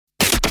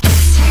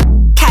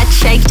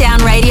Shakedown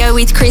Radio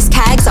with Chris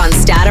Caggs on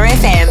Starter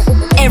FM.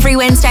 Every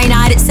Wednesday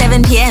night at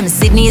 7 p.m.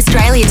 Sydney,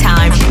 Australia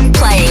time.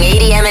 Playing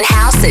EDM and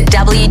house at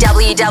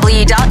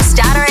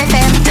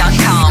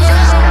www.starterfm.com.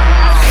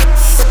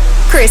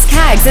 Chris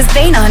Caggs has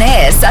been on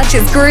air such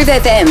as Groove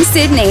FM,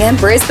 Sydney and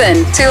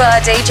Brisbane,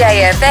 2R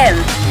DJ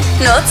FM,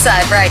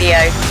 Northside Radio,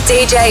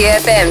 DJ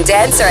FM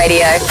Dance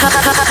Radio,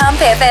 Hump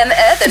FM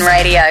Earthen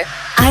Radio,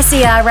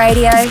 ICR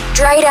Radio,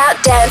 Straight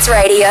Out Dance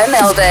Radio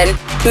Melbourne,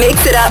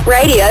 Mix It Up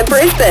Radio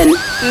Brisbane,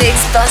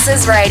 Mixed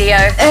Buses Radio,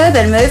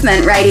 Urban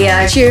Movement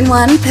Radio, Tune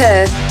 1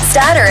 Perth,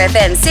 Starter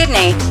FM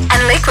Sydney,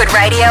 and Liquid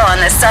Radio on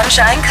the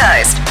Sunshine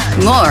Coast.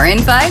 More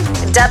info,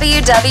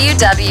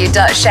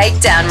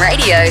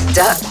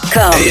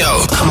 www.shakedownradio.com. Hey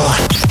yo, come on.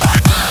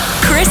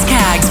 Chris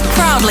Caggs,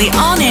 proudly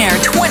on air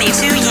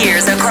 22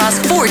 years across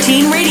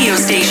 14 radio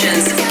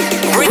stations,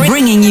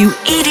 bringing you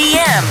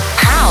EDM,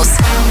 house,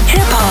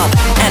 hip-hop,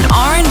 and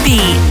R&B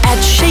at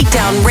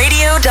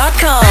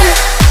shakedownradio.com.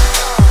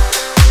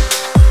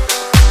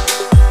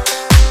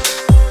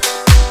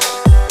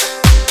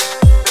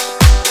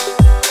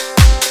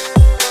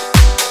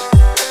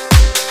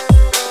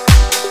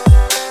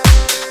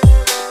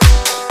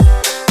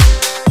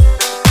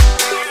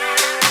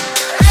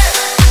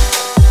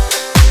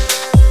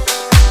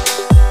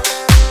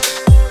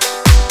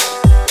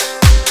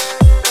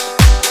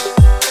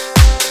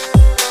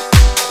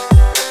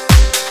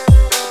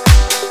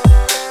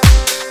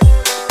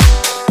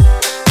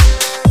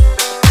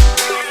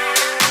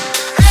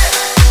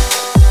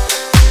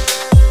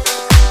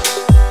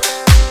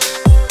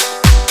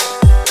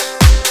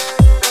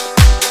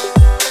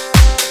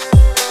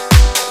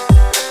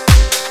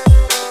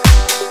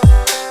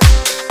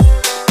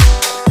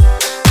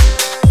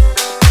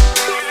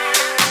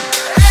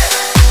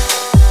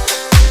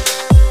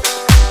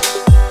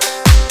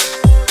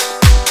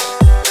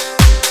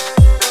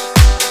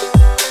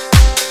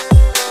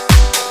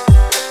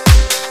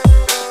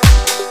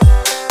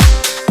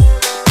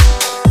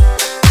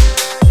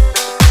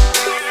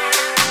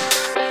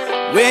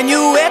 When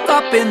you wake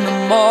up in the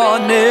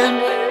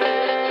morning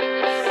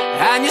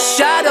and you're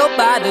shadowed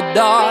by the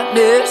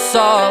darkness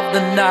of the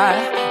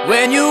night.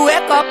 When you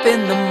wake up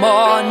in the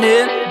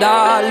morning,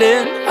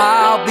 darling,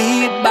 I'll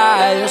be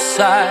by your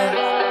side.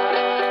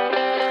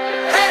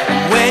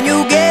 When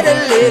you get a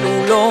little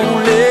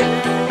lonely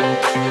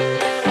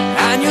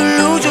and you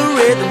lose your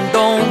rhythm,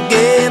 don't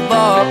give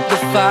up the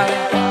fight.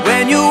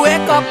 When you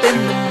wake up in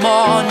the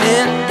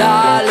morning,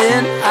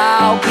 darling,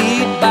 I'll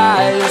be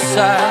by your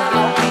side.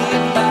 I'll be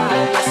by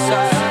your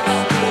side.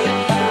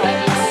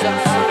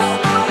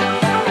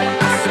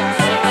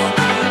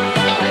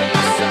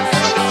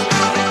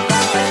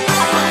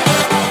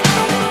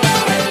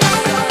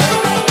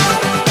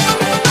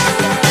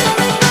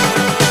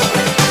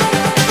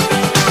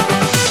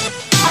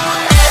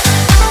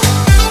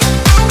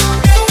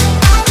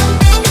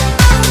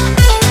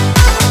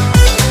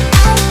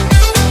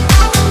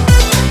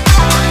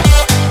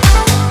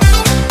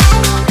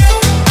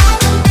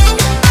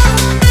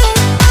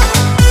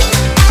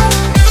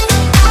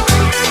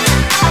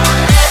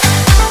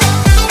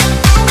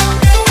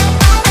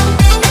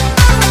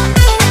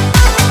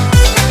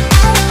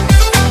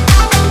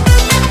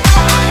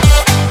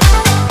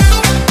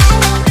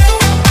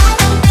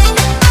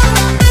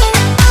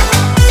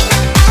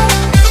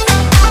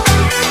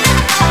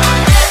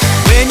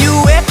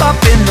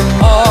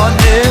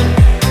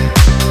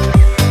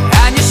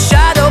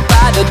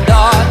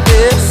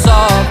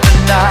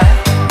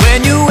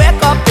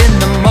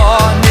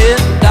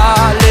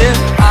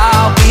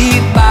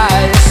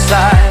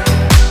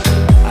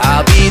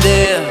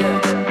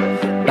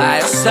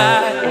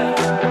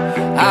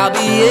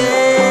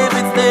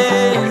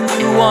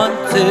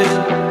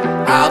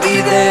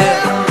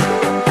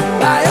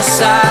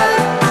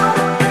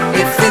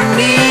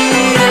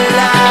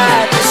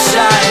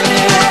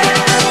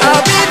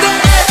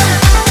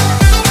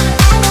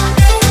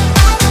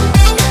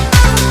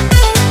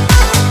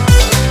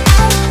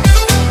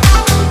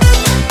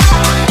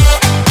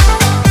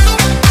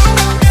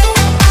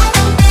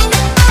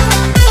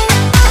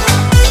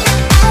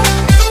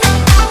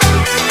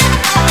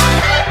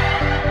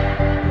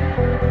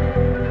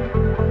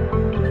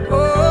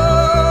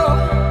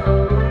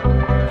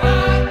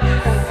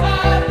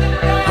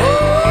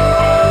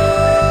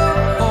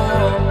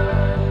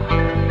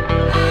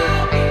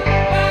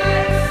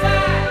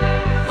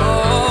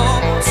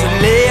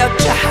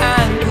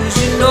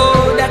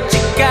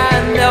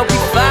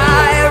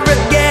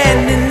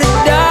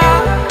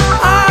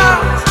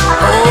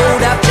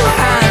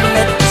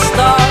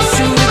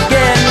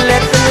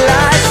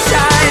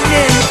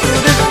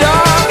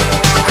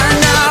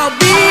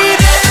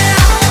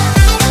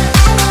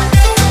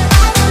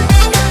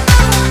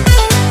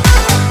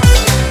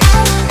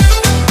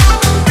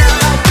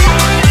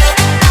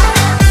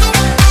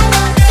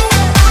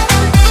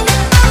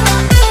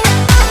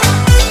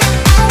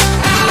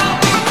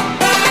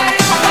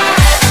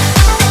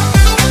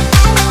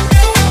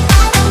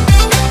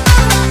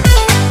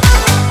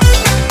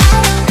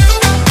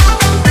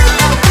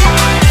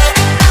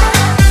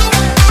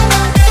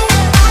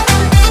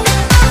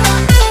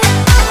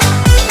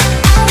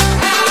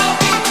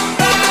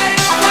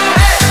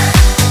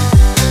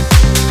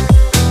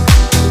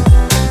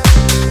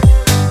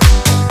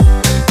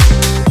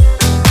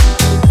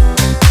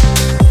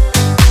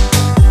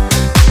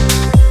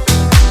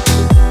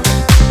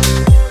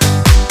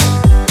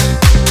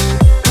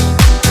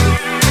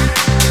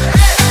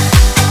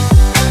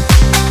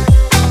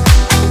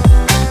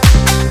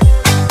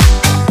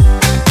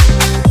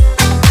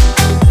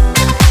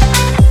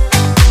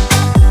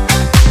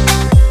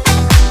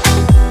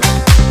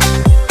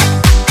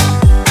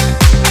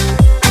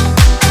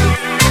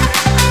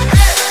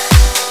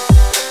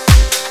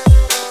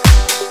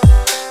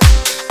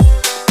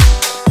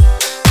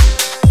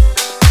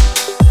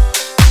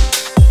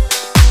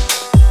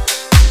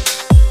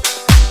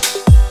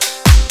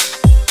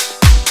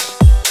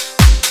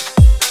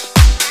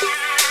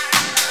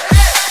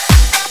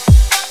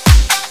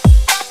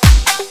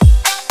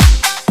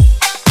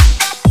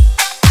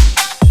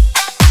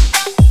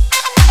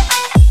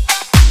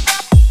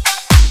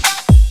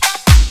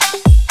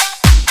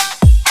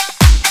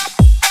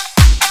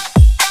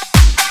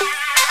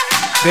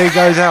 There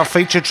goes our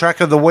feature track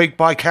of the week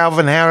by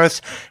Calvin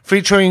Harris,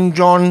 featuring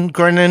John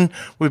Grennan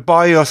with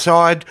By Your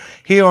Side,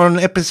 here on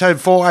episode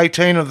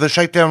 418 of the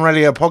ShakeDown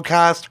Radio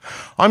podcast.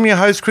 I'm your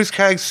host, Chris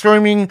Caggs,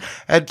 streaming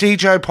at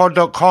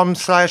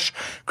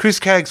djpod.com/Chris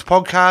Caggs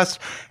podcast.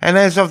 And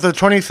as of the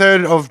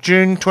 23rd of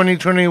June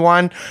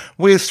 2021,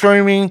 we're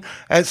streaming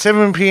at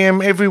 7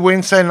 p.m. every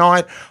Wednesday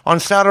night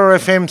on Starter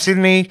FM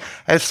Sydney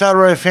at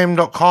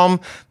starterfm.com,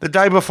 the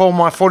day before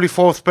my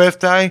 44th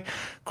birthday.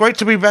 Great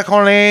to be back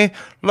on air.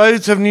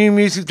 Loads of new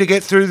music to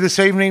get through this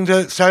evening.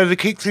 So to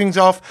kick things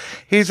off,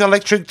 here's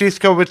Electric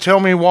Disco with Tell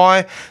Me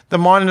Why, the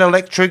Mind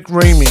Electric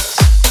remix.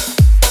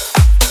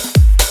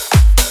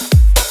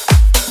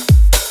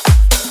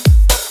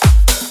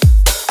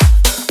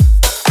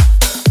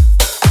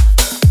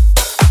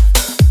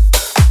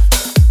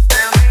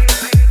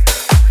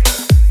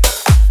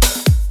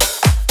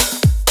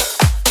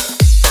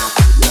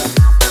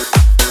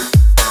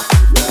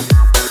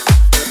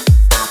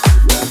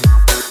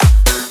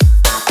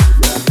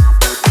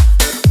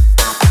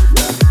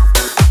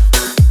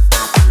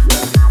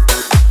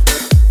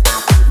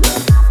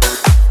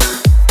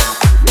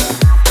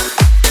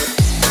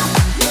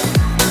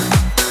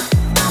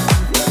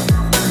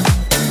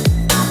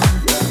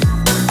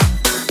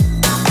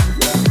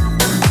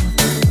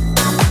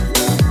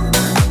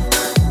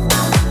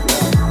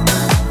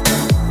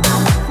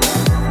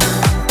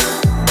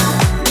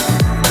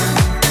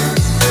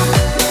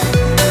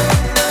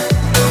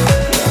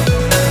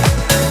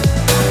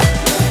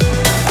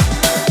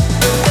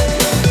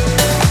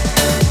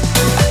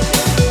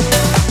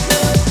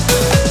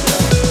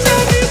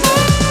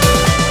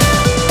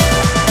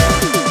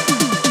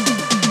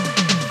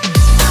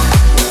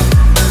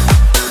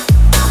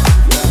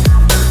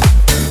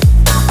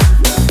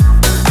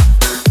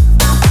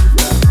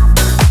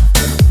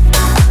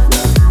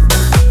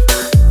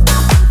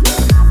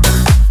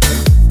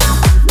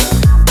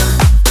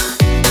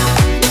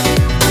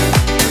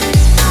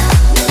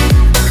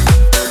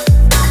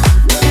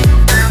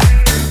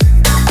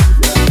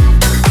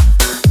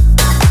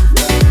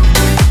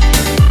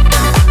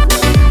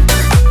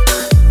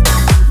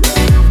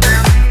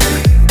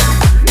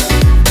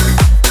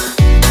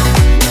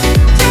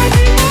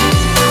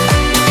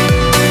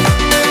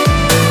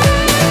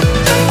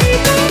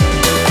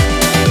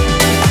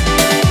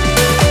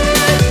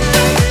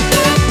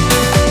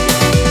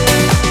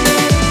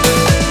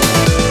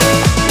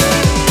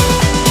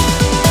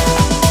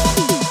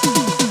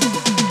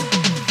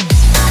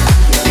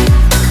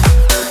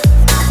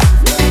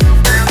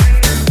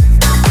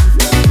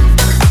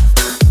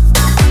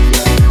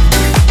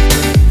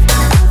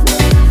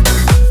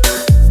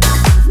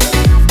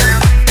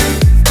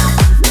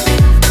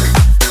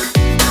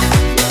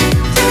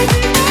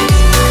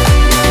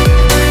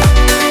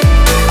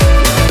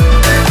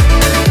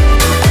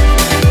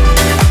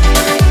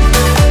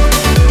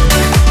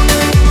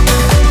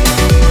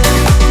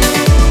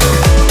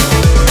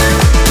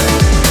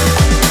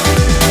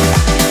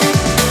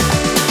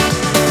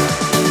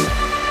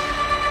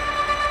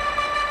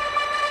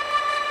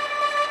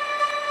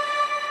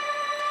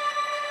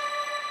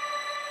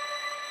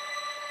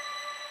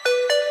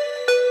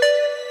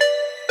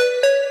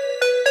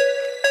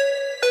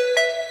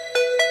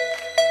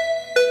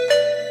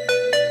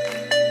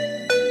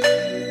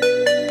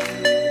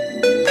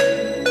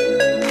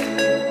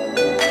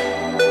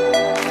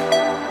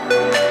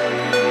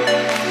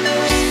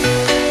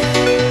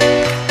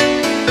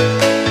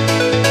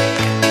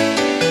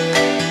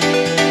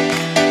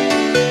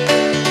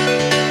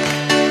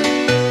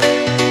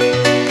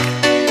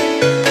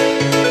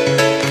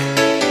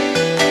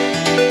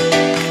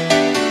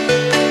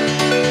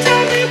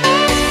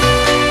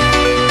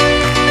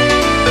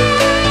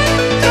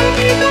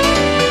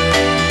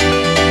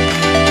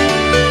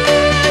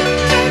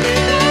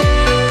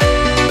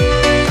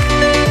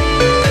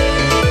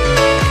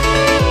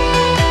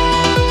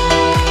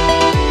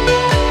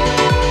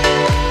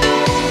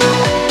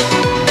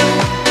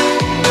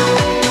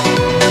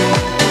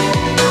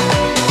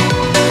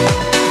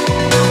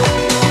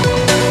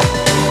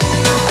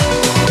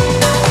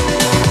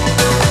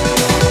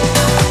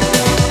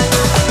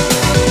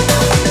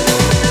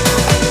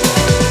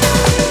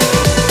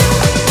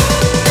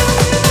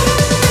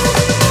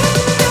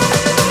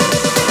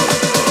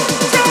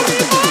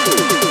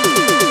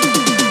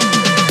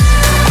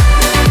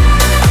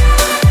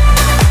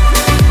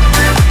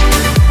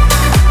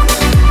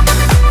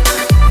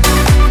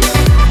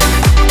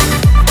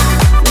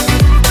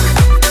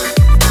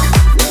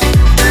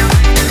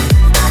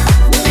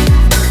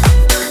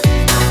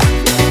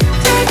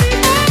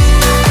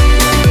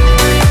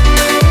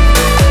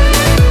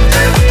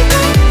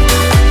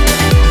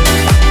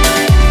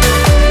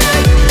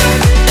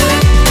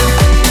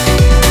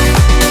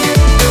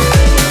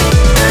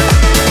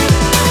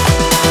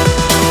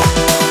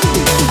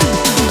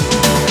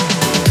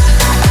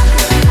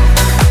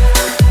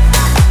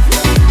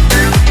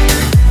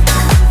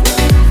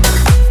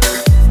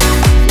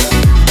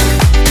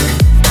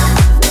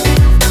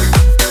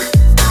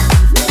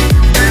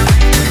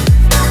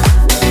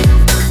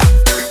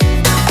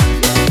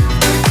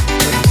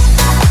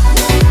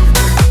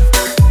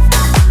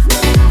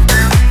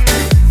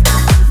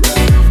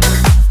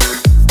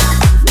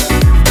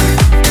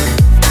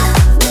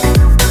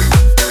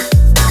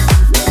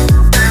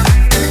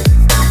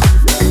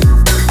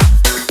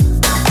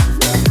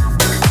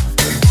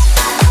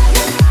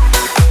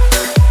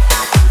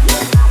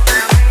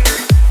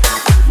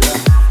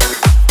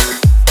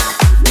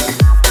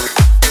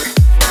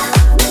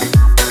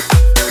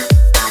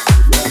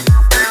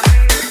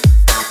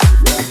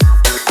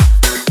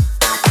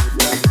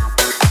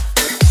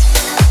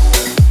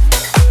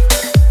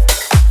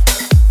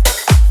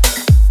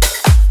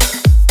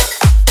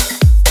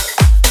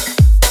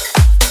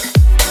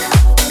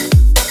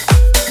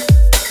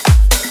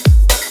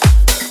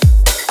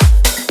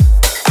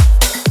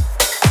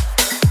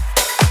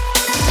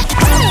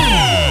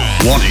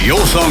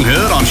 song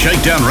heard on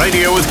Shakedown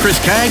Radio with Chris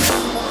Caggs?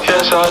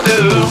 Yes, I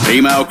do.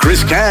 Email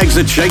Chris Caggs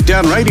at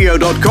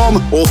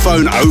shakedownradio.com or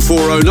phone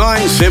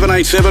 0409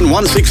 787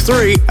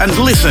 163 and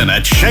listen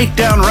at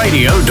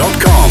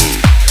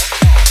shakedownradio.com.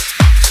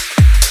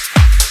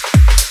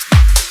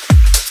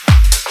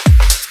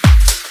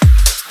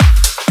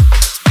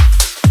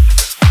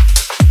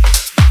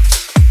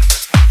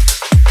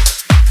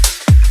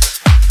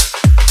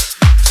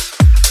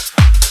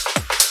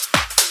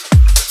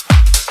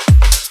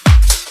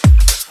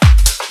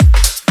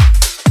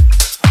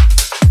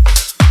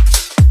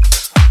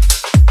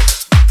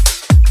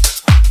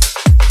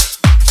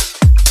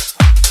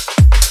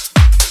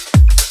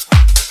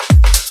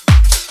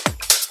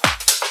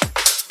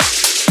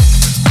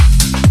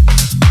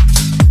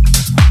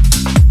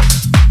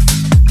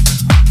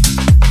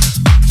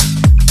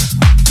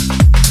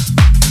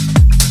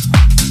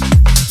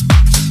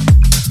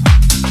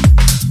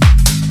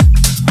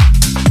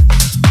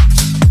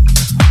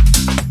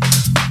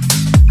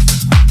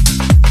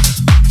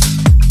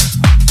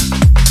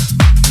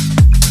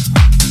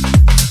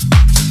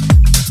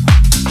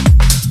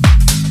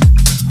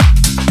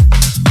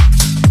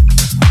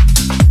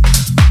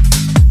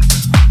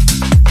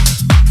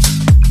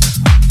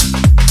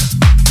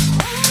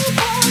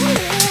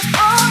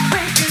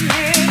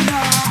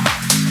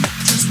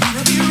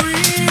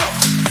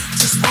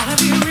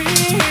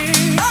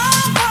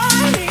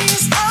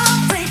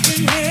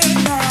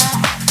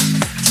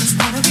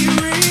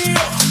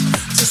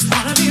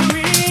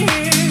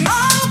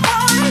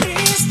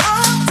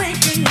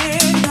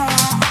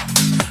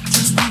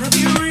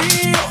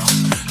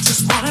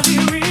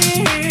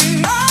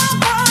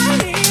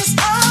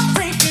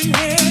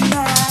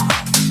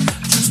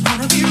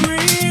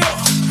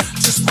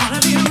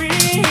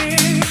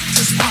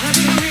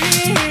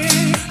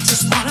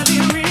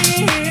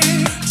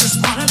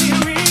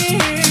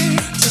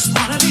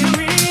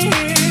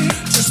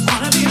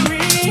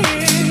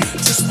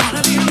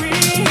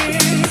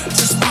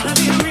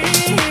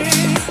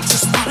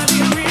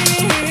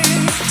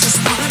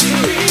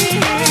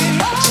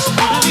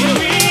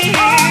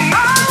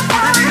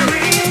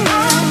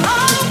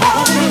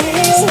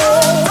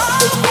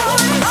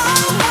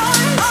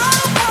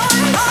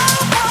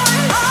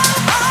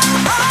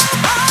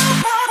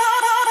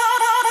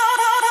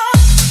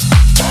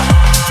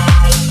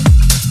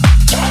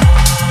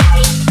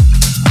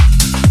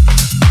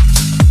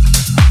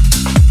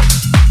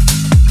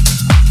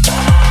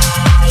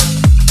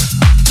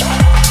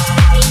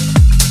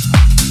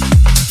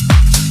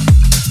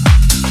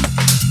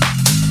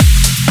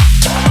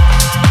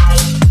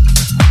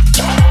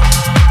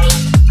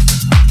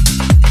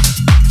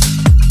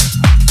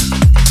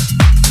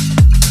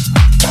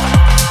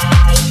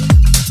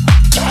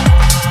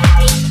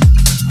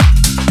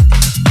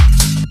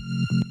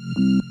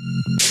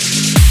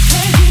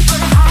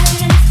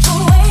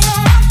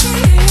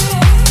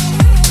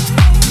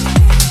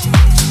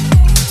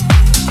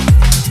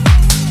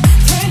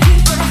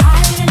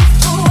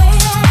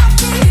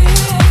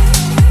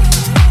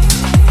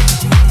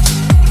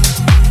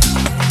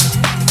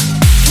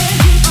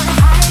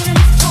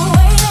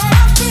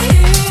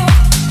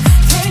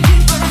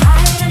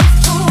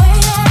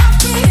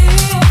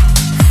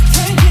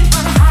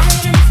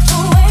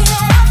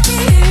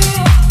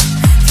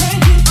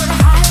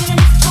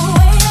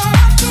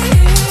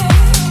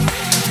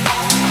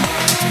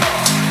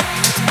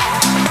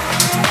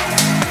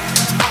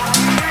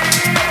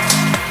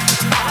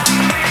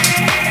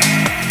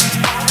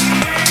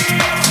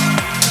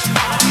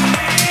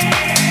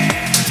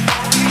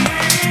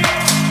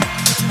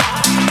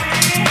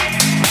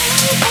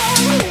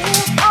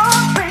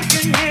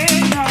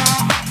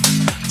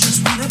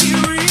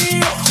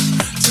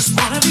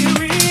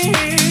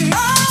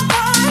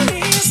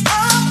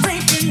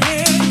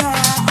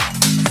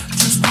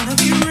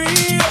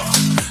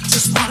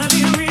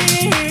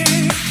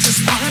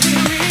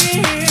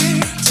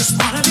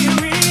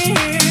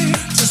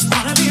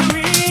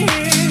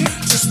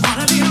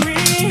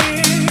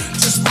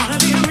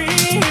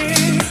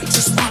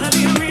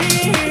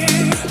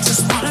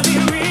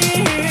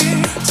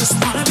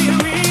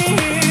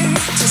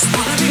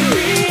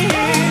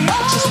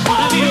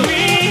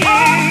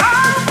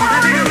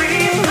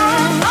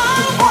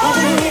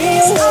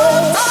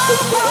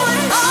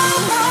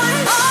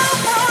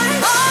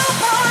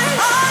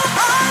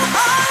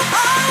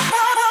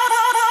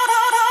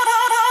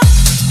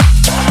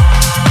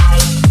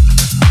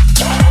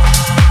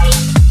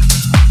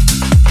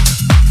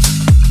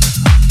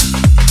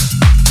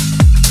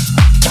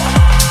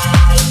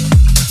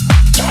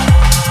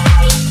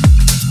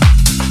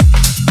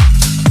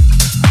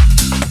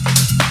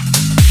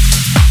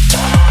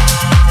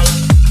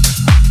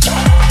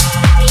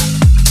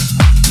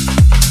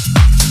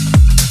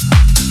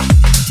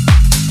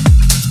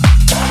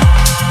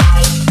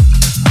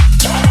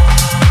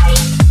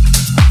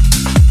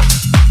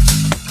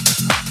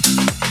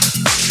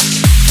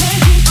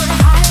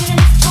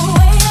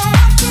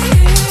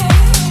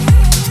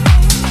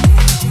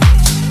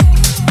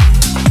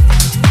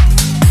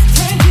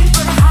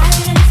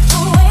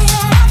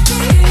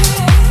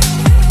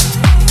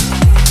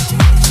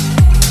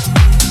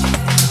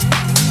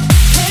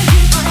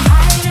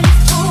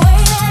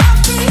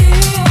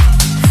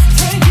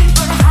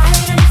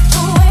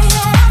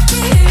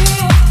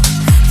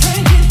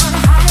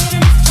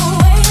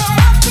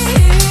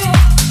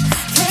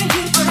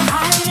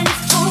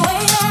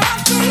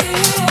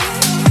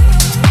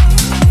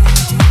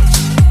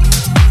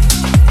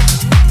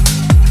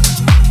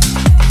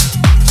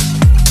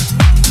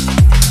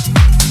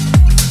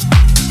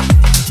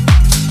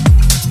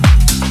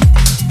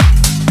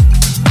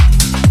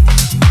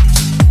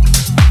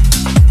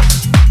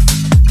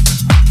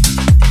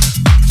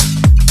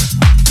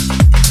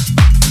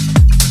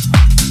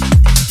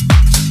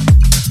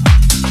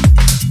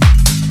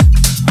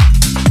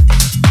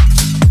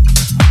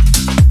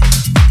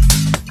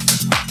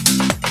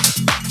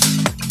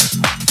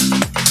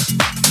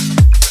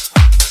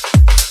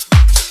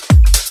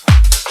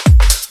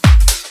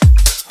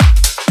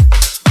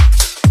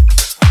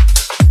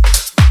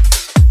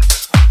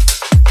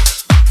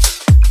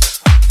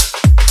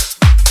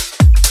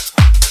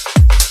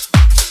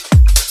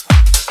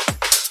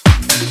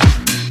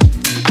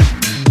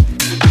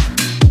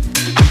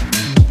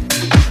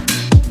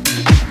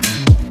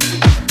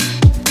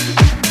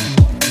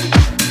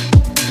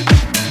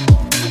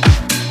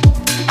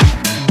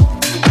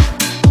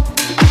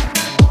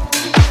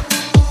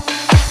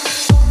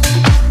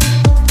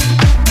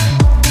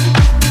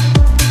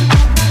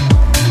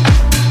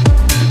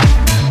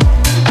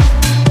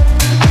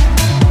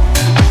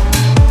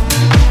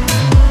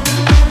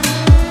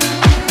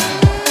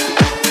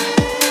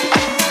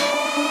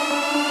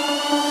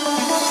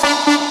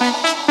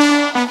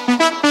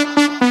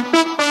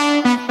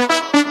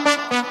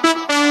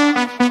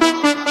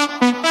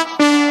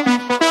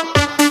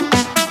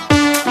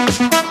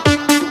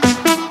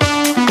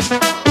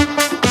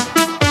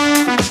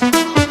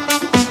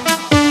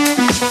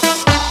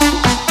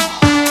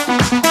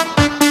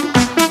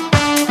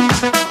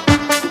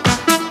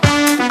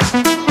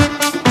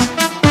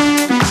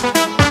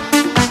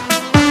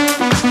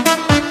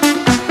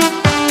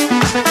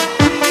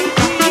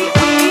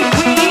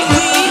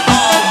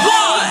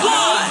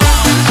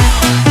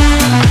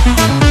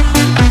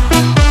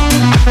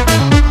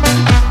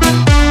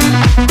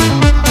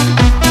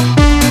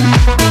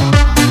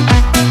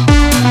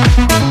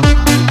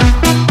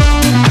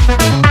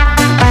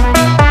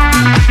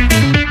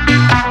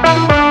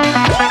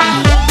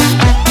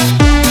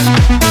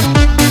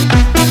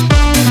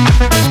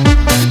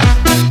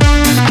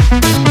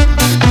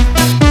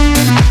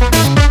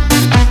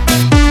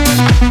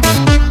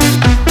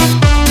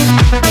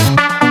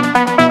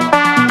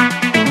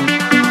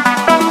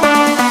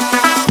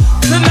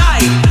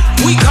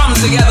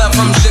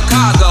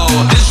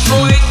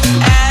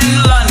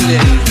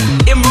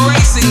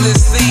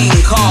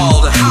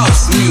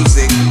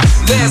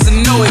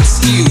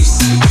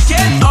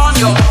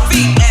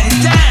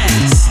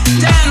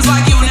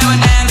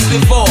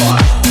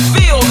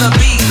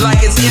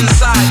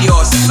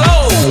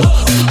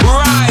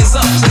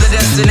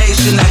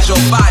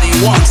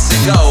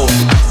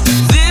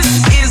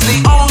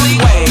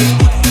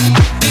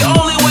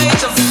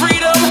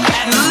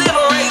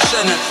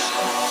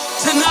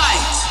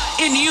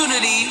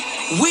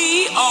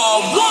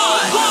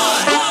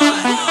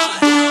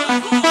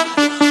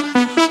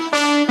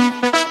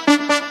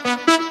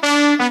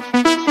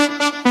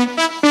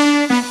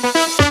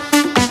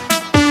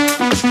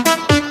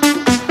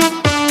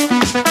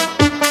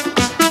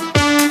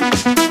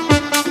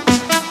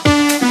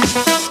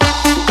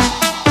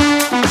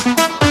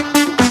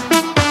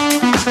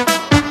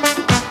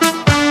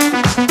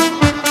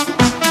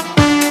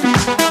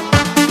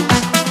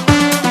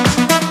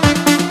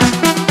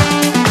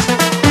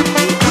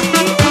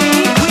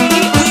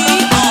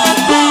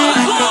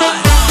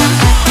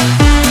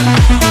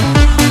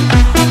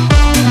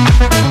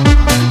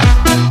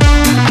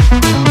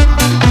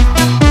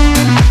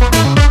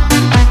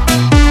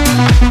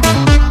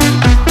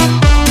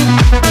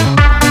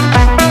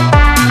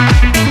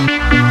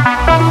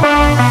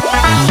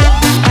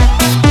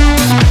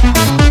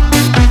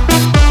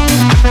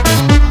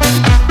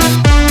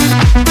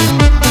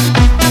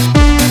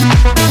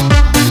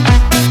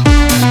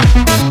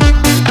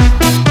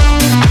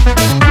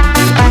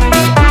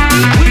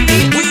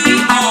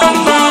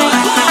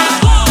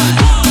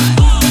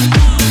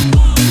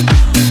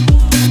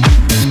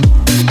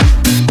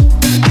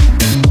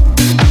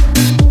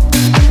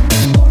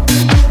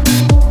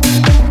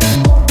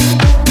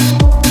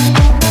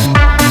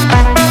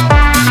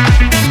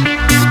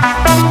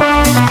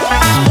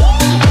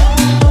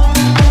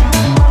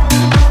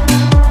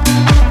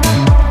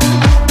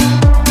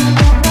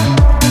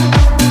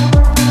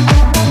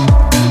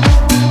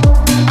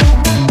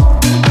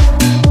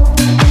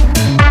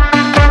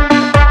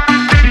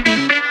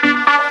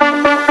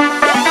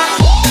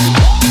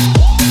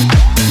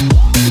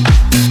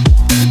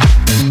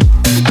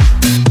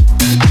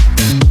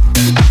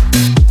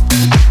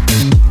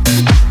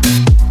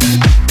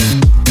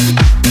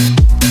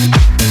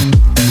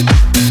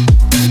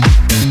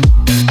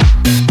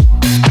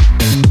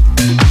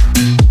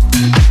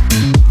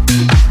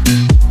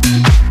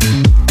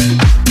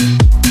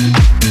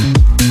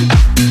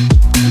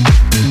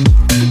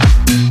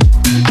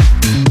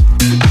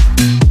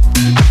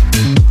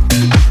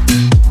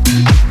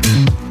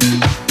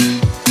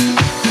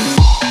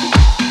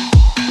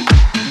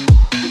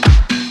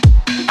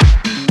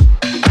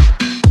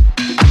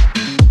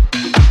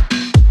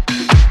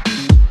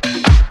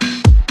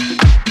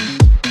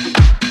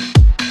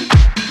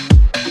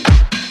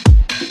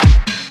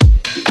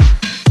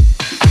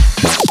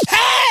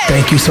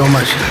 so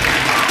much.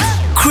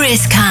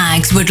 Chris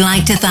Caggs would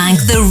like to thank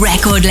the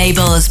record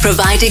labels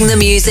providing the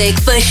music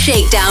for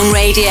Shakedown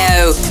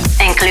Radio,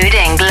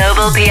 including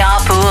Global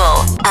PR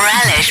Pool,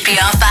 Relish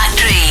PR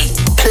Factory,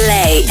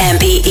 Play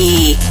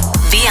MPE,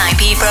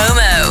 VIP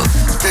Promo,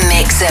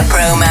 Mixer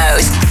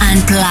Promos,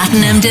 and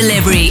Platinum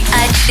Delivery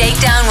at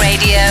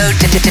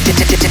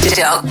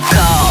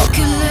ShakeDownRadio.com.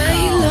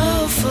 Lay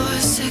low for a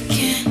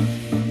second.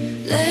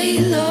 Lay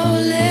low,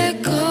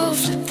 let go,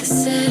 flip the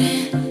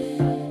setting.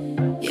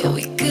 Yeah,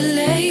 we could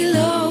lay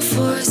low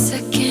for a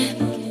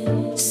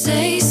second.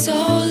 Say so,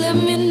 let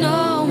me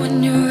know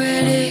when you're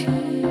ready.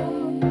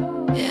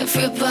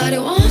 Everybody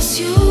wants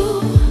you.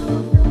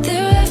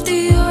 They're after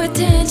your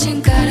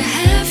attention, gotta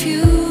have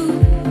you.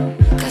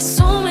 Got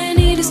so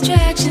many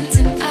distractions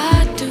and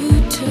I do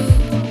too.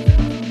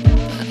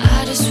 But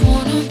I just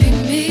wanna be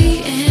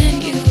me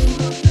and you.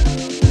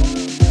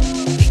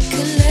 We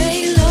could lay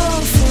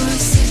low for a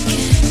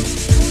second.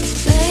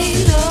 Lay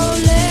low,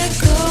 let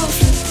go,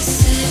 flip the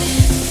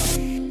setting.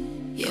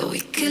 Yeah, we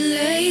could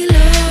lay low.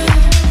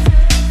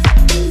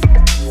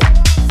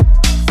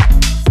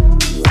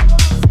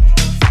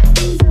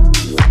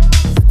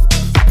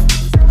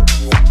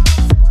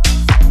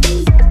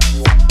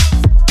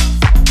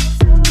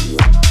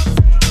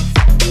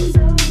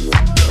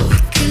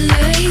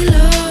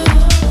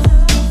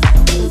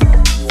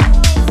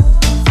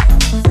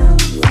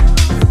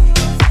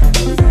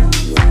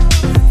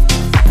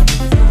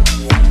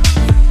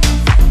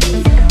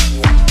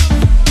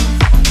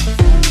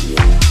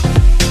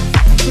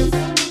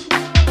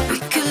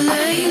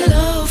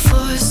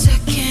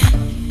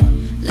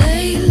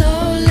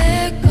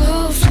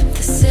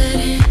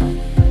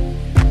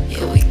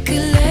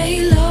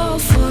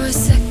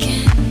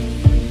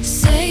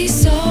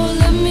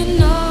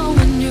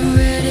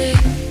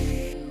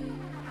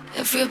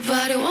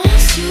 Everybody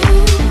wants you.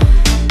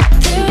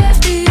 They're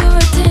after your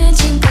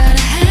attention,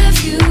 gotta have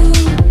you.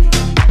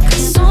 Got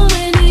so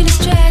many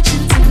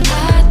distractions and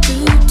I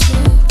do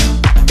too.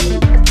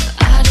 But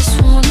I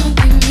just wanna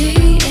be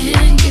me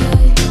and you.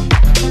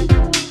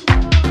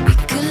 We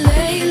could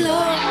lay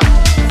low.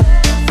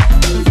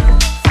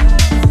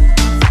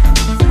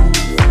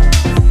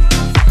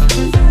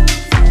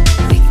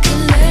 We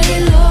could lay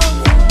low.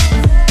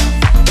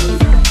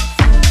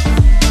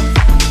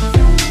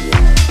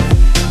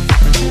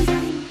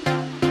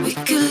 We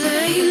could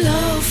lay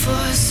low for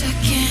a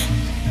second.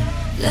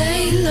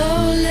 Lay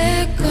low,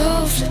 let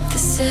go, flip the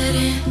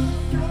setting.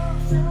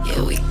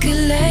 Yeah, we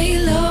could lay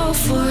low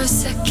for a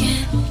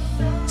second.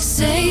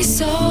 Say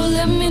so,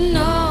 let me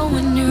know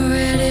when you're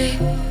ready.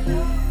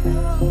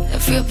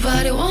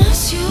 Everybody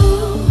wants you.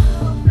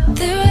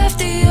 They're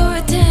after your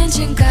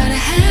attention, gotta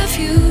have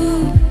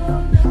you.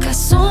 Got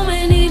so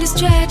many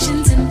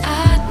distractions and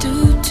I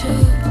do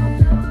too.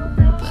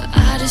 But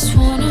I just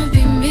wanna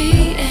be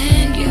me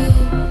and you.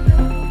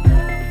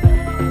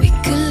 We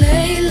could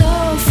lay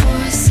low for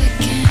a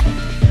second.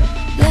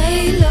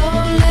 Lay low,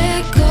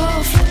 let go,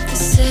 flip the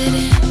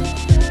setting.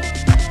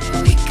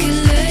 We could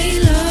lay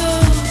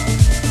low.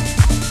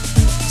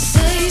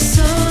 Say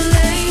so,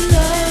 lay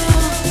low.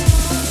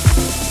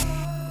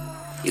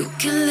 You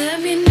can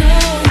let me know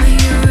when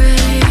you're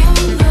ready.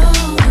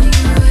 When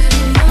you're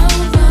ready, no,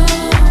 no.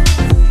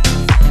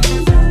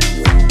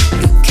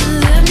 You can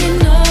let me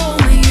know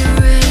when you're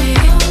ready.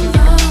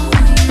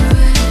 When you're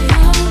ready,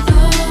 no,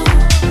 no.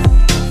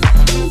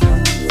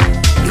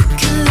 You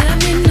can let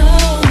me know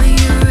when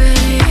you're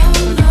ready.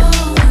 When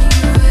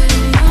you're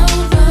ready, no,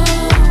 no.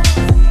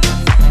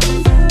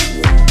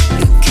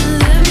 You can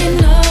let me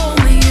know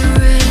when you're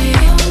ready.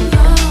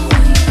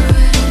 When you're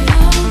ready, no,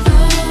 no.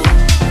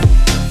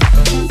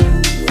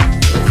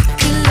 Yeah, we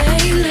can lay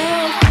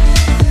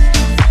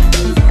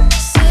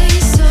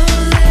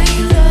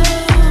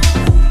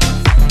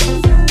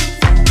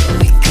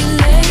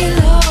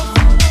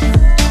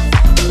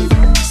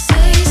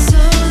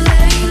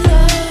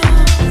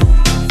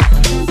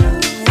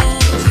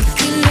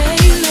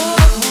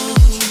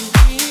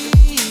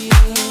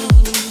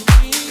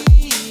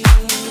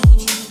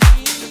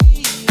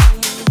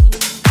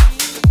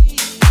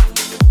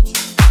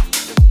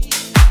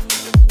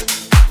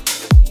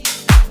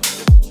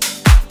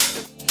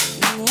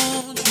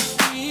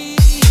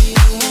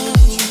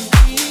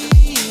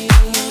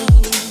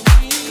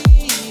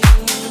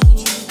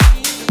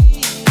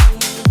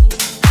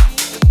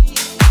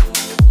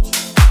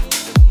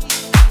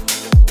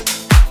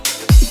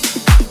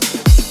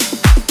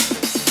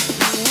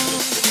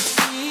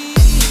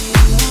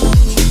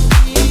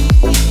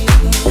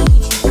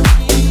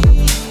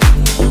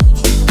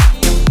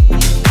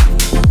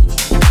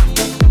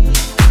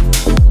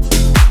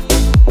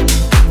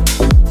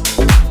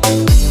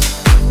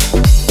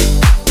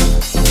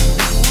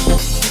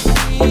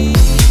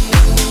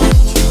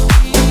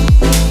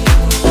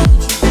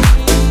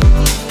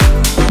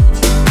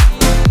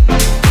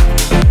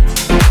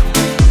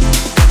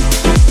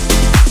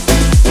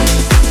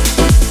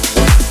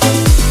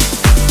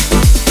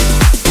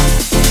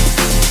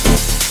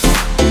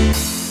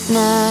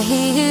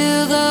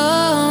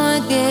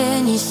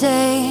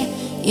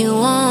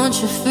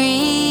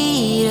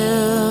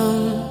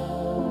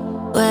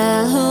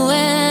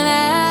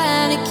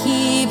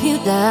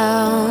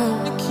down.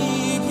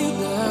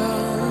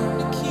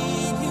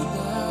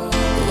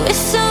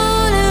 It's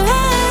only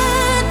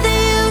right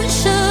that you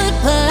should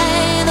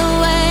play the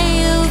way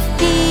you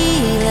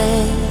feel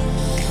it.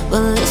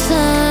 But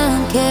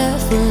listen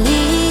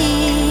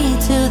carefully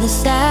to the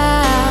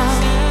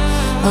sound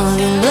of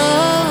your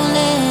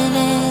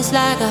loneliness,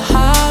 like a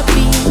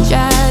heartbeat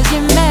drives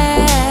you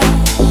mad.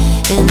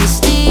 In the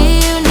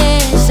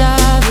stillness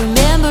of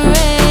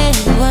remembering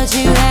what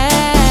you had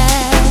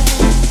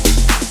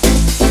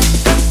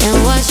and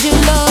what you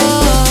lost.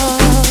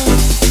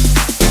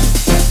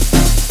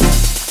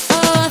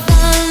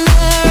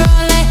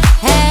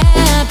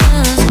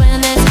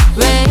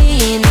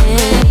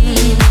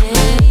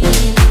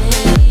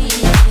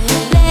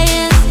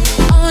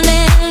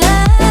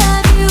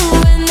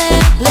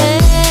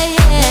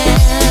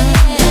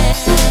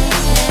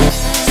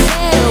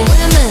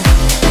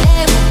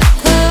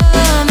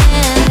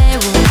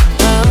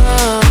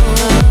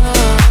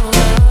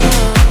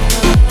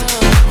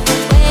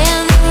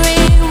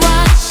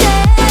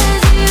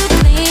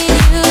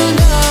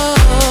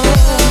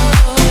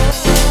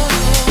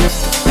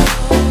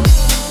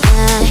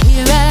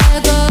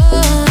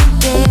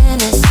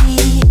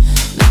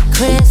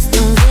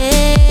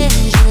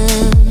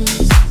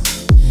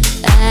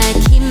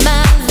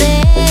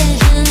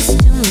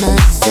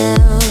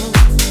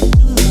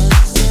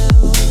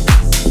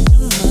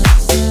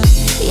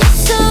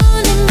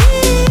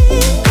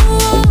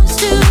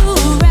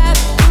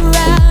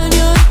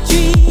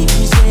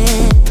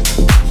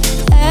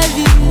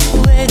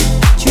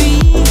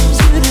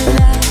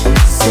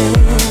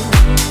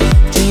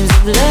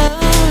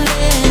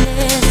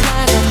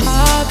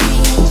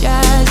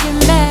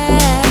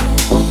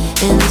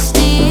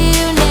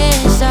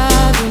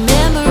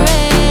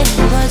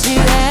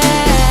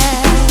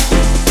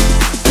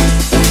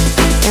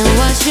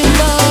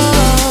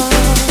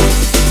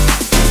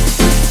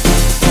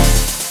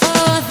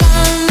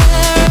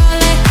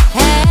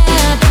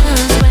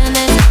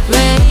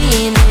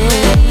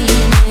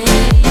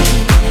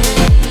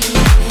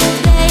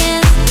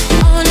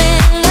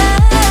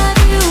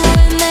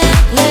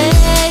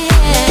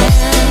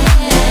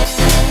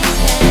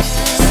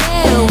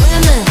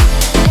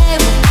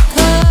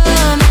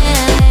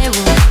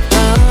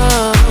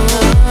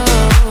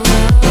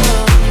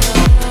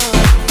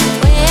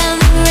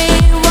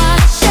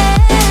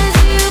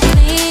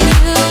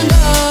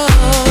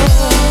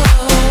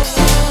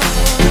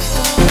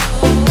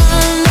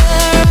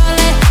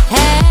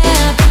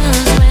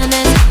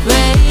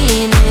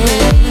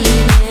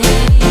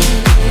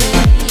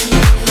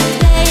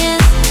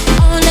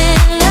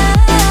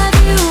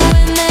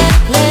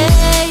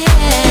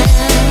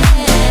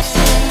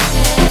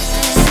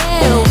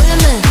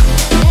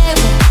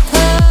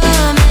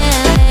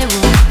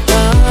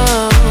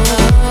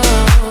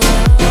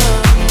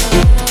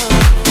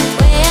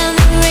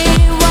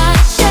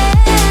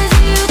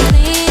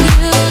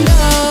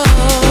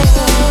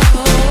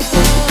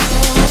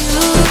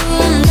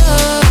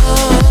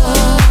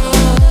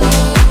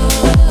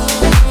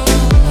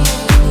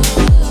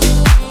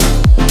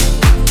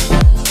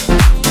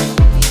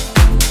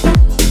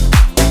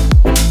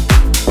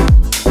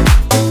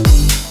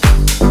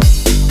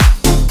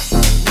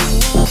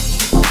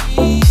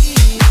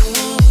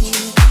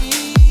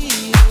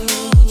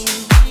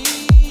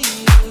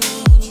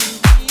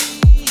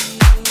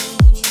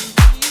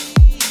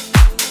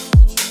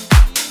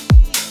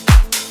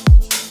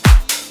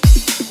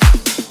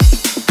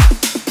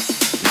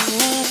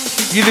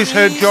 You just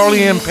heard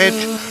Jolly and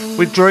Petch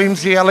with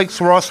Dreams, the Alex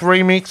Ross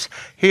remix,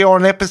 here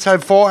on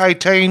episode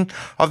 418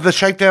 of the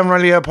Shakedown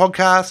Radio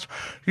podcast.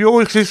 You're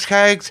with Chris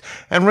Caggs,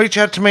 and reach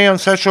out to me on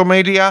social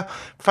media,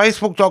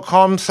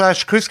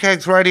 facebook.com/Chris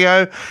Caggs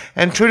Radio,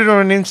 and Twitter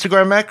and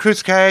Instagram at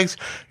Chris Caggs,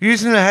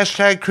 using the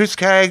hashtag Chris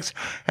Caggs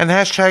and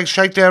hashtag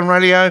Shakedown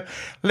Radio.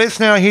 Let's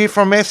now hear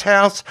from S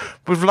House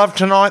with Love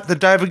Tonight, the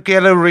David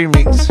Guetta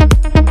remix.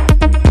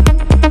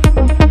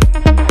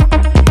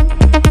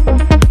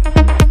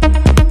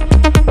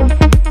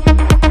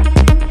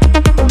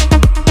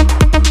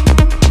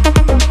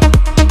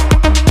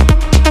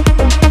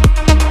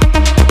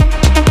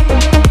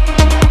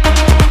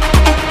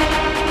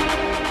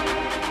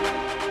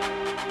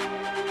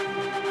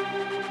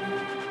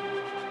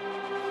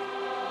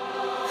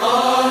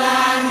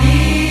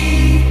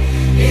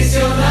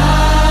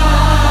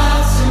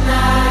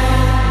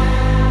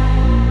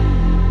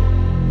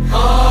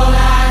 All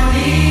I need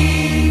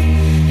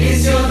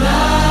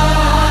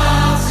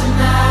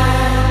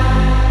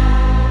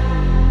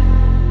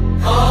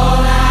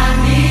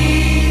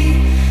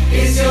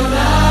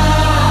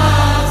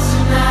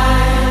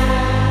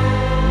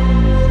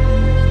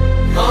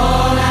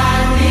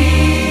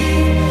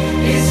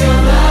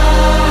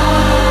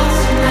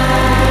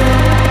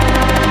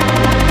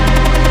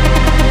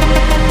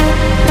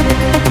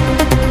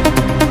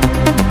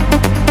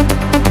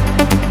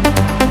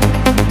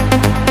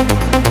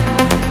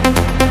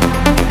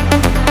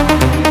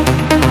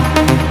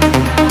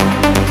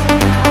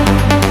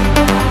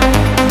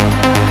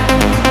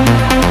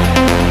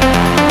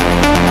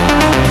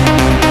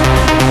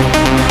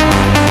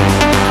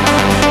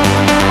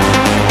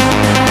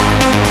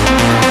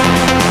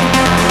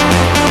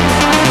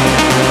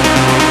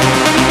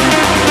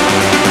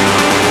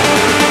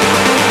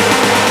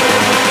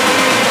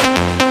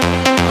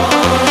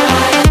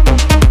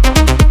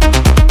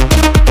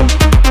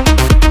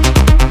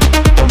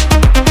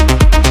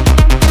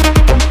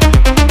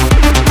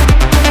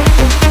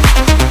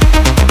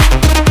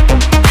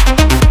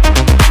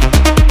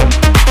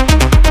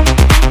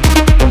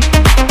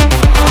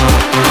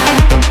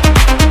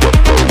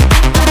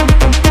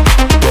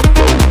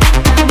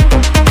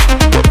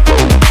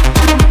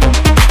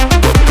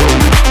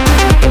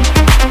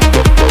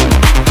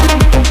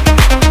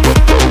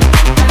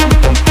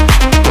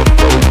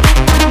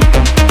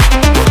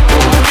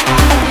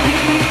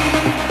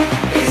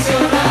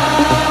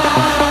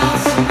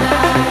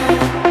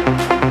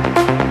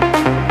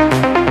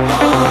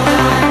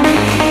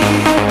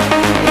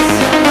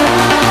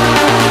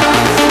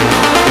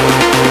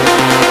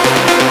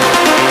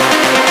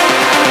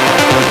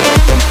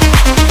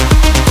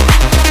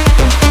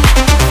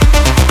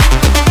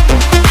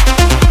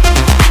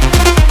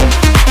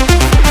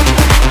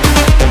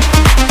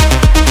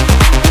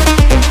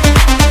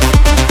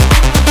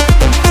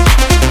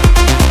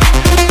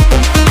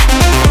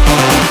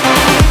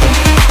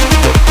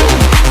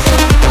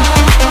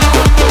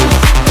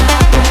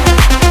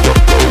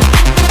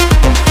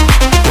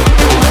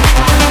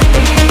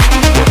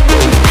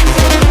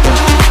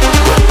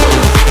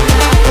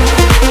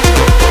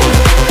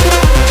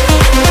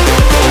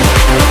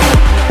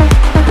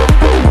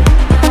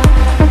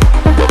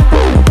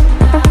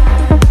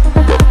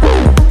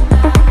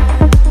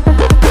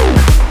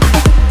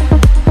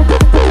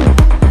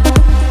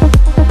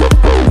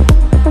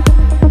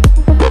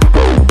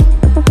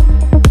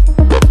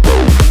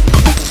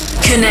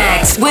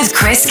Connect with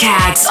Chris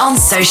Caggs on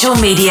social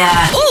media.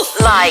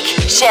 Like,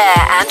 share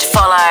and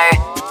follow.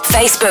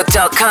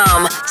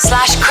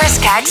 Facebook.com/Chris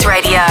Caggs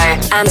Radio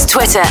and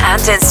Twitter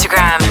and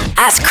Instagram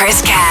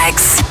 @Chris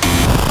Caggs.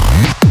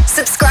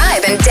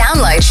 Subscribe and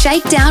download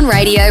Shakedown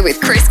Radio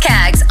with Chris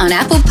Caggs on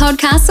Apple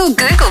Podcasts or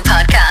Google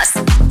Podcasts.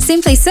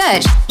 Simply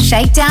search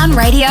Shakedown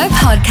Radio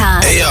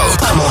Podcast. Hey, yo,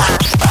 come on.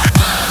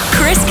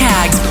 Chris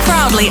Caggs,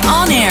 proudly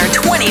on air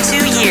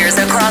 22 years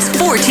across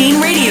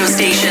 14 radio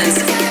stations.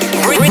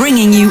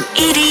 Bringing you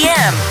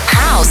EDM,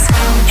 house,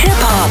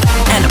 hip-hop,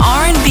 and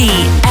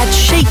R&B at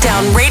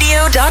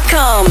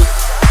ShakeDownRadio.com.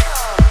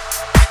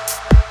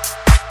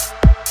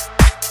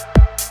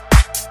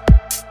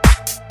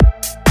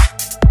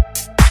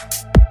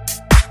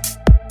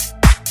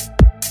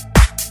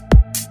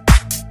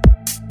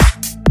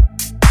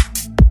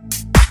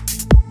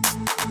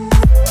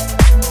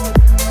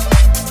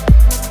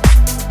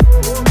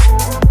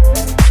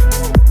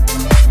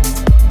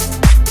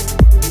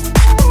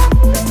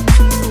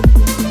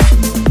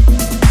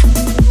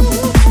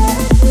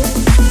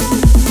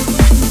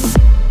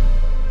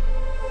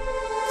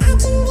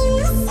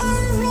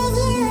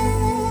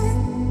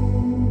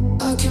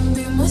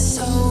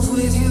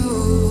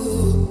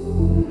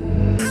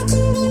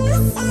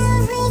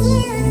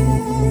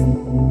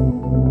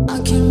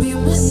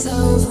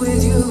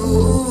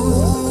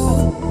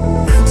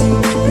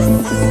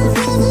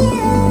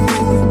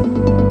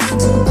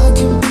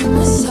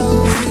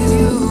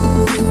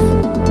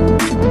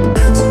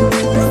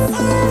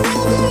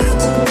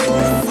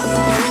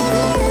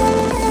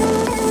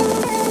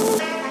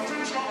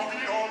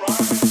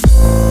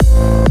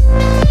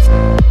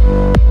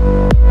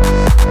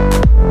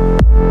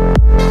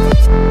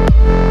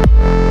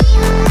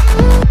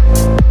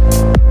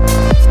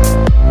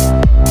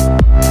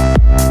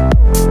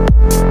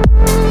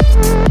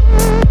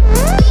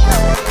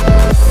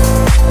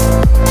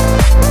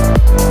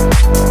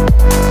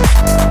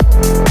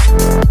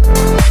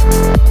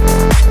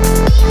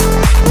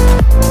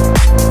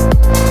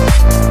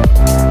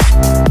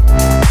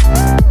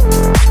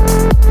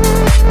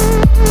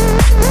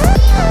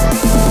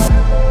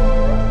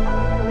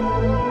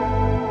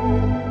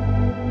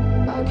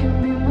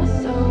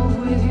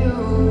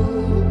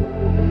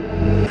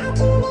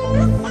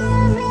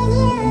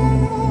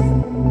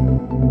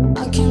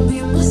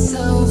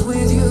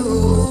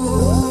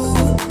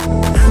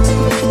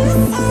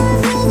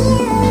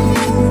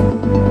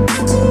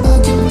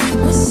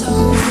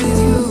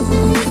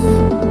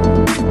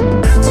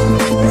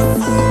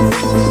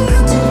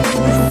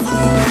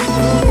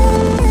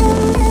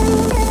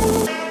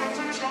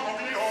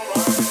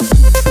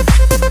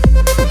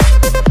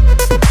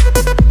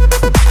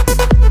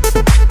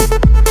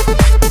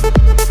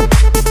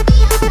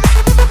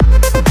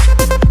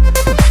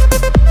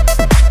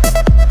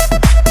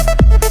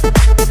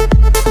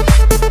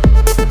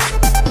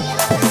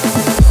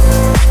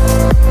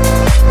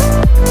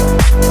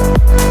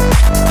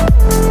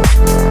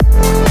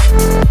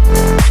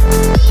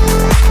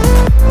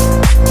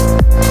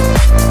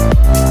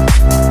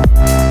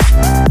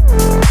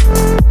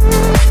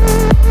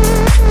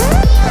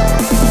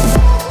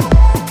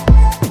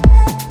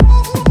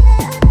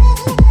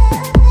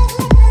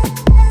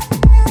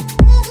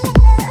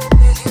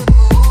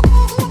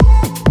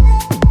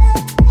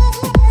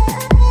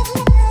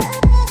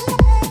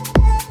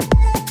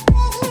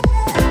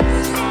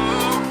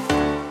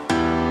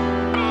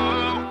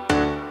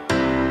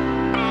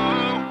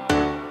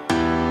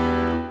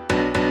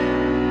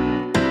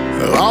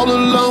 all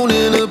alone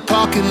in a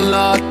parking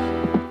lot.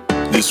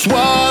 This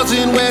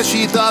wasn't where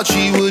she thought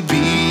she would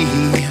be.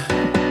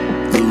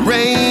 The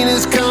rain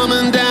is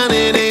coming down,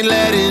 it ain't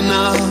letting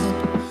up.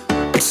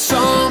 But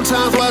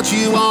sometimes what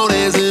you want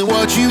isn't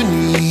what you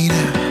need.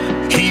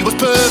 He was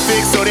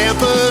perfect, so damn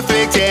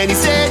perfect, and he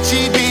said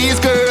she'd be his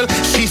girl.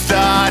 She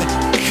thought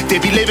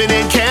they'd be living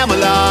in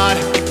Camelot.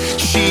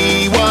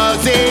 She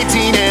was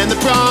 18 and the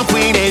prom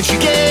queen, and she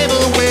gave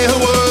away her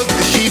world.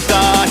 She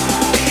thought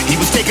he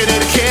was taking her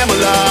to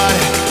Camelot.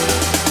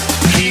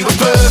 He was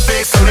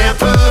perfect, so damn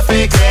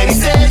perfect, and he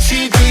said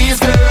she'd be his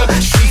girl.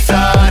 She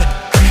thought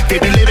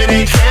they'd be living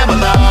in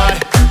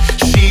Camelot.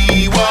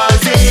 She was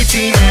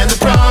 18 and the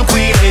prom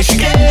queen, and she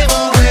gave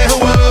away her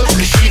world.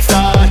 She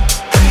thought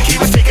he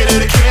was taking her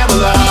to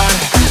Camelot,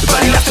 but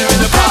he left her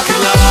in the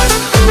parking lot.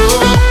 Oh,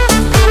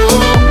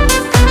 oh,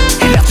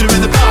 he left her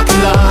in the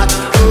parking lot.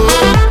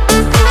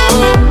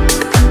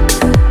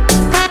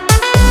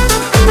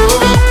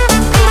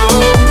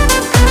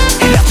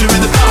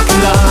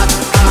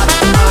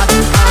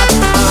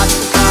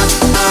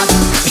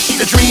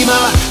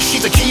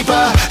 She's a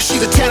keeper,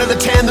 she's a 10 of the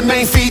 10, the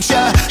main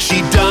feature.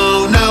 She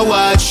don't know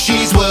what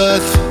she's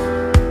worth,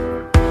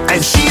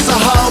 and she's a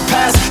hall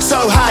pass,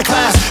 so high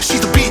class.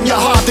 She's the beat in your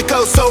heart that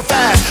goes so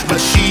fast, but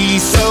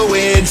she's so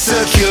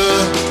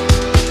insecure.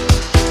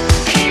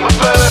 He was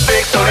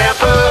perfect, so damn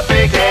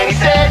perfect, and he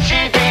said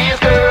she'd be his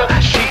girl.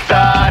 She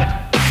thought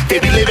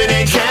they'd be living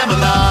in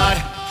Camelot.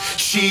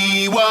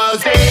 She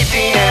was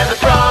 18 and the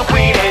prom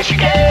queen, and she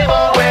gave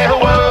away her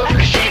world,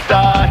 'cause she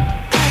thought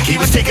he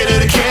was taking her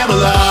to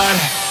Camelot.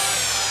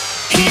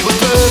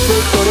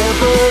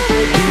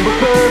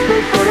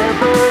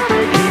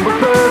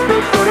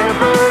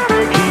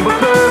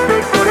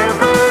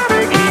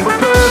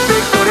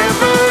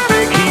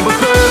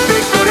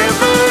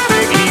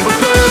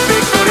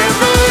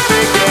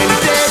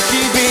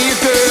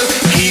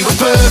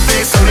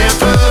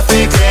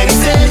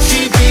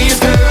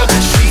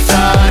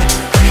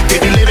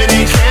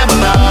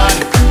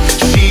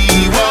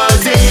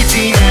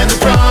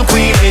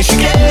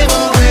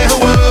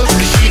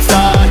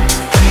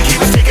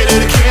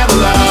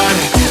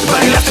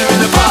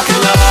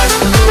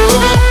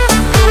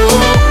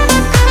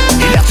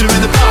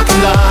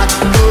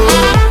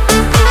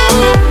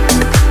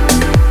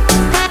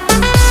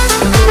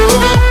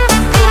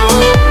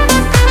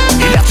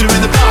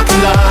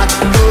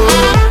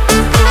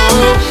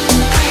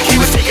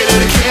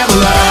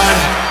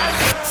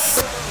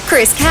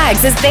 Chris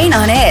Caggs has been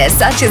on air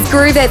such as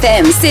Groove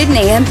FM,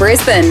 Sydney and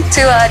Brisbane,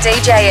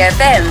 2RDJ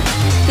FM,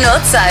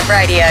 Northside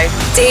Radio,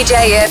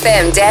 DJ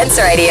FM Dance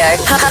Radio,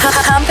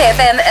 Hump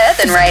FM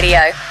Earthen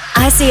Radio,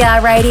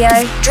 ICR Radio,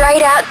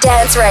 Straight Out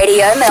Dance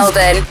Radio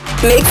Melbourne,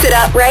 Mix It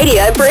Up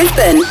Radio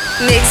Brisbane,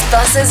 Mixed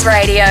Bosses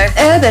Radio,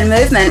 Urban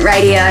Movement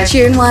Radio,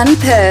 Tune 1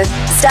 Perth,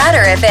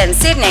 Starter FM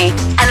Sydney,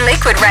 and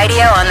Liquid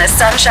Radio on the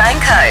Sunshine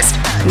Coast.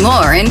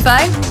 More info,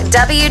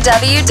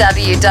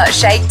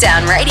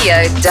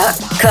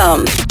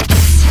 www.shakedownradio.com.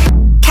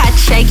 Catch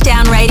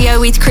Shakedown Radio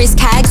with Chris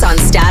Caggs on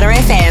Starter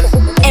FM.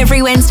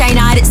 Every Wednesday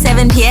night at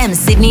 7 p.m.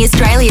 Sydney,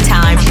 Australia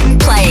time.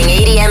 Playing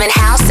EDM and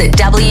house at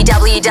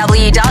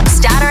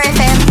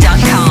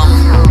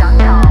www.starterfm.com.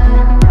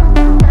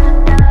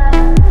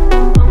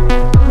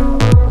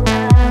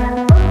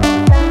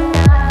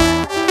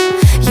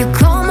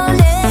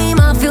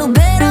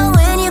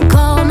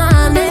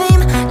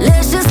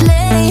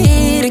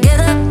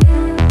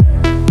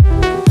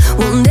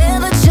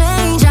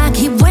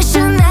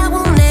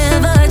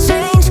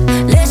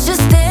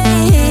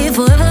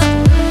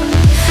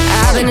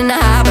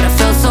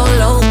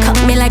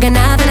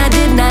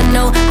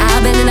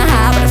 I've been in the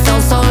high, but I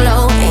felt so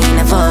low.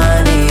 Ain't it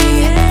funny?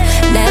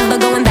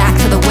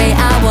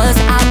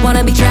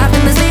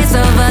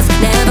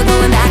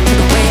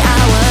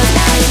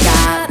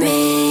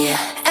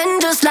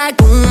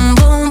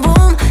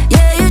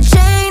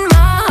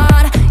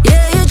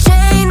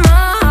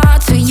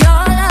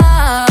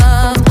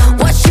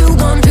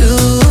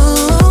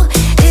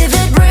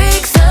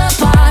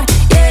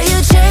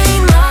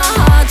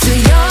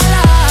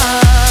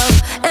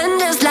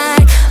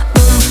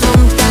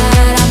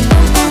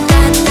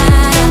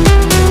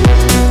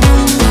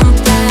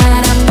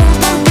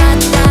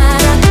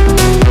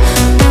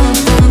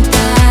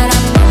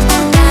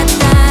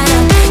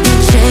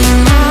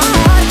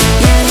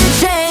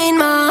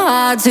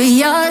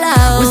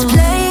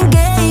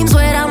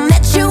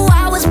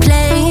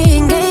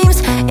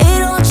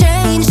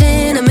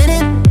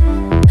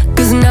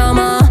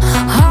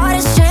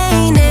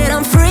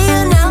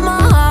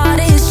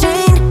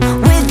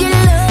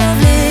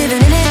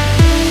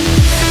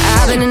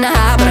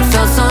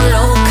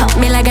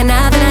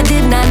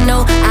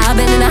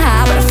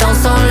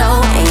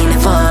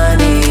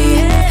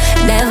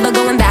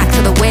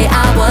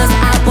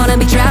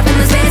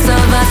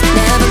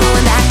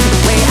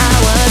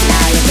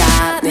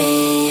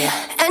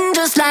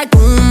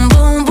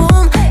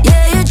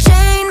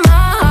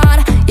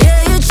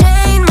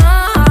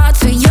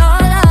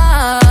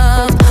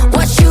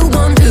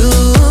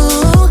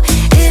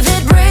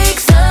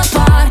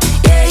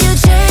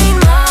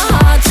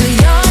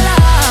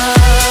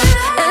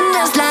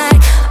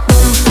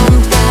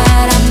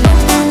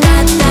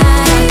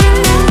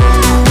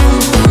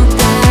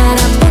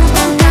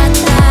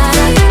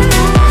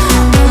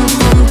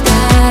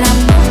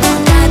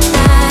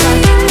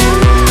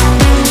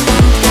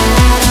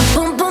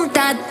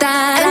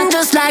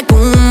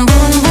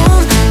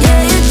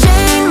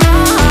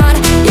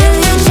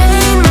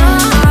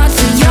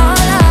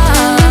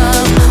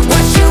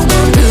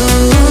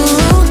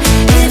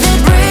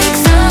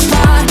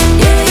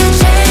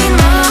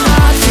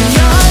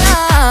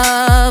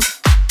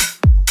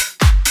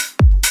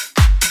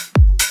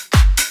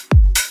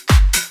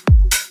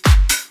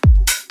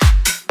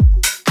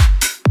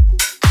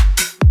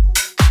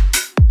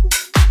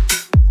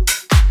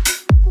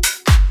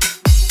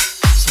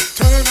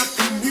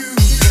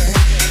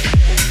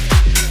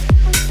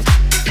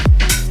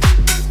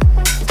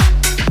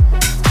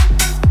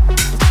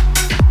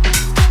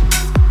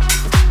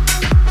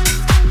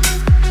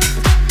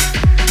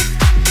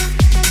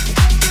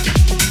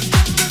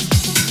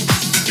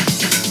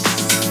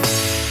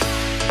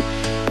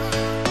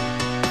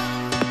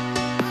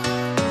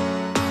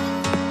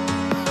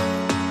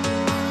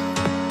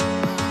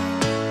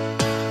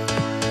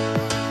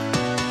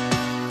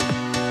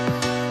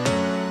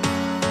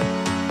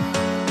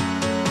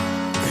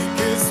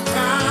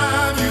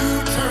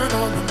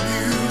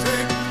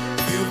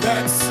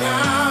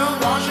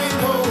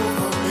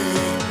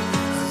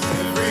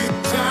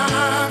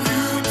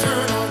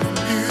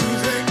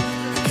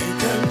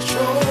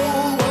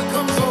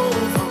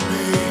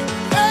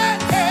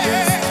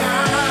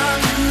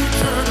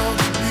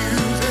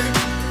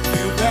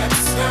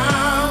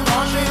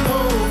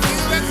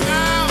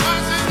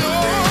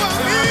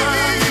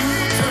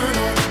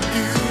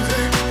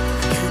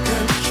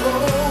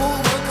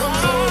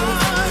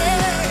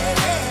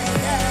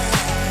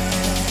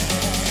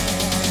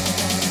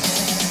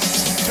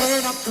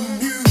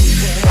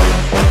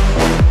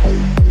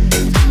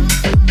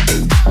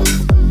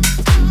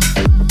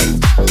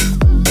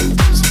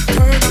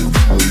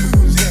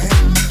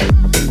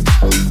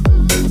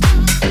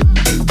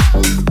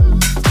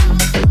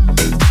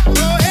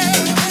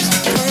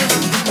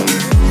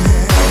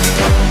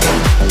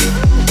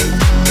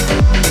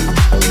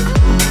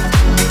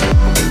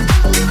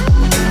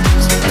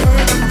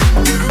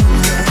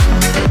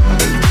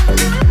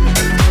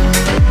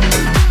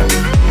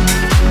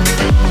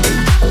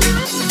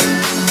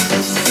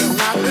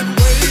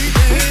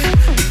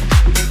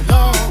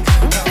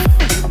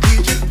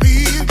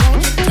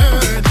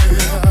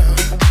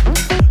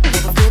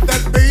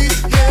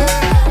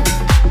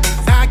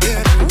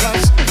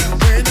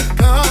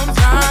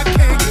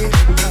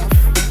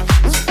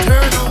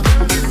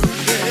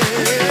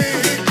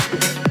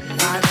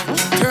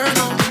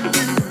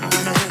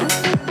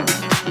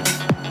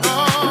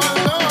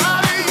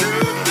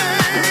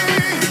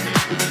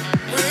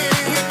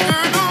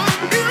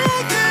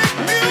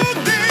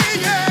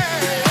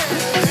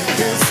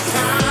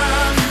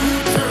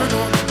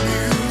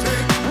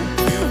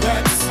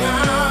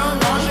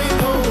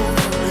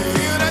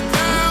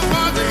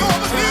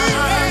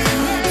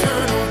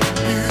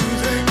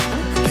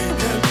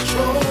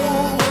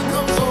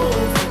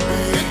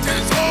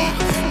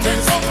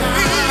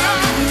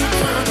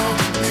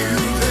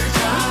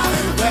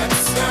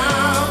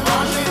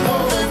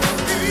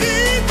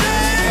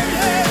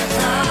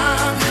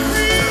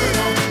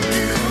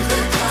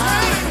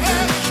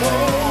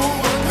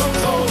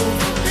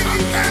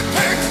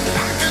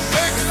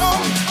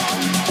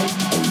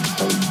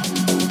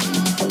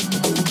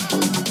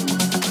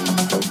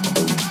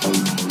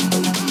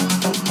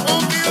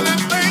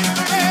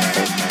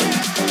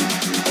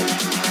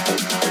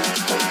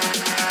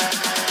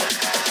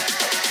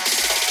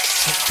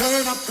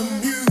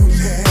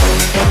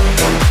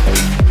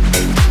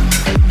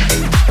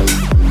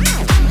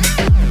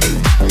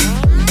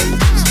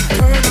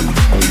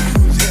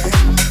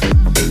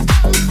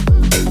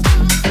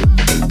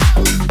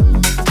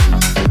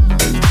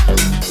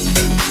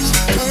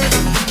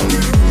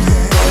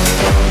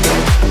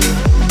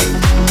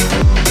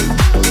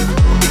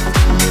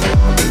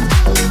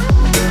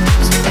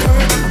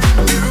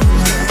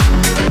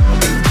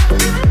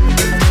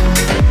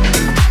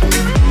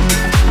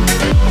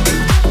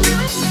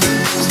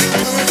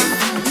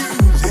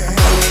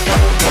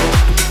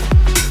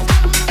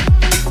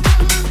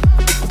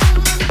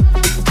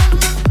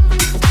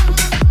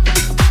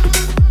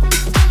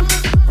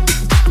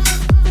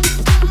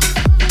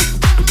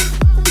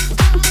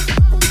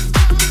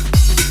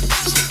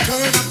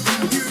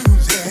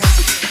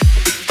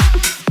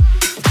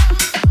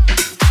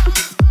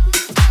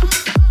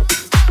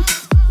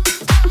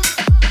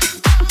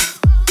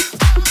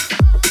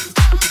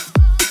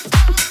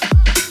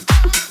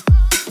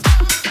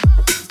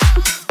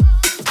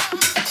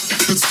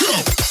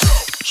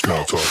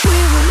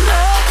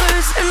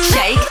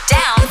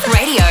 ShakeDown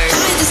Radio.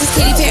 Hi, this is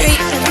Katy Perry.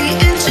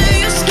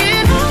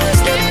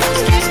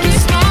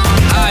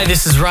 Hi,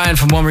 this is Ryan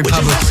from One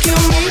Republic. Hey,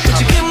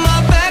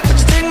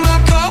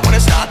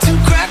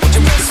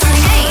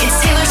 it's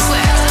Taylor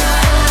Swift.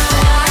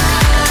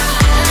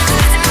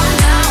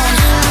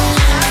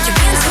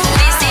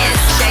 This is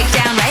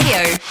ShakeDown Radio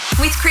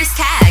with Chris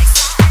Caggs.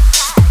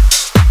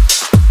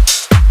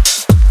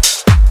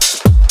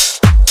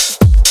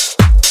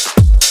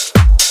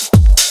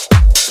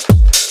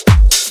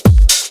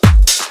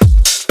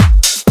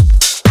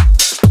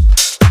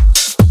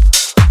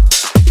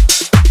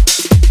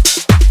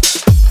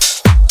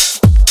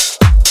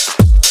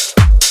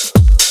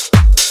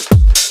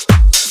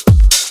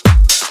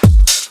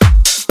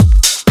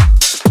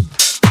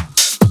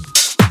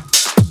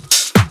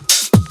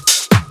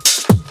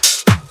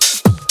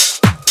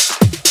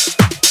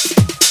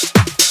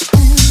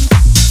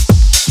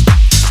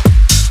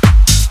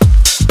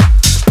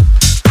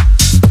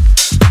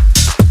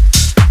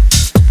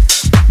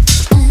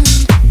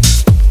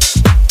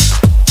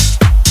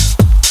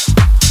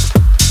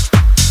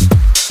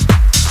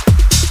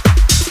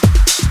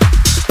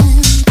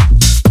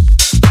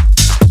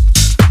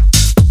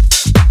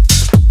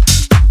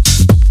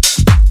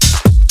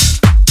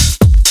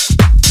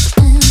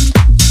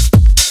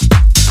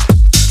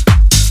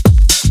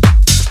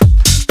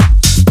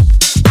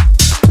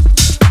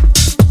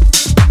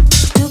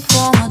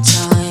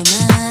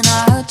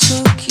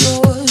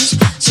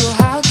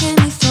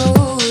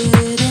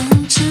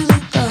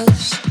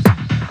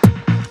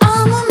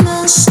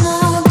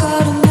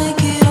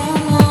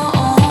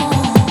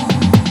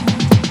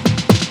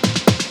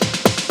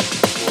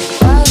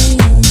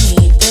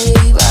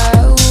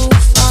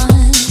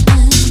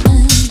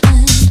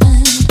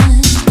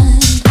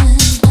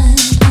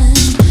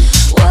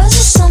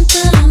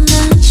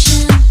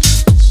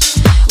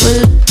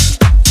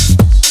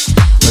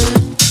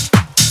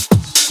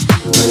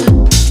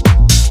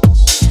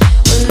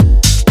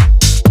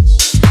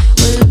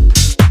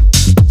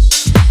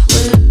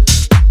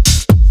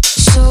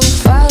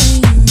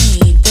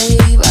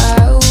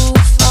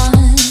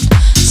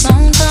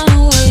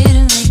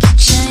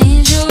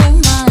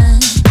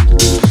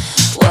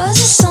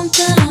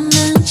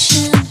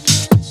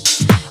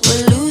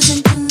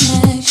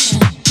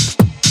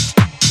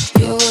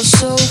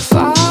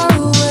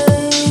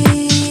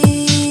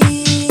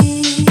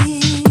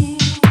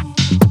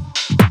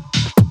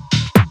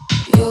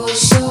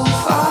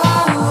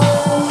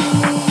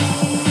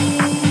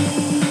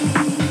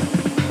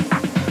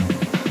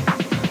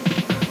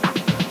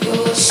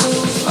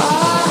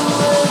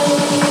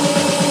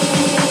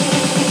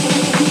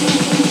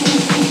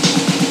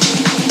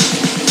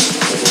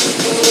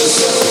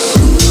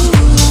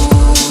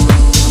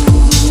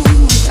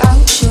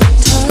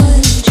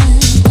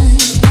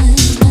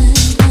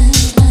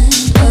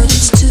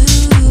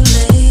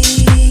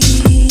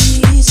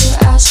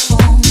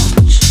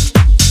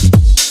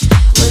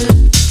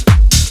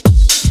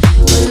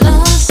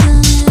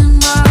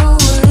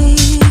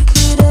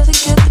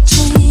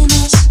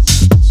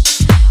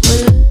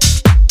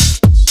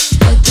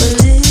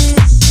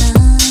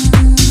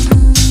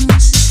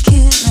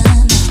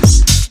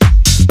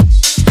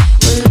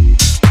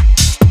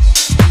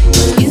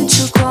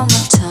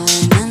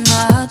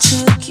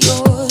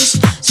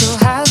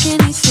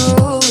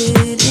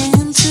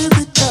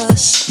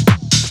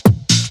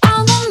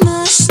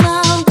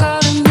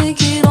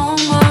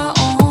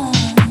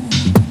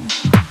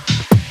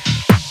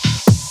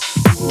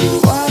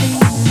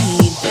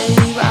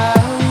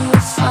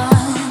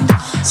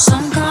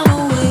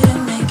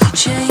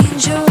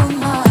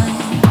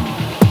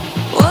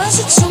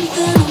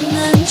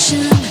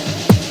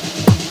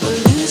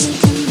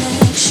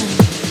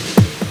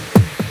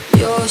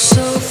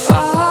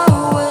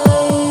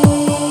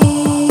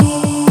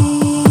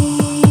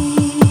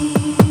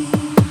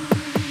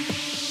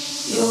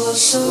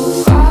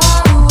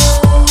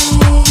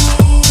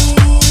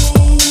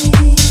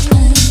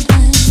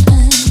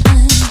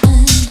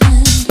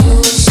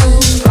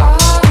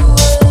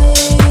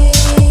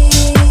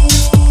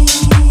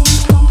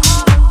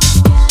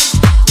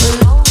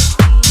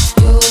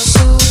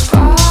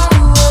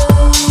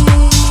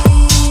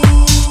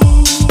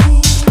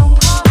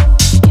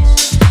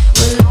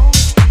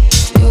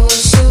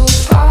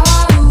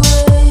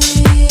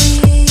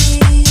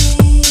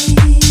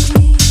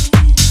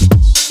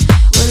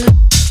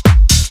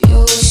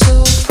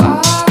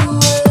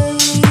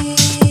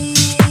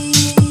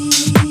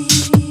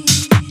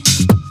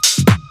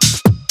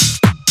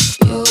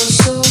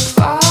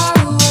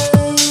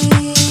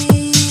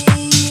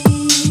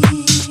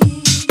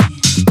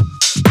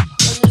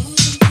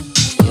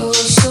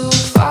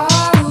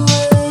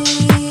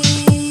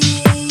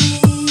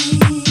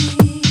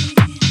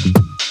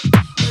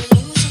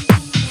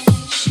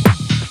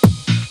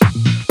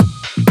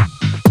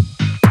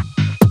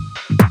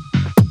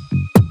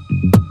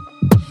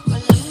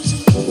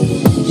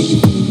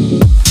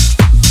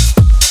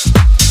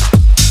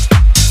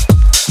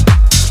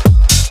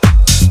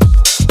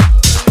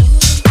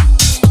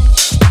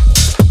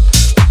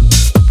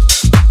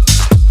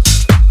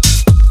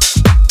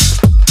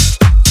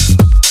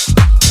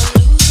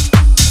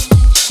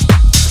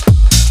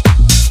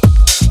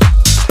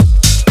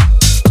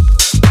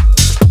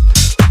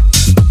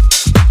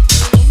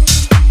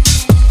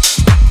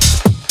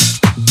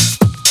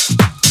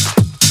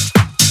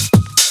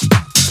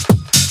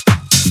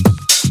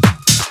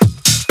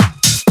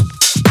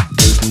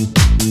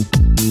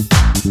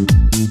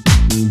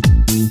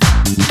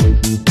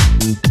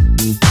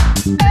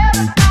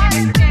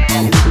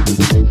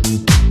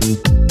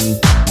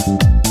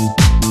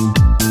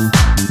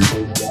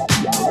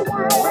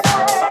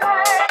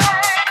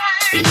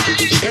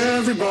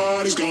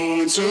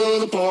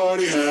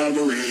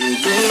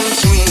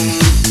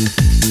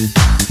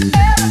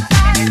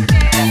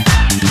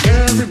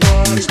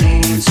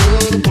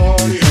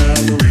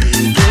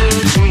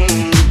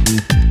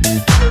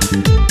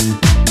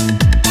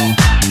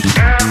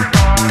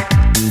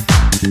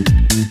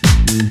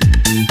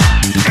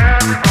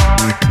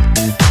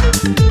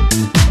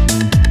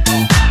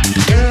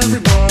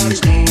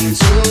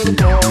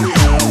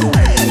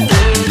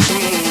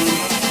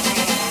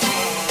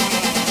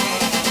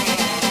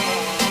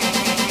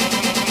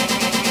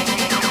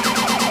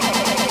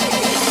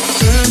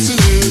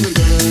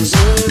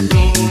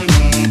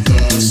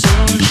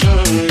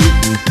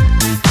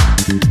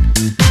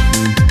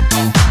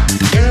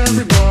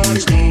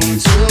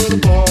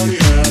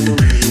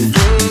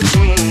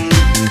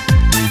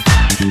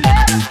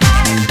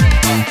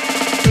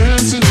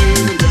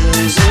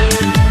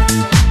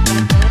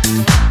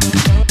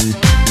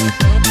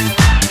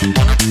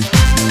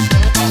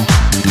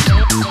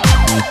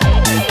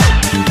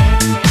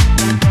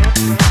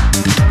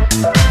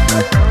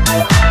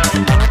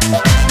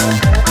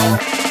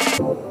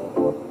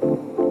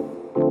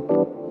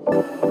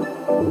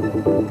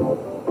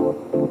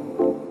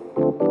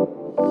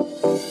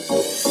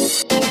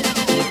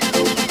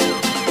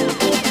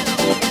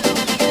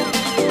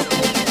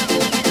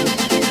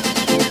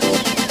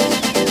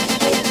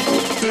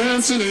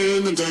 dancing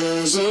in the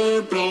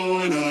desert,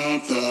 blowing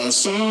up the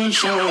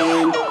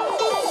sunshine.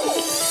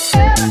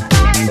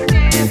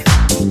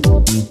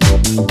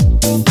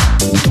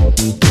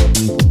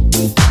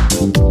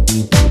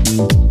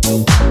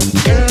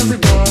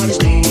 Everybody's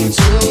going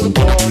to the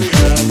party,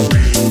 have a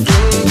real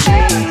good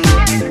time.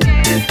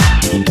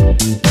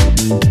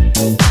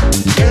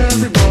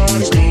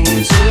 Everybody's going to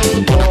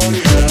the party,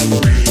 have a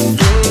real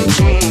good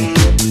time.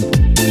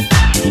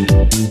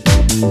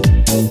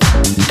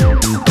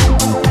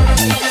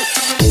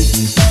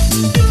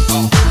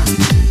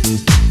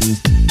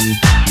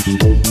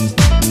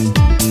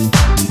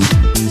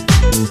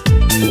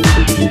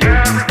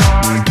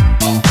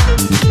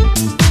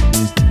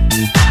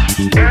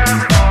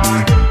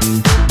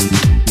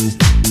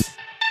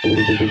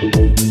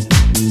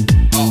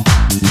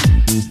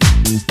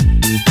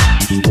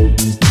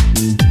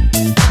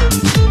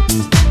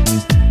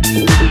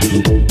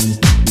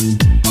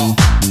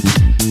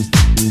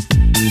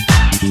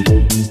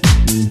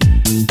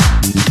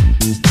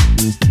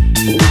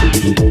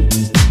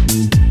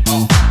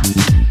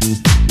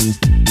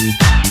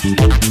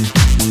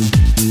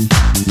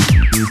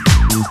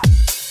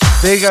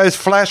 There goes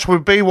Flash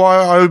with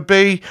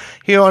BYOB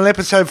here on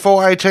episode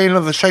 418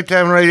 of the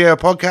ShakeDown Radio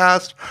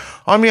podcast.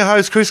 I'm your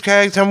host, Chris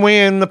Caggs, and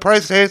we're in the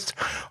process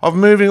of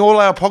moving all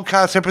our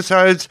podcast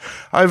episodes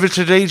over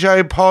to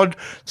DJ Pod.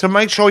 So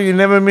make sure you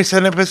never miss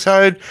an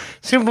episode.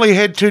 Simply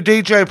head to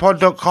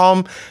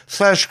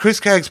djpod.com/Chris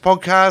Caggs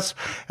podcast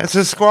and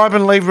subscribe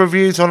and leave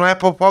reviews on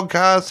Apple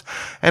Podcasts.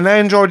 And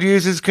Android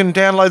users can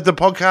download the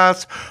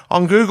podcast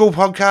on Google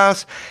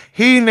Podcasts.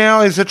 Here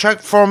now is a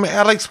track from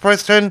Alex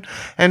Preston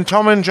and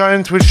Tom and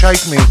Jones with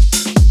Shake Me.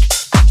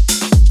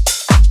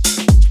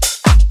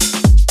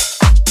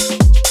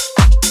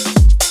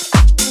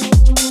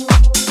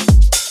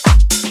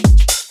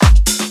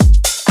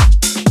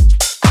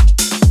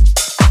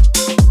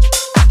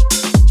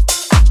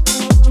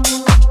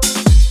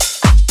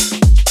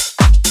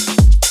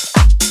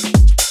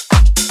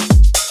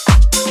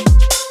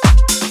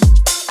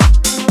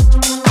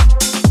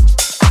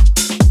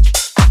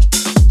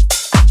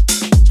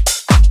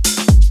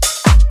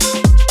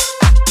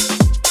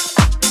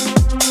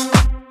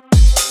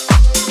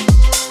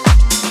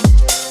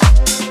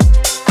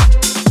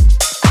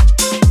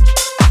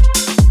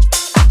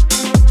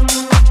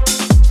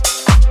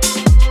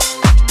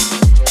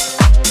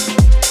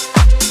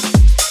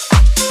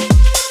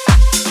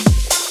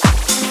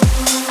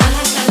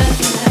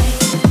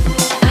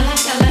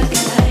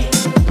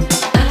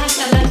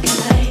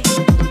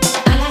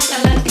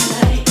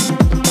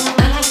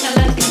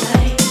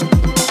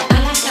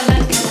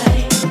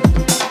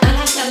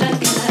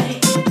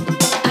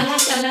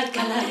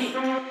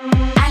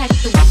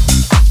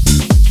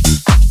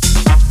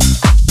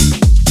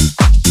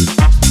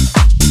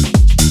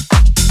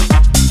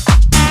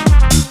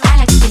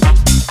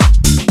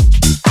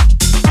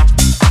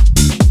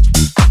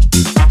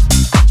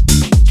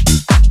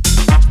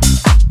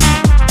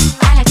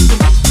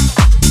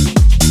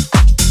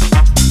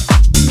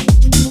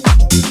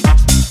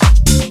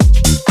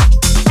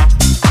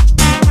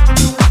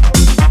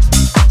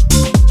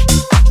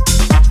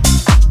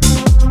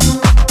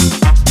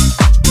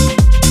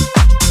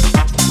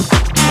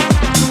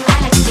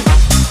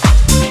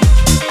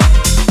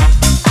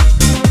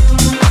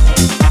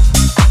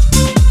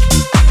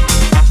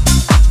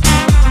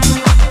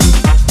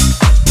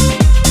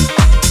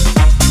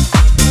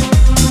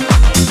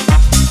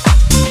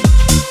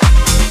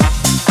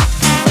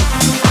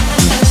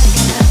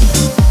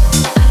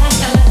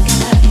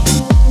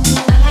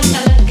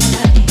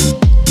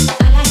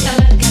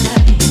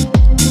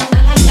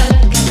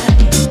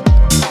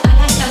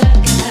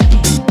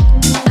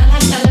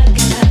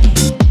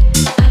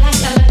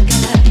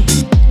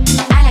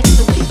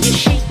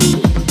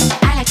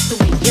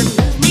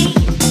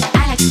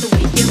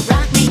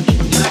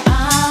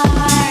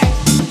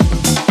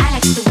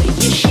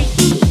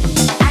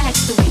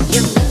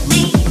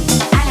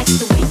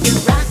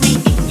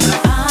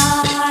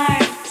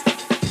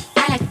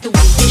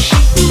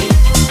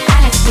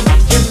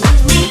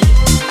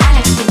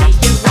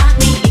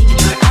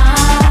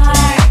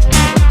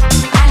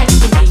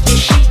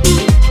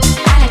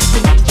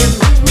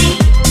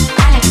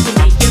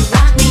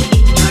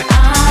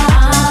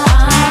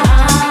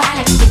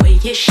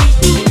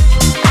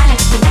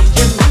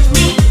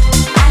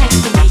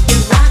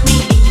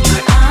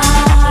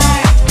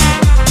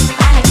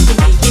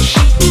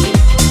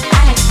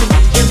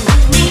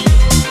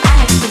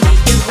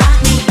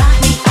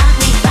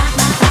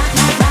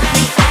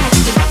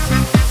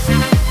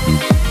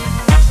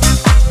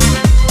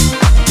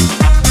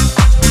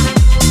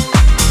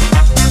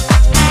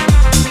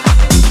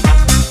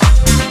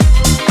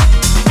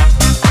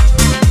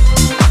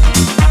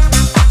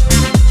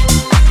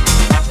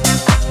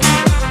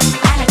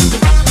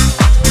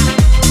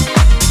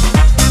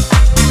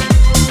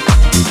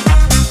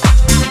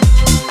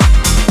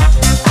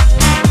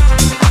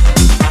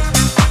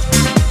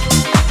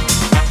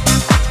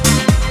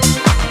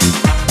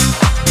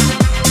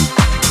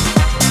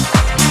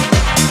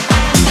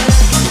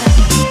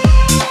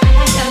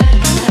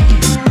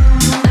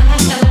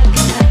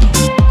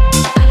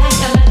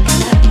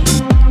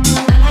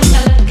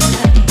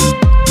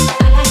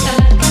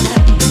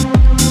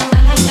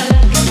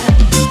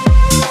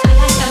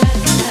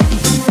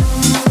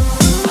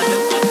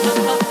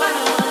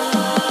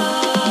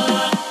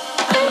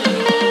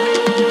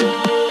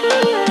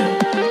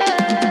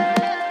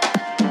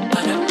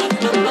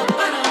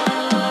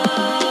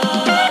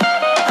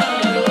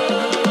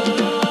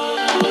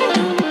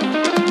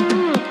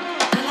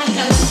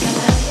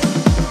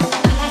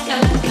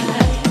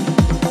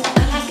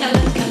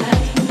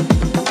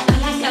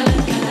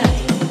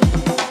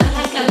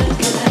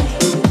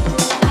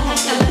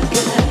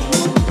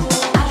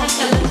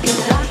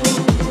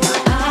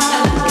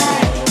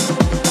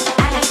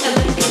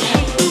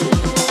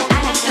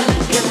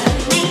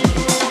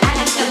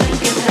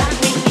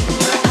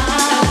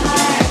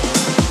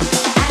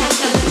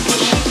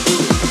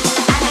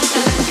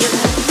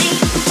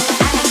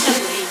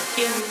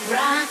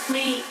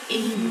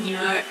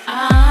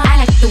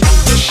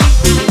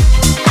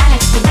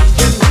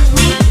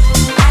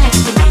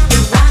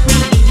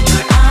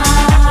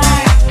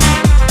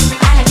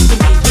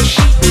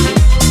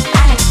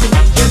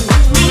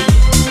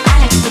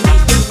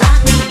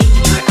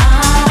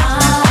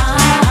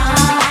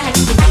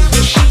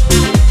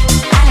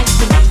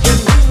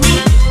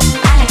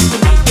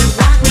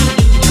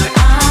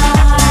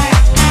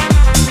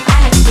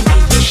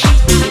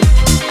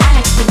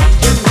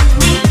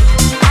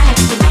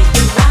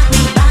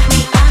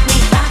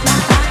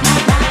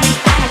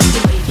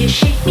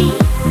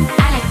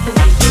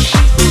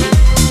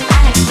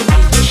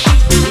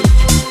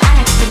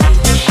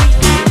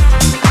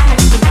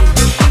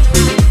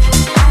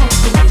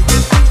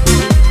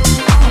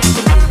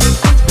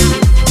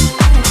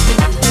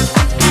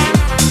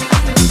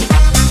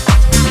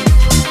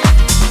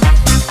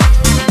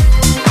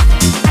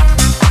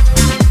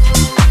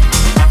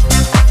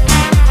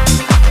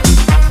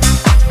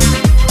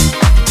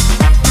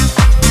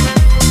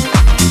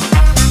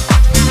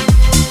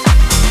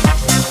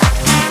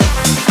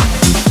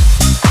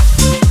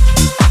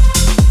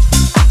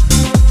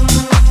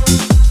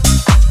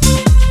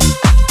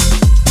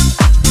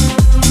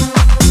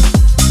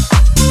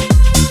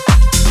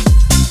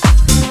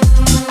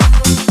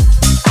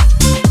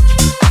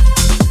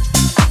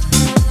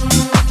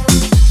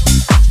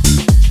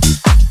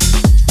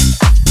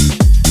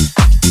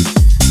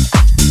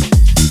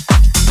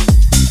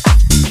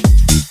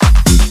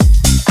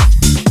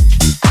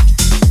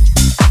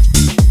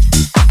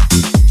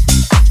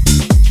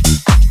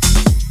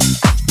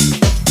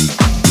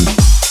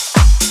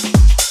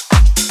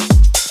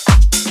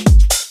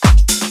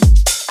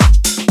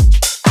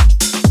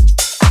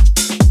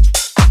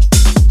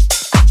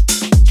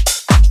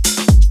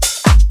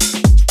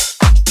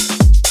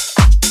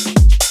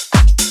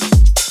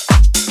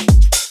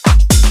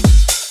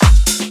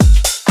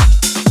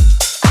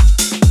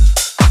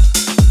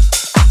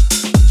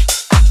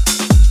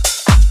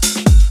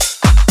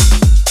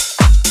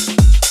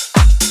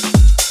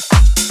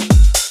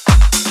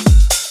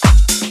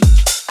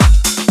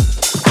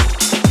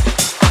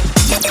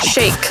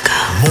 Shake.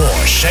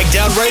 More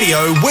Shakedown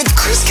Radio with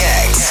Chris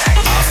Caggs.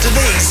 After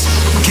these,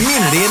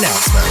 community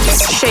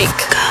announcements. Shake.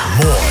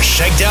 More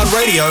Shakedown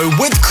Radio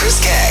with Chris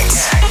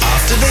Caggs.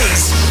 After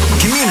these,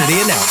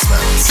 community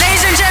announcements.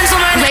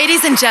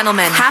 Ladies and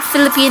gentlemen, half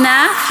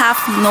Filipina,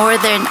 half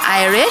Northern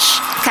Irish,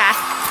 Kath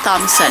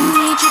Thompson.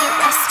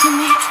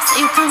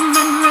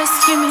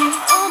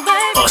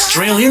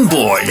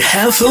 Australian-born,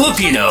 half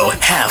Filipino,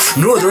 half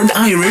Northern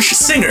Irish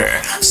singer,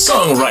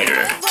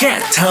 songwriter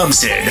Kat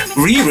Thompson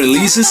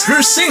re-releases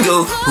her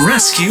single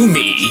 "Rescue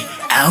Me"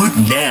 out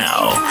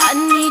now. I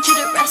need you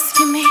to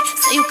rescue me,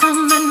 so you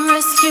come and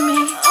rescue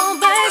me. Oh,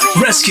 baby.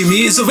 Rescue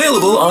Me is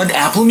available on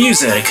Apple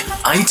Music,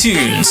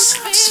 iTunes,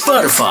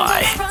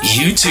 Spotify,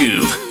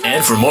 YouTube,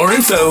 and for more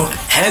info,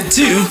 head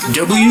to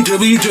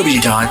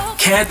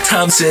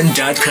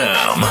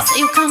www.catthompson.com. So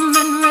you come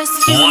and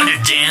rescue me. Want to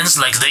dance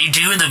like they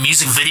do in the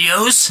music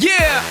videos?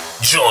 Yeah!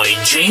 Join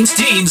James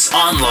Dean's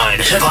online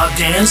hip-hop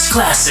dance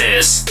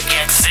classes.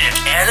 Get fit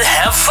and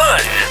have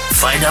fun.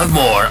 Find out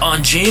more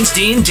on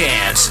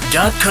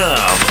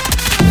jamesdeandance.com.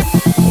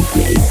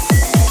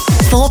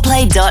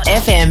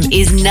 4play.fm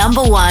is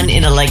number one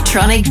in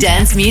electronic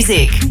dance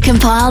music.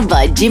 Compiled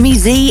by Jimmy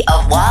Z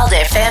of Wild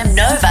FM,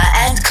 Nova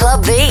and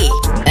Club V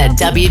at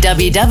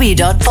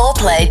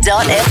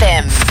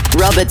www.4play.fm.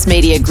 Roberts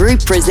Media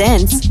Group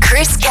presents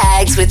Chris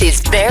Caggs with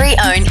his very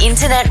own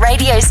internet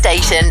radio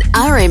station,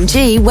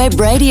 RMG Web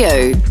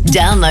Radio.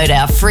 Download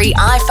our free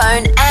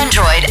iPhone,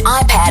 Android,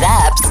 iPad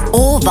apps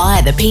or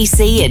via the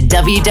PC at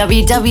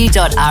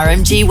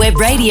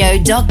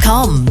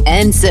www.rmgwebradio.com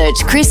and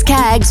search Chris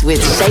Caggs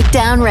with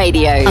ShakeDown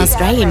Radio.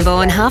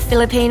 Australian-born, half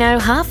Filipino,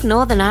 half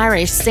Northern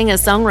Irish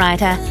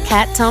singer-songwriter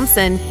Kat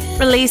Thompson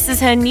releases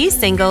her new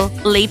single,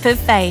 Leap of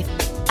Faith,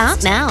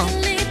 out now.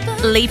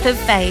 Leap of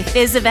Faith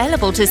is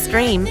available to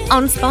stream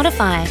on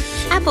Spotify,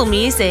 Apple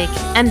Music,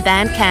 and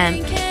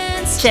Bandcamp.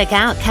 Check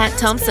out Kat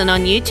Thompson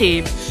on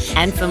YouTube.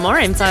 And for more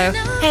info,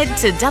 head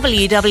to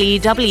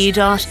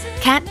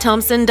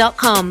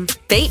www.catthompson.com.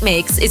 Beat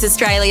Mix is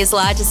Australia's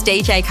largest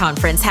DJ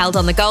conference held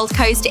on the Gold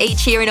Coast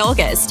each year in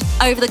August.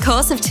 Over the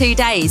course of 2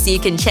 days, you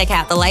can check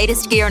out the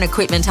latest gear and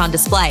equipment on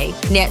display,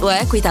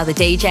 network with other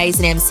DJs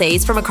and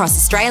MCs from across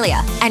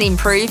Australia, and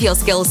improve your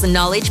skills and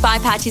knowledge by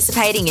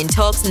participating in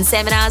talks and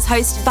seminars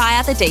hosted by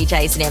other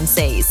DJs and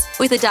MCs.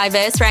 With a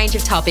diverse range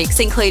of topics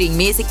including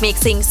music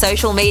mixing,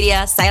 social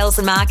media, sales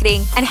and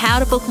marketing, and how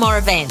to book more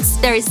events,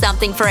 there is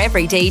something for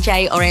every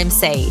DJ or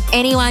MC.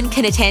 Anyone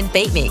can attend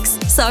Beat Mix,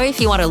 so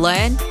if you want to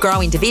learn,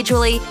 grow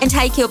individually, and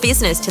take your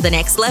business to the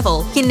next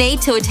level, you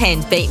need to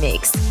attend Beat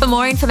Mix. For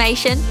more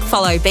information,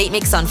 follow Beat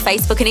Mix on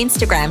Facebook and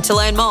Instagram to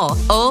learn more,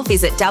 or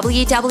visit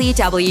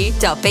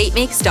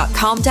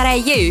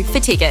www.beatmix.com.au for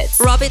tickets.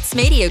 Roberts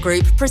Media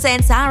Group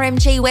presents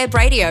RMG Web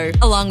Radio,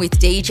 along with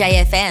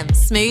DJ FM,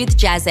 Smooth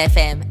Jazz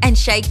FM, and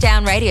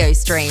Shakedown radio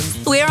streams.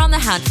 We're on the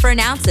hunt for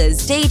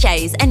announcers,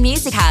 DJs, and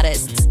music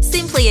artists.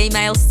 Simply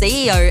email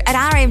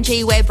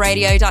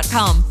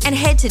ceo@rmgwebradio.com and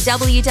head to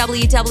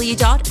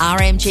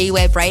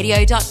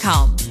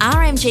www.rmgwebradio.com.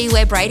 RMG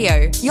Web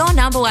Radio, your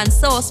number one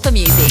source for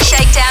music.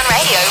 Shakedown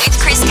Radio with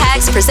Chris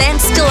Caggs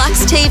presents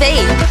Deluxe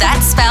TV.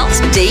 That's spelt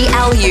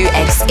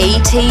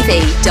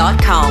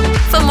DLUXETV.com.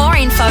 For more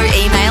info,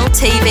 email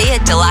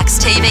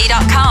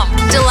tv@deluxetv.com.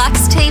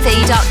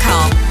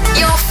 Deluxetv.com,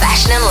 your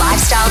fashion and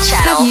lifestyle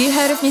channel. Have you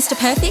heard of Mr.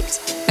 Perfect?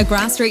 A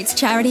grassroots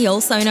charity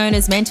also known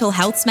as Mental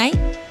Health's Mate?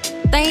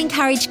 They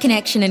encourage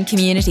connection and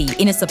community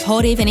in a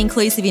supportive and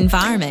inclusive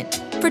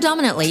environment,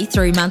 predominantly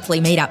through monthly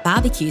meet-up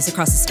barbecues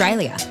across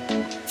Australia.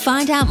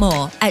 Find out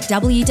more at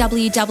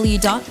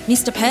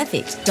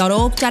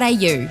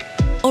www.mrperfect.org.au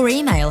or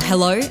email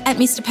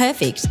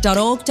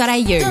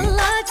hello@mrperfect.org.au.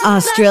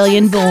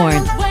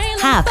 Australian-born,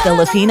 half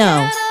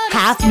Filipino,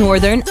 half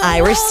Northern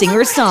Irish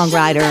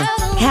singer-songwriter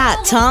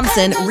Kat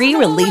Thompson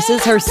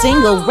re-releases her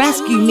single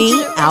 "Rescue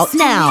Me" out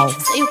now.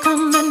 So you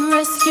come and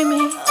rescue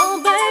me. Oh,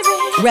 baby.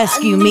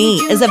 Rescue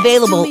Me is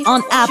available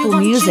on Apple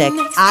Music,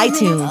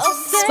 iTunes,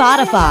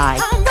 Spotify,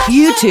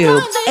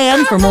 YouTube,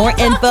 and for more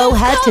info,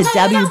 head to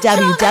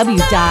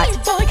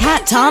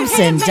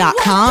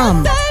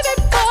www.catthompson.com.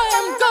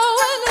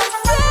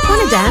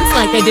 Want to dance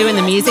like they do in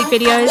the music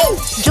videos?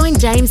 Join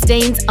James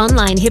Dean's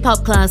online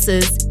hip-hop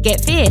classes.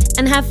 Get fit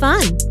and have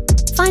fun.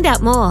 Find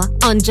out more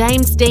on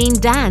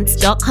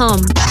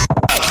jamesdeandance.com.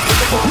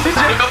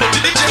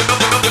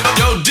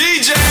 Yo,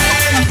 DJ!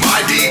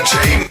 My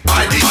DJ!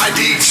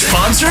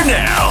 Sponsor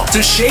now to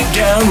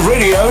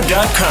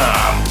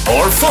ShakeDownRadio.com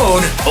or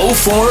phone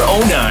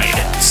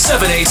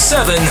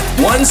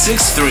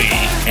 0409-787-163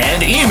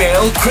 and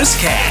email Chris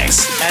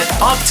Caggs at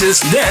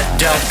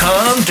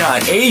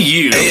optusnet.com.au. Hey,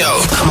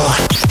 yo, come on.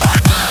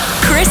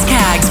 Chris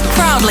Caggs,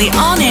 proudly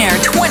on air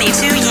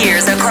 22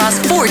 years across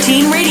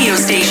 14 radio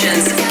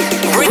stations,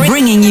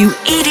 bringing you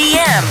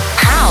EDM,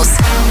 house,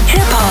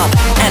 hip-hop,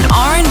 and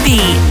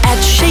R&B at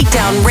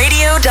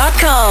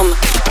ShakeDownRadio.com.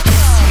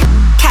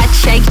 Catch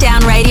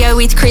Shakedown Radio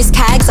with Chris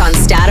Caggs on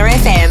Starter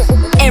FM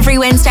every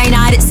Wednesday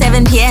night at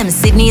 7 p.m.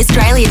 Sydney,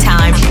 Australia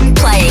time.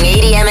 Playing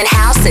EDM and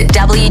house at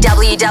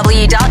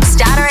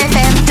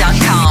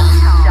www.starterfm.com.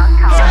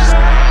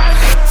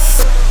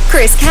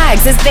 Chris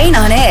Caggs has been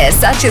on air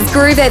such as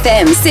Groove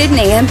FM,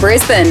 Sydney and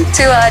Brisbane,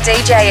 2R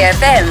DJ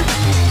FM,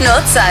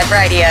 Northside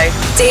Radio,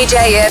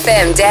 DJ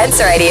FM Dance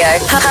Radio,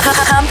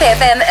 Hump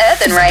FM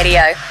Earthen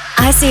Radio,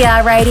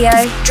 ICR Radio,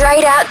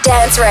 Straight Out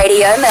Dance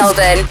Radio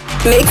Melbourne,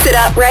 Mix It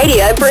Up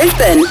Radio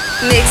Brisbane,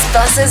 Mixed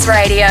Buses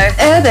Radio,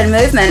 Urban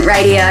Movement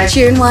Radio,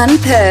 Tune 1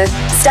 Perth,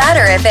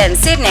 Starter FM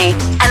Sydney,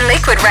 and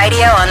Liquid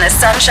Radio on the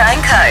Sunshine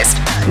Coast.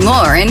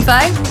 More info,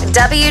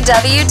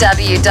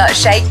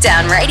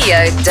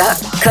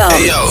 www.shakedownradio.com.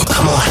 Hey yo,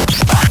 come on.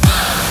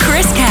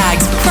 Chris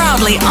Caggs,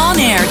 proudly on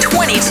air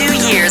 22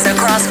 years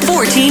across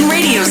 14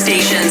 radio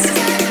stations.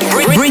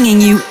 Bringing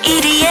you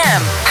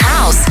EDM,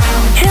 house,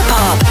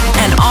 hip-hop,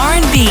 and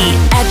R&B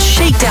at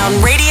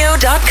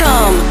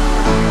ShakeDownRadio.com.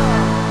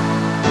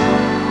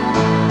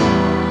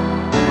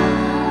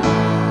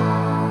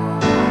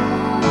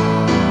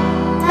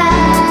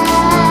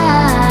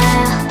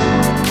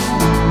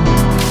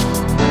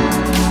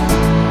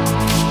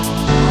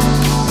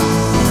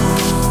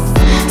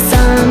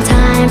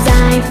 Sometimes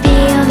I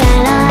feel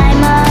that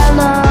I'm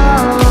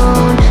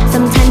alone.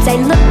 Sometimes I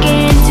look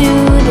into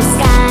the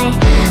sky.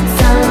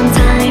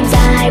 Sometimes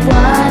I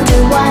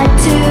wonder what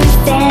to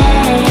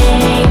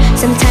say.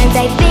 Sometimes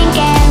I think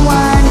and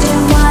wonder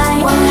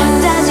why.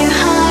 Does your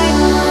heart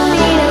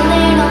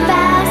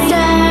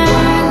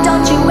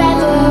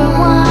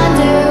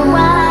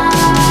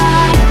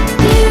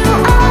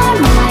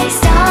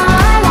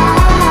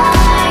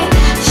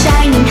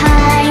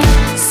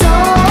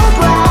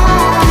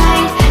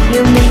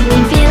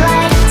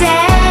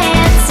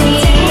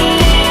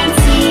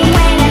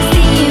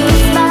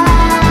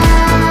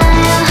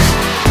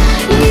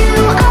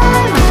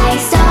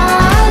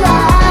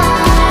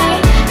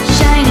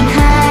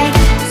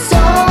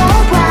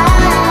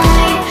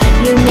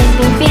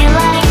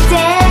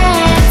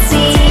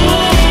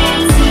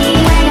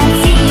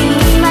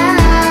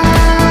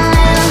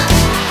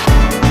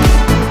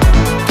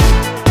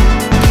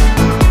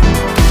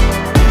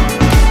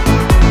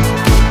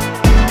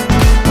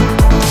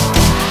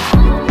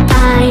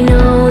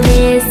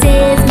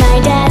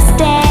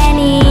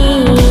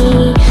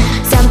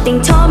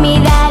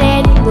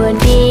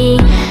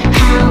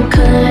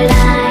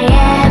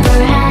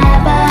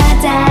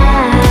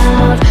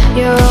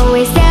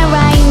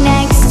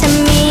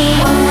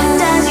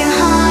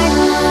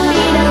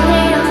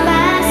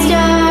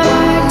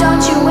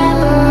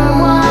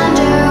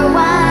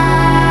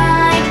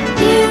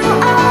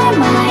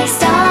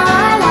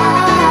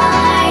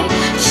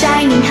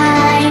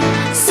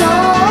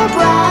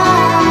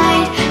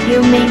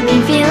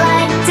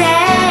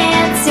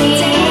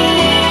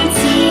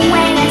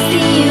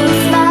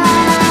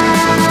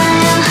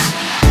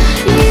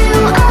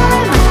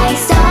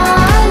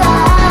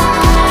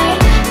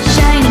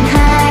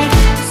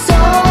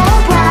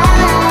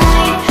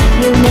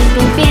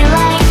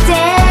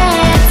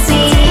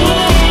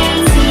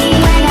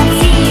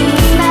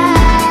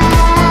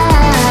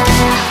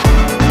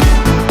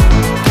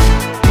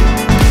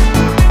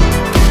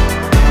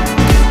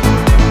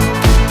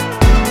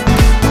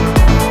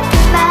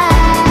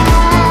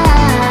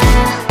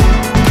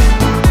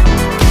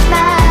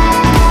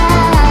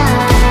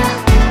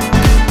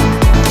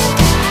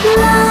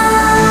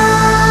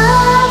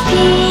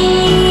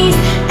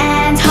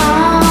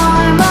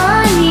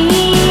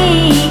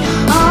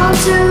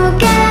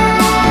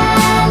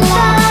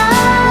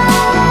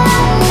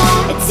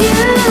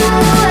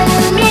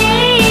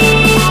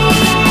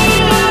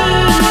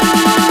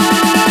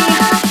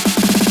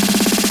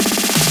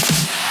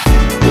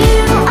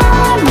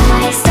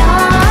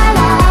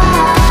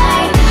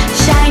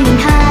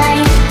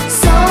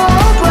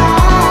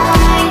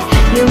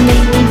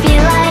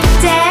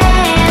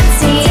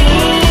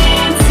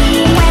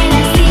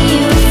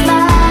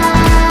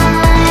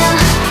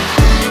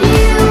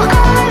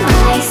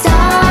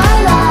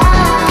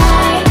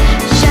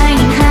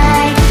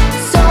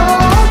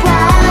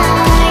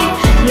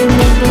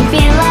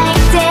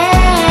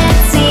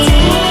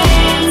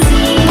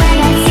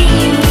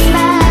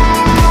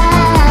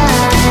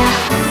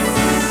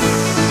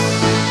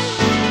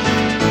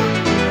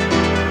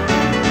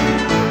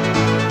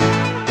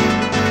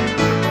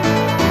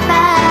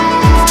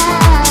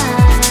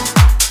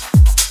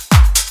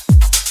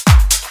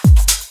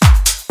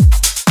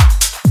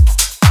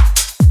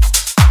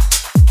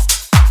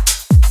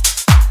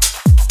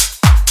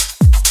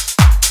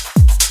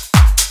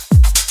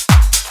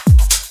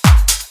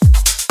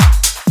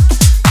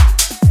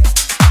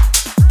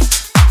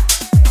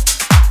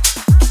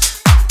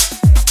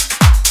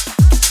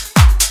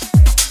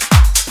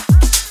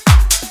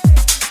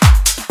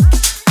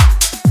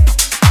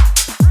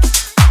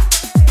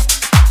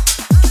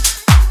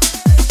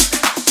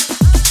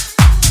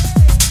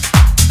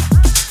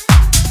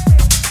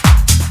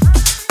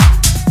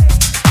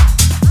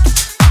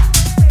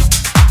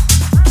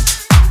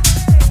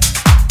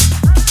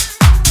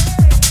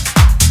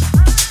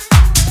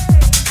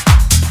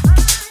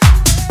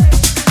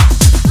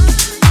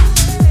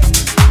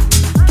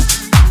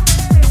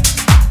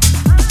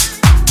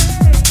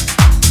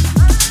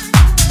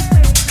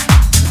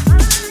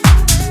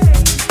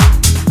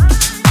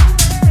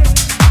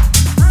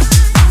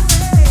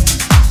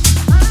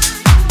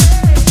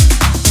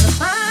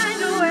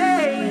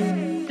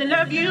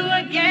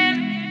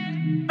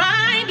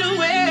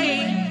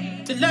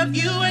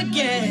love you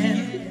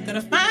again.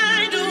 Gonna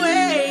find a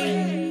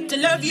way to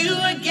love you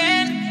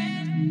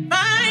again.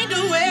 Find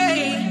a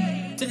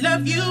way to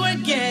love you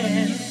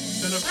again.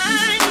 Gonna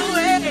find a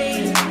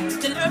way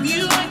to love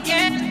you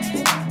again.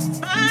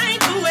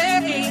 Find a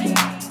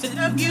way to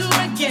love you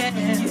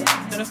again.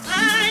 Gonna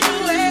find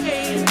a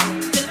way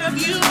to love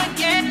you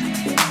again.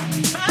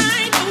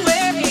 Find a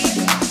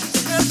way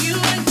to love you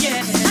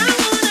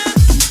again.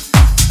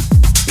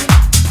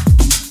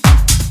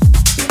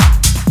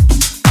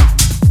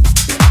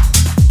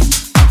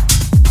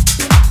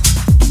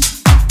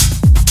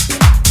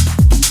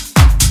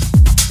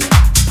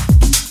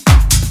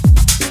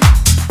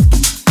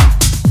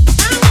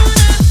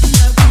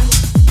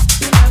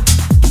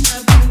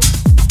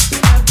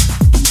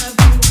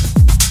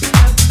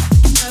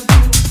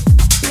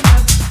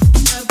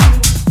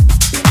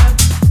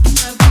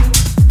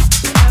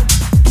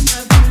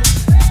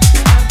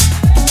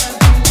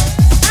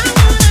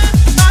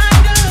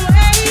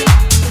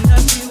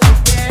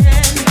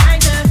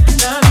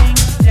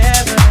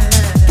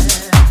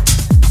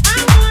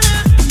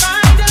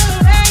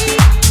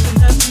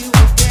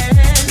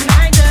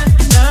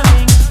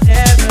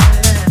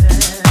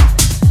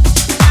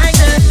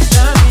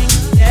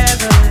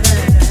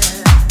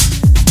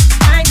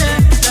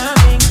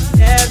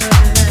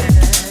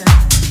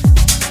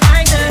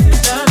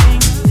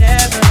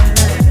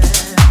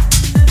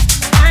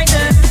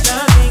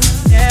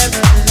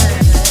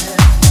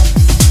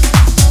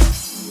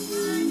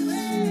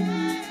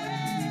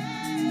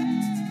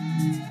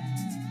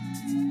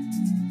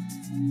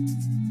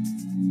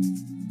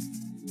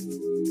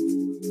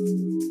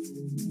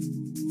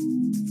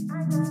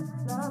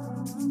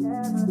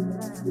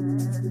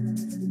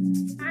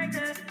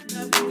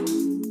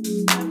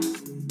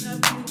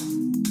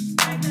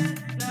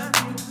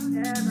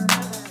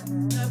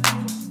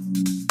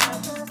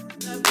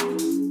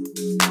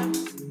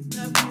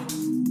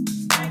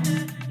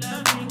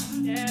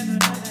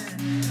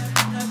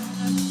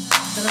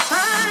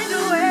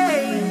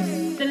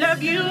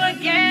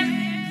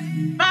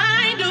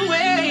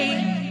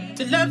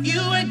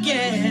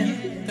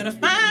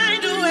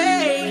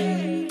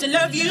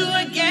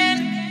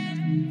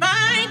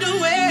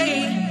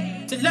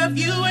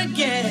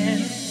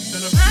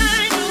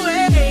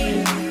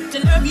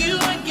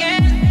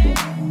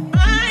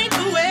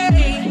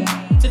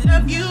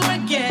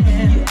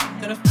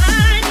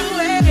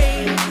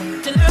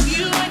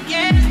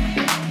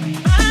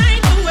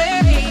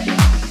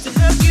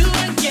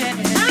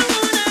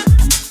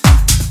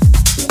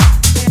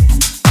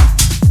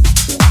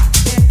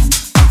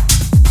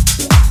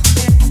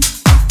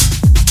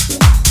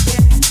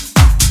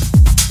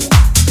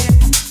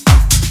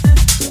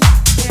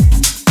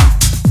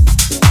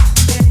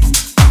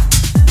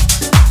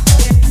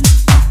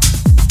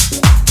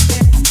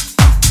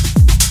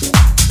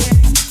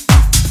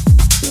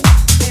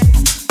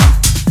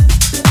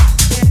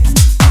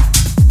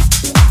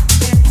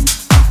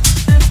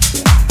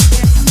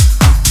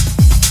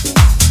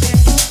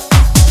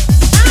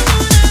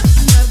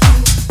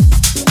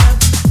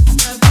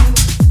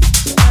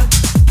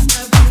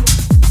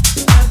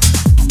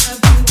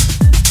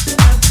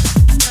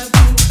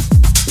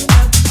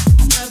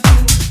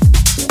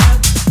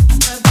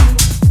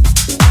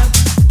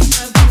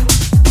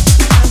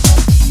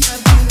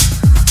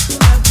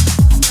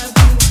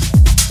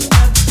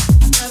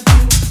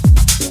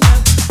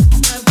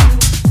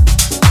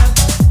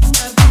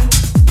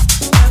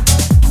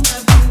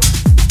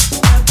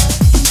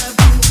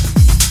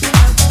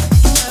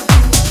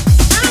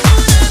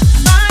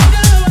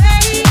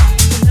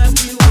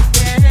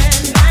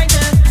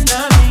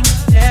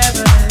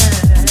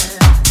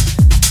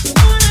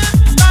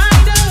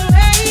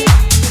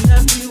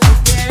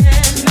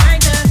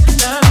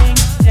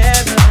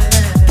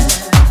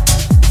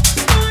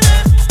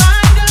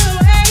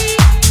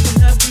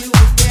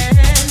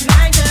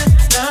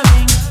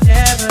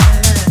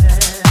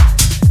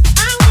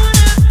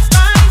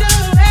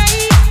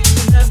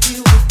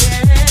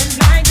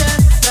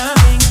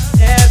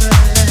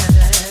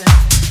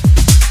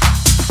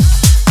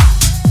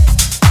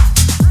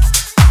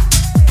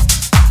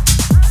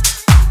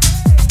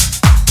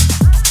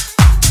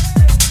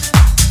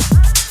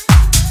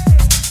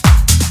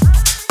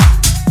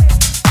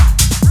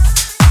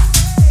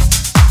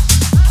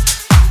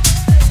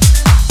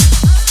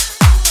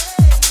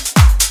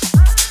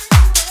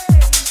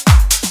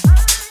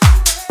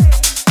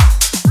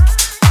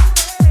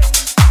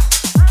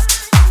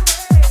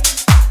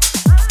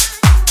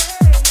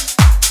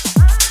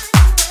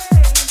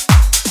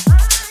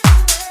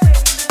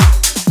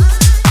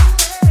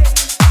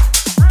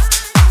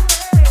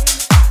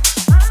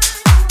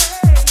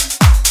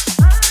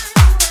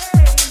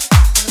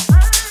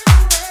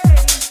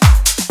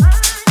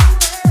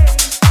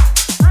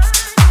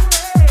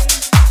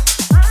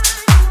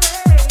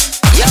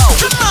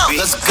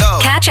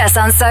 us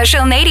on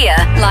social media,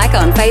 like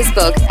on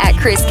Facebook at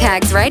Chris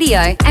Caggs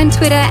Radio and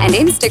Twitter and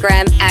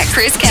Instagram at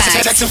Chris Caggs. Come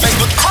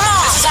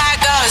on, this is how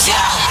it goes,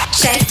 yeah.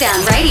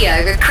 ShakeDown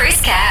Radio with Chris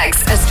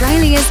Caggs,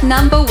 Australia's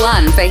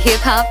 #1 for hip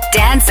hop,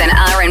 dance, and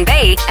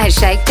R&B at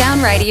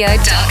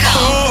ShakeDownRadio.com.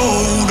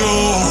 Hold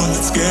on,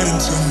 it's getting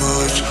too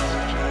much.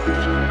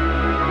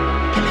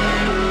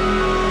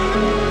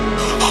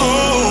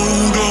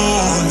 Hold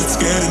on, it's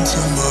getting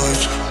too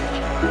much.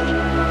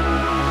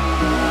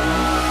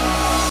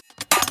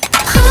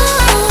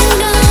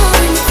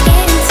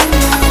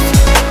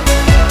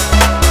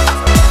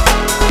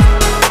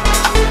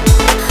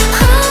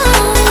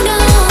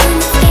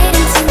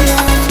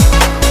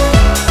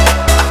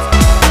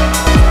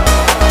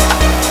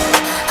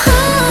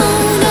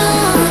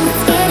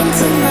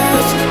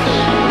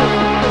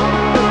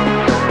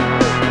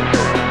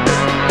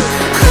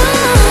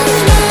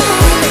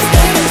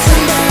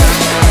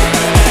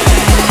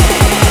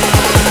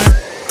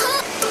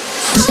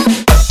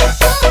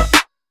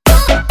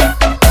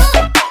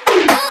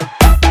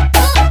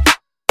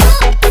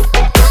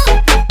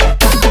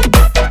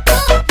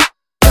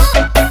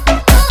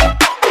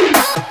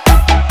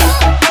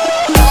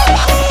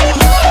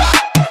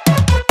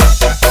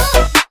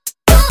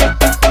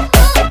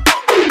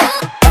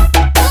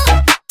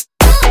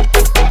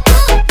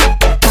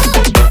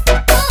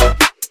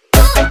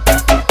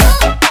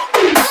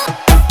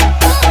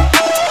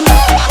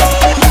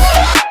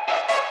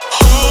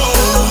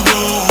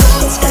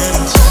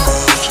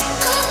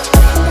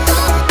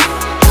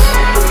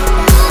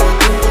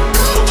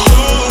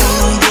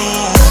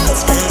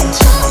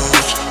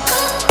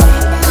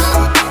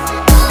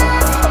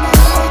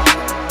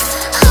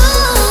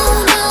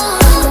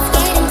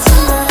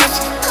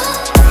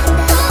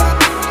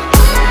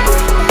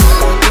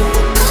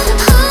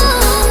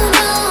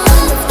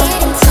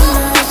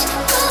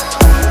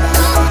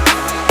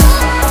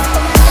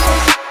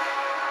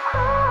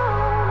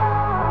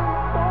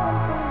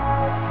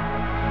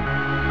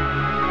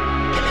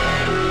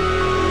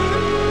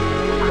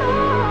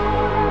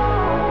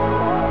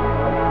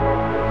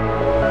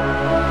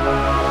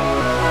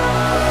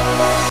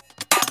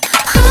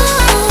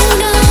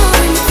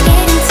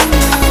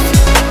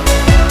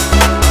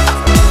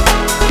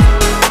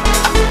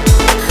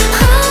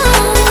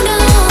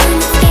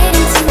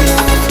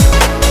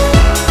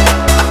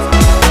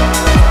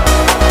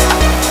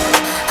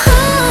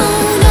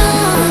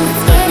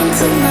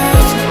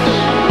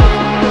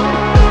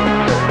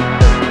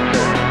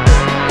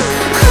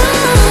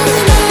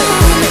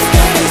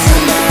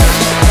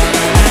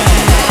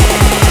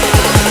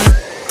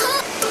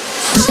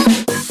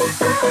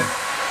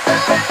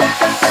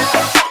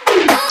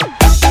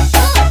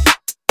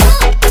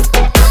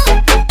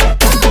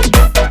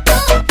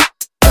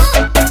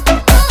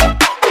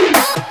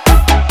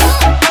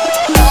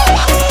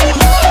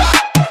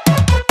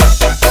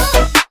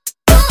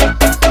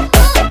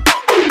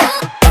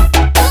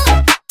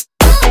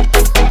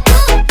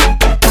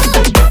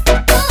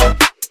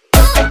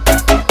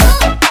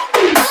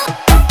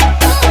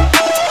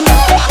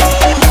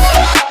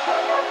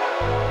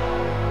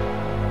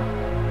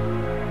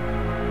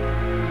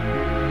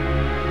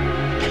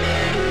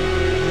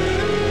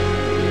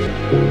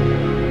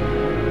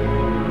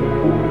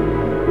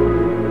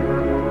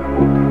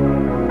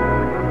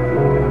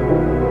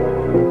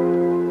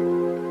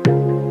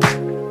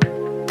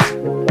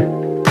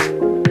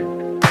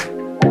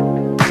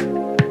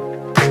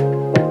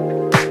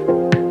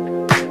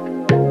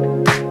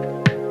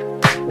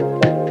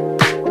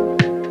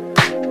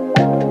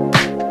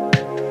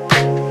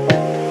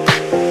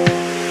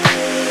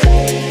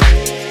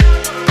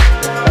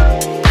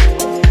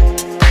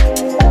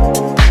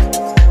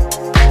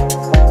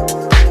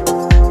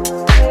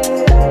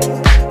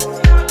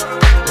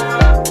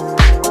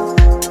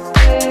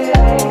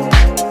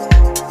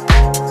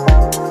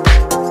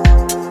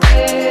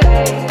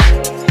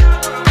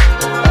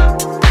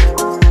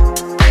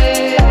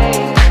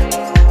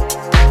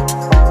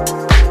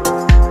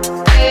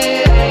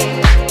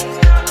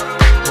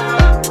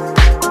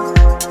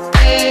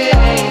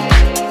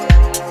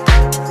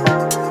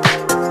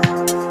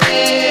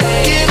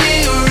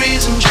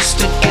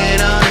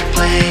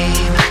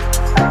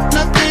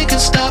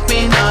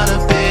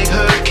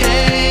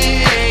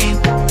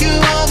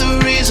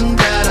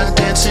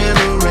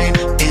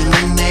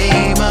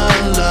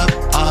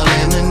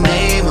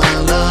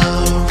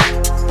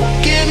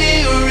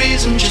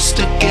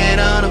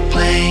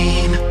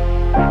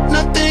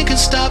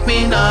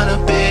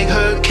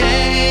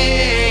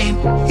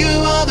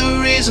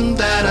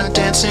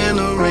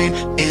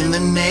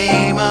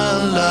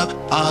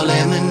 all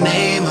in the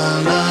name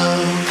of love.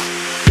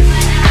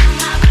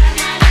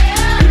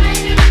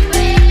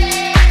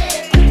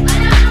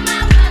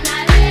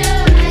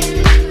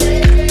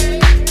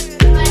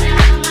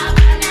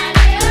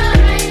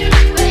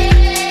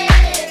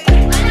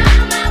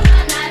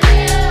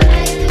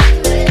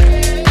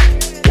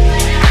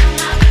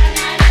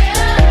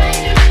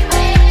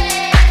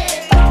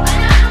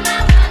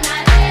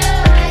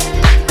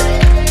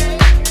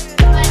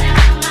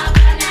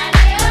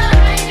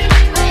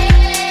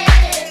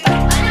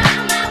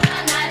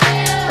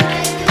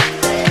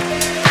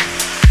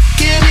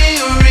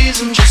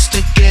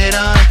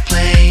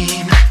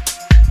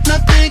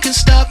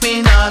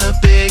 Not a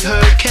big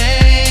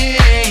hurricane.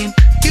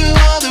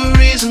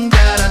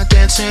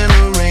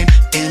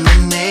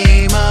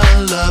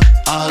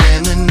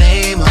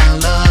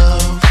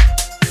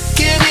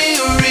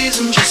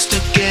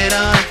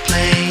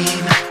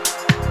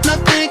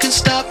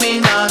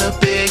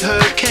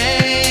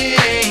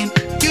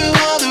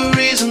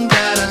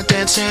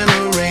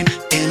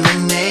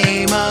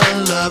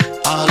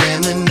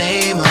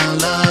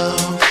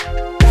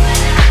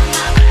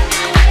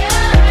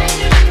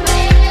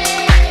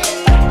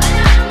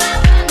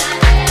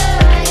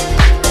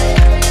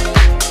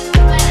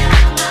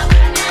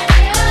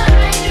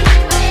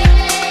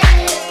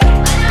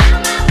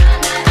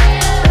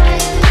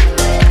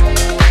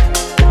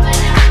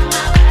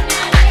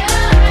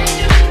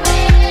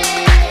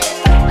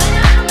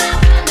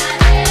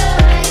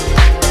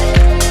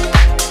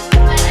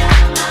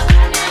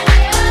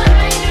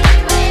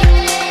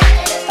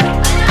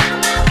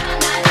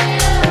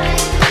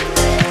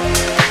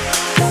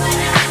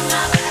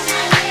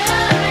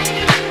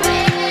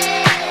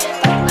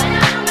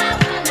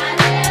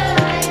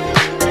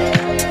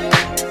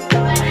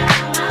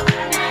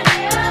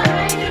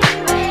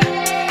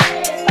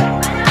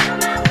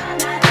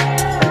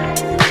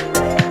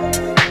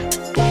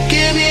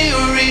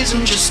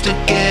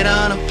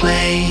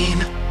 plane.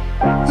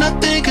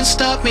 Nothing can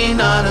stop me,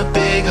 not a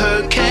big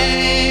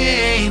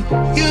hurricane.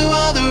 You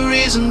are the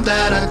reason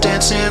that I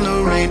dance in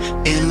the rain.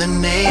 In the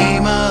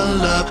name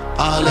of love,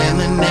 all in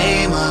the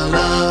name of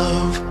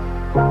love.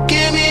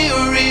 Give me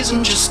a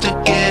reason just to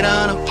get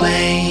on a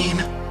plane.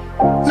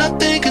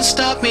 Nothing can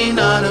stop me,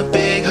 not a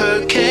big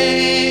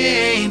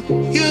hurricane.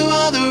 You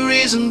are the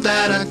reason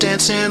that I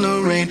dance in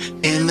the rain.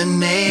 In the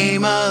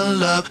name of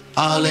love,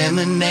 all in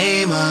the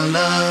name of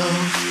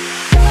love.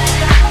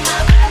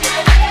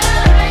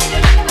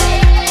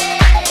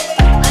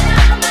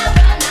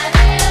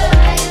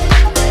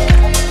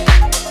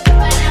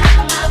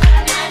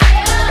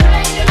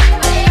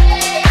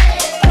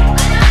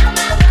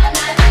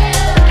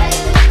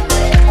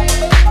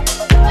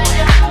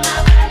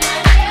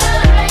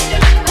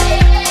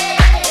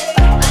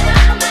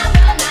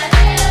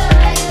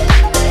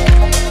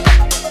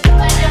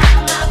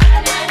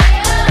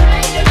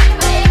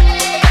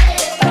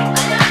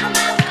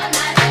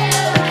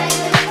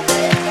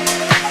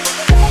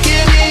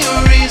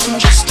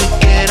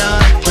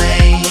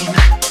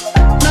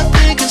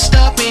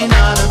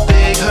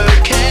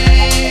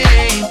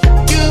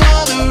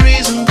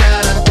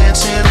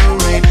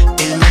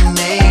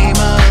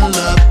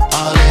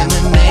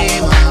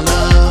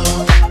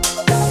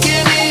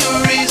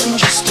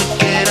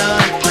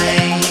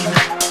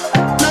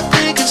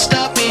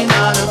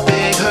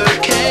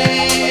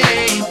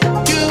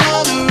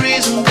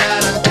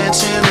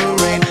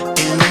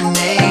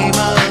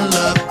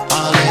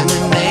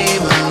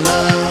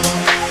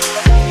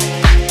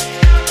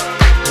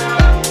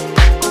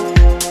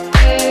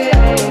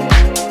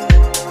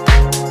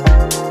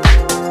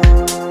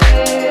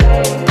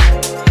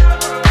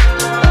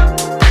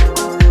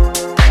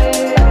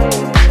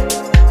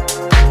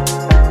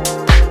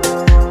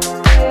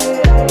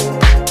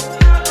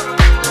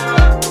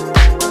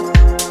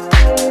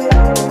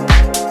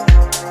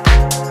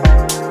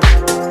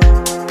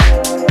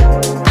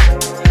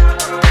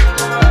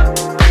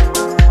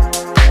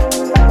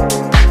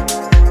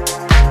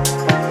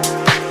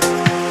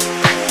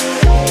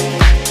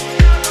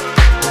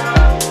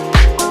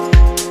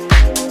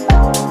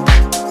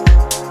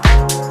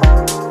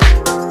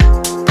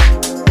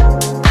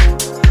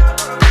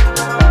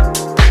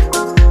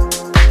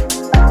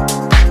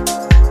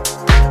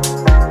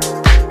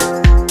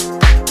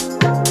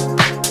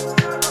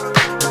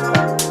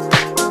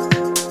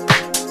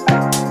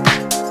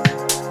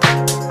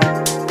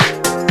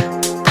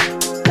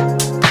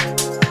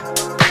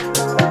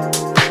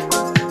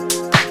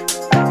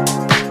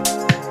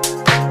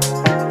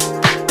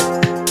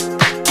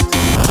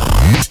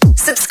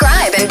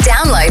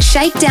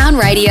 ShakeDown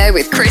Radio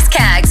with Chris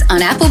Caggs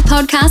on Apple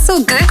Podcasts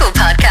or Google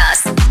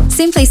Podcasts.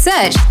 Simply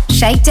search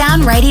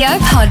ShakeDown Radio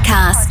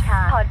Podcast.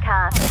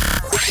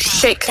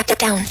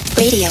 ShakeDown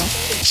Radio.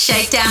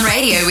 ShakeDown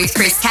Radio with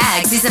Chris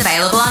Caggs is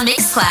available on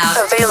Mixcloud.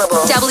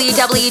 Available.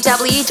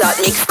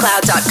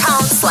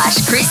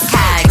 www.mixcloud.com/Chris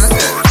Caggs.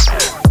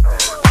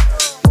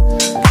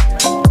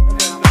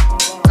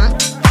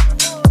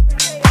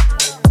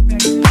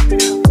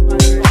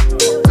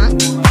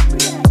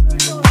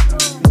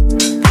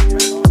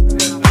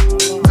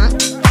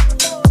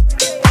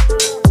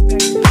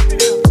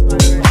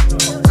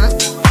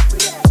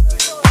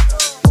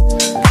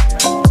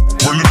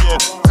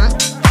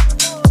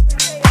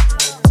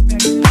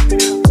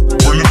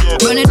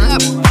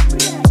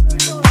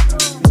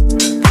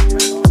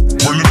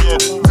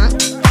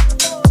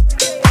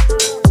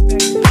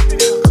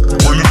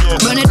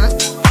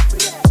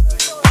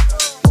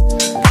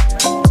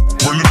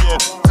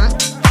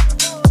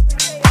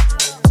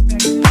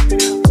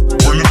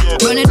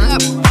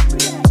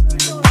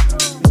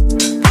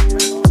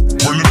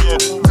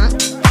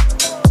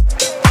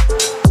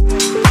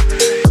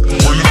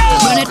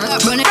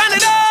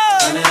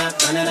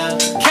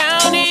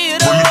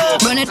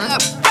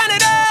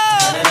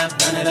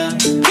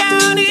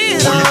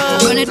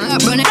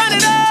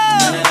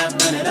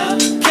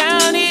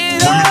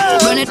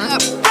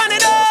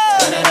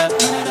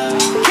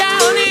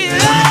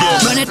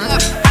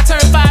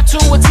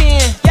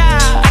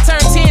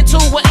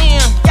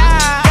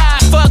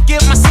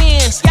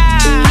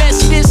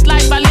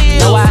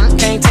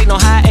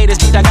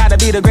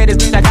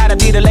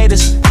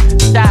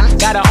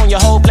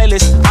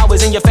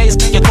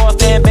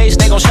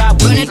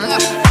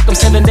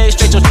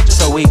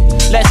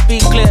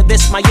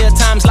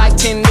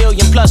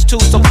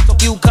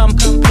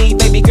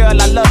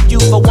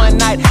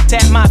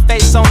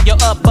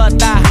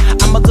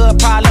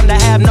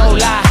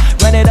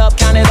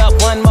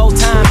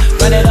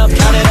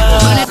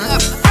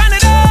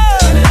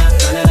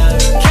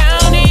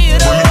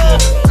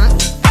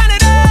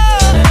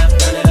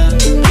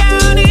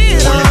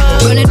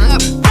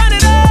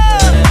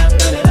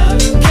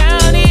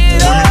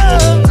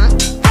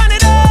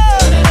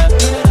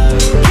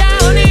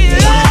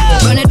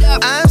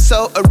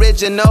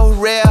 original,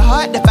 rare,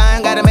 hard to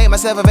find, gotta make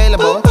myself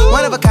available.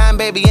 One of a kind,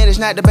 baby, and it's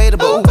not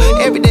debatable.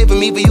 Every day for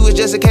me, for you, is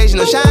just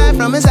occasional. Shine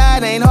from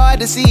inside, ain't hard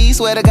to see.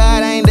 Swear to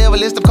God, I ain't never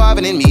list of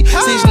carving in me.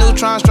 6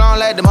 neutrons strong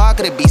like the mark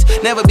of the beast.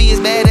 Never be as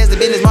bad as the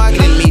business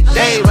marketing me.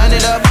 They run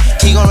it up,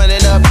 he gon' run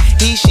it up.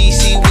 He, she,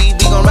 we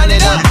gon' run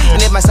it up.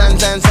 And if my son,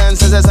 don't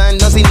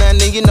see nothing,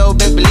 then you know,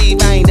 best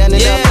believe I ain't done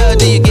enough. Yeah,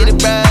 do you get it,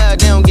 bruh?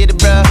 They don't get it,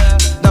 bruh.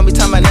 Don't be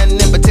talking about nothing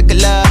in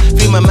particular.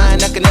 Free my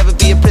mind, I can never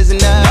be a prisoner.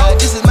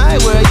 This is my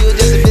world, you're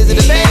just a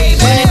visitor, baby.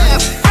 Run it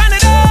up, count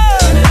it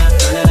up. Run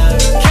it up,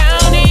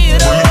 count it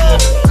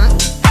up.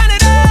 Run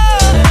it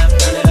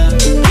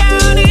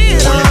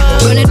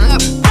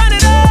up, count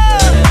it up.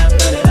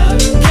 Run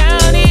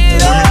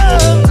it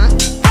up,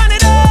 count it up. Run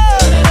it up.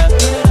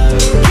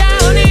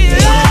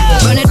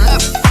 Run it up.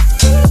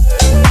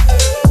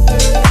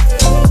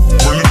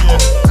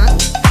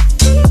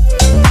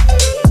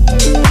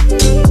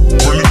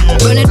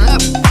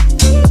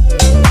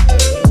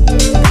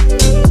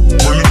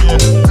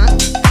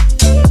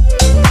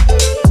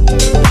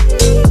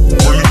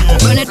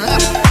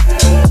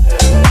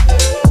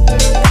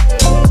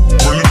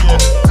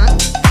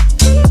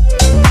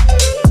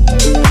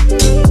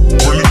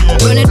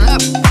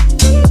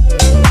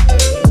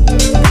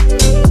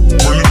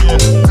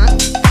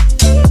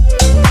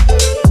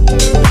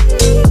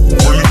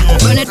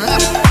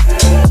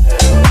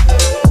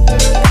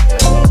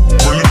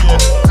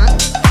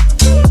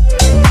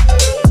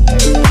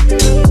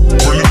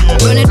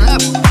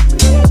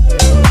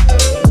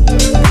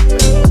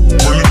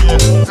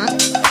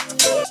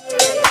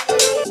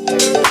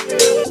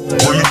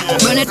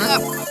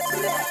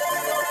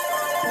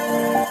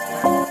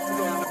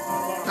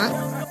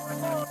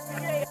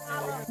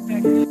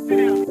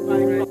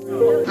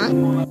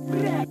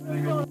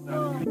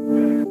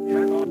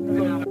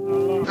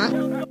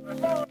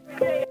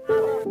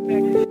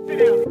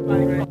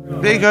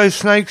 There goes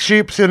Snake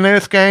Ships and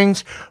Earth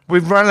Gangs.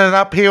 We've run it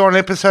up here on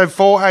episode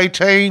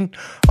 418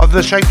 of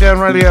the Shakedown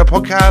Radio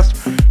podcast.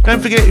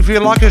 Don't forget, if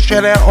you'd like a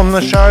shout out on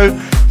the show,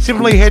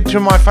 simply head to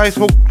my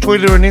Facebook,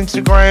 Twitter and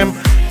Instagram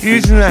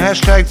using the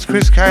hashtags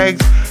Chris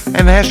Caggs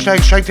and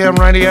hashtag Shakedown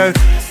Radio.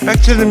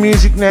 Back to the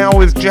music now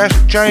with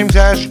James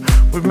Ash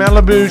with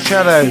Malibu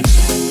Shadows.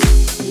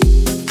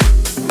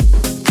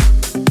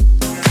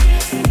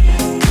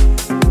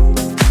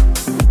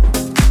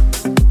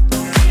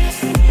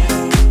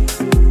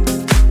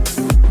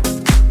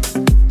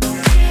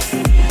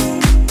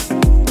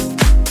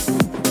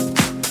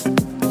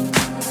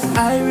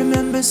 I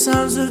remember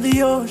sounds of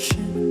the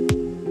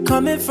ocean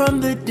coming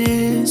from the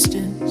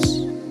distance.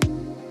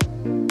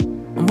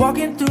 I'm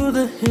walking through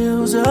the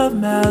hills of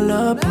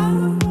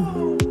Malibu,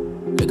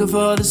 looking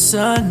for the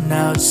sun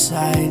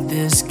outside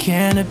this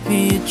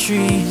canopy of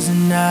trees.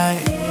 And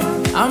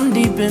I'm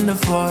deep in the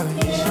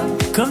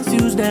forest,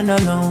 confused and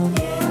alone.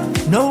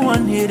 No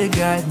one here to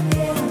guide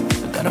me,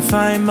 I gotta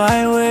find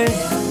my way.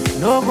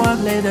 No one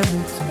play the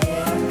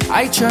victim,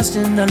 I trust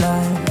in the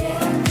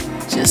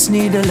light, just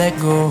need to let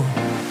go.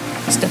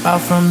 Step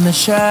out from the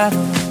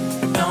shadow,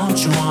 don't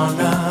you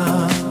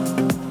wanna?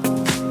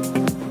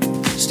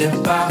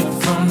 Step out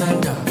from the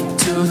dark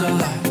to the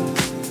light,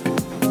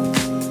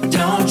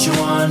 don't you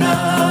wanna?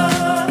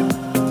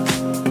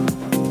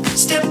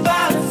 Step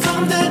out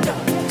from the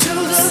dark to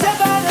the light.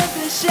 Step out of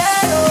the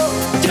shadow,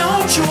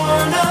 don't you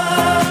wanna?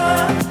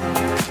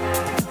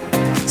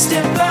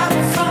 Step out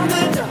from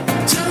the dark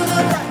to the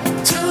light,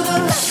 to the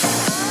light.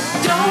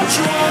 Don't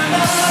you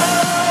wanna?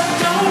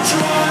 Don't you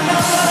wanna?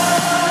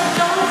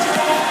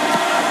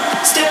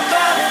 Step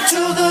out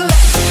to the light.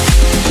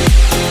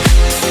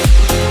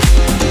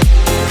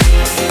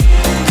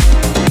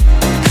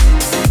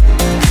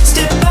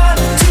 Step out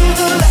to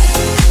the light.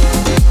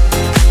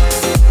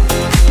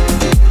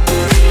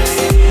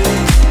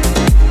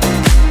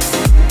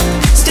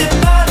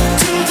 Step out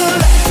to the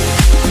light.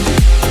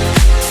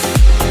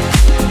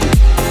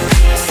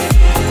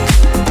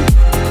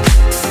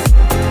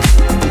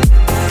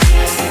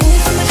 Move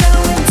from the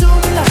shadow into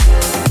the light.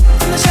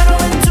 From the shadow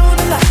into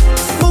the light.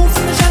 Move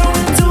from the shadow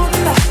into the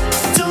light.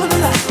 To the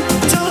light,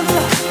 to the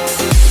light.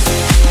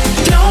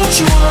 Don't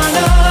you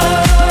wanna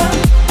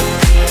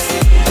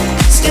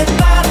step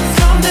out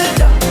from the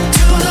dark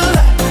to the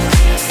light?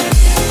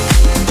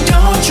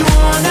 Don't you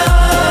wanna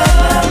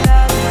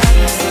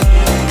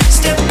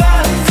step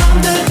out from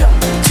the dark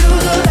to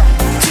the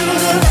light, to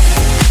the light?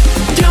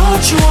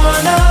 Don't you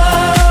wanna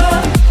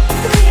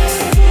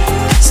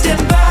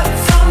step out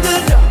from the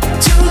dark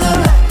to the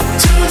light,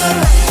 to the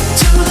light,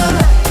 to the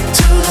light,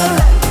 to the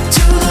light,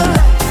 to the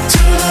light,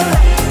 to the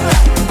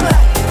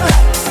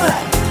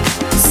light.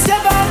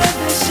 Step out of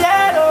the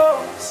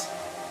shadows.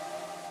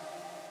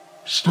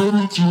 Step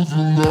into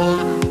the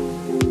light.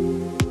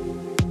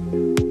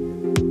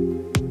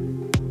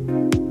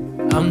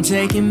 I'm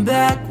taking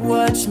back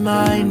what's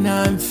mine,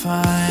 I'm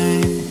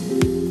fine.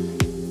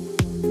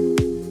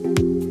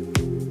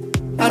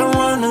 I don't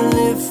wanna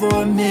live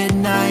for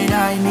midnight,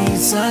 I need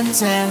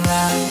suntan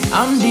light.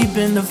 I'm deep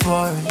in the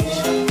forest,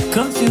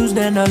 confused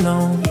and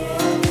alone.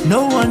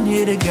 No one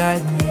here to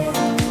guide me,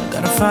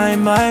 gotta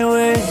find my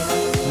way.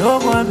 No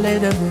go and play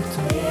the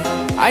victim.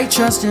 I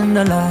trust in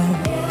the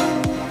light.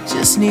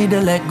 Just need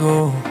to let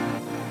go.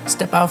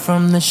 Step out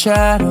from the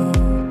shadow.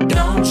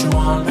 Don't you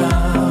want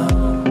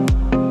love?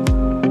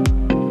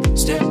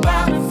 Step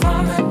out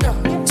from the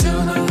dark into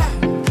the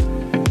light.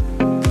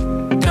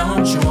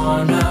 Don't you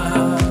want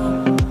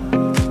love?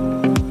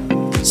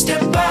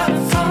 Step out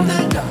from the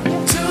dark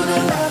to the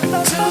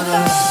light, to the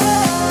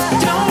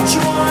light. Don't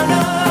you want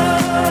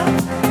love?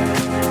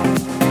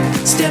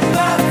 Step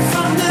out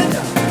from the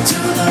dark to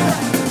the light,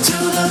 to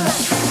the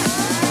light.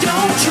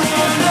 Don't you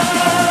want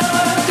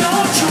love?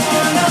 Don't you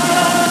want love?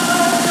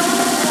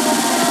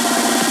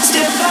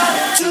 Step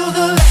out to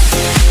the light.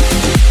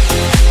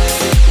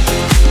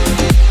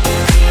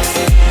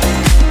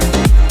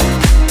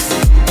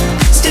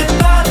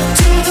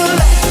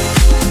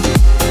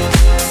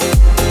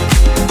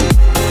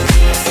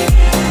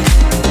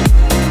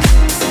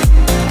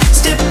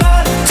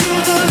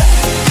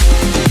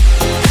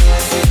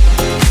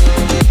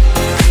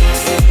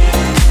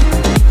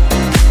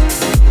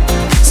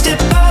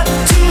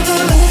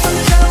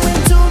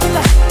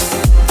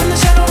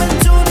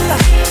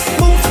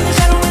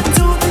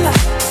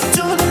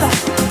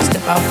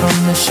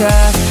 From the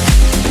shadow.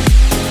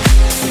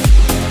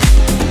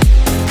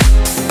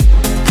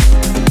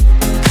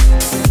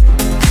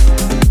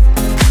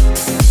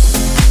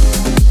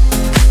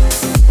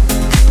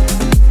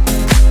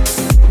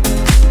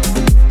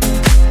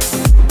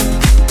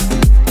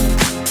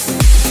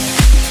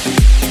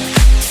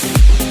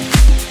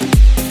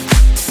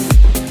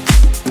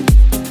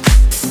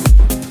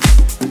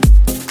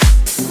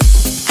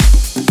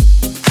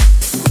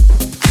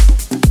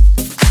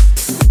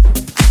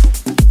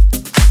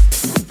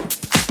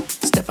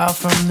 Out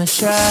from the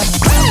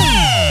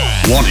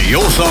shadow. Want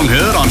your song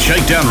heard on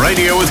Shakedown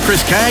Radio with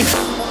Chris Caggs?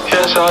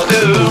 Yes, I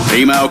do.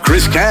 Email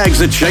Chris Caggs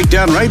at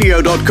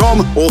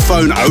shakedownradio.com or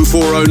phone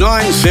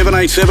 0409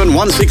 787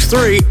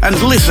 163 and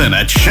listen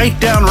at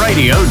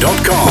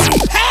shakedownradio.com.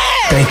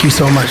 Thank you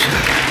so much.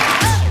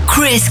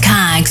 Chris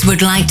Caggs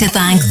would like to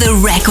thank the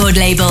record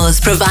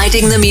labels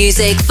providing the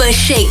music for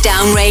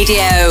Shakedown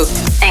Radio,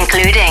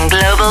 including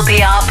Global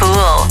PR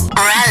Pool,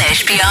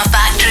 Relish PR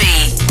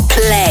Factory,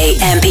 Play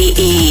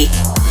MPE,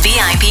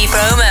 VIP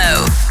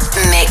Promo,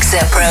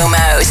 Mixer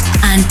Promos,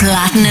 and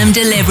Platinum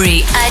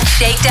Delivery at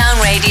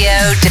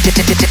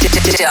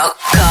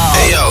shakedownradio.com.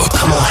 Hey yo,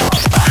 come on.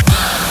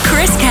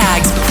 Chris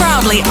Caggs,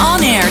 proudly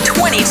on air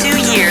 22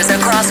 years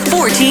across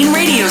 14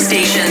 radio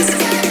stations,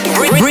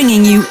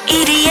 bringing you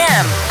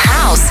EDM,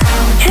 house,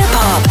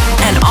 hip-hop,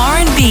 and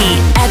R&B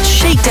at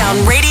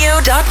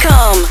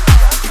shakedownradio.com.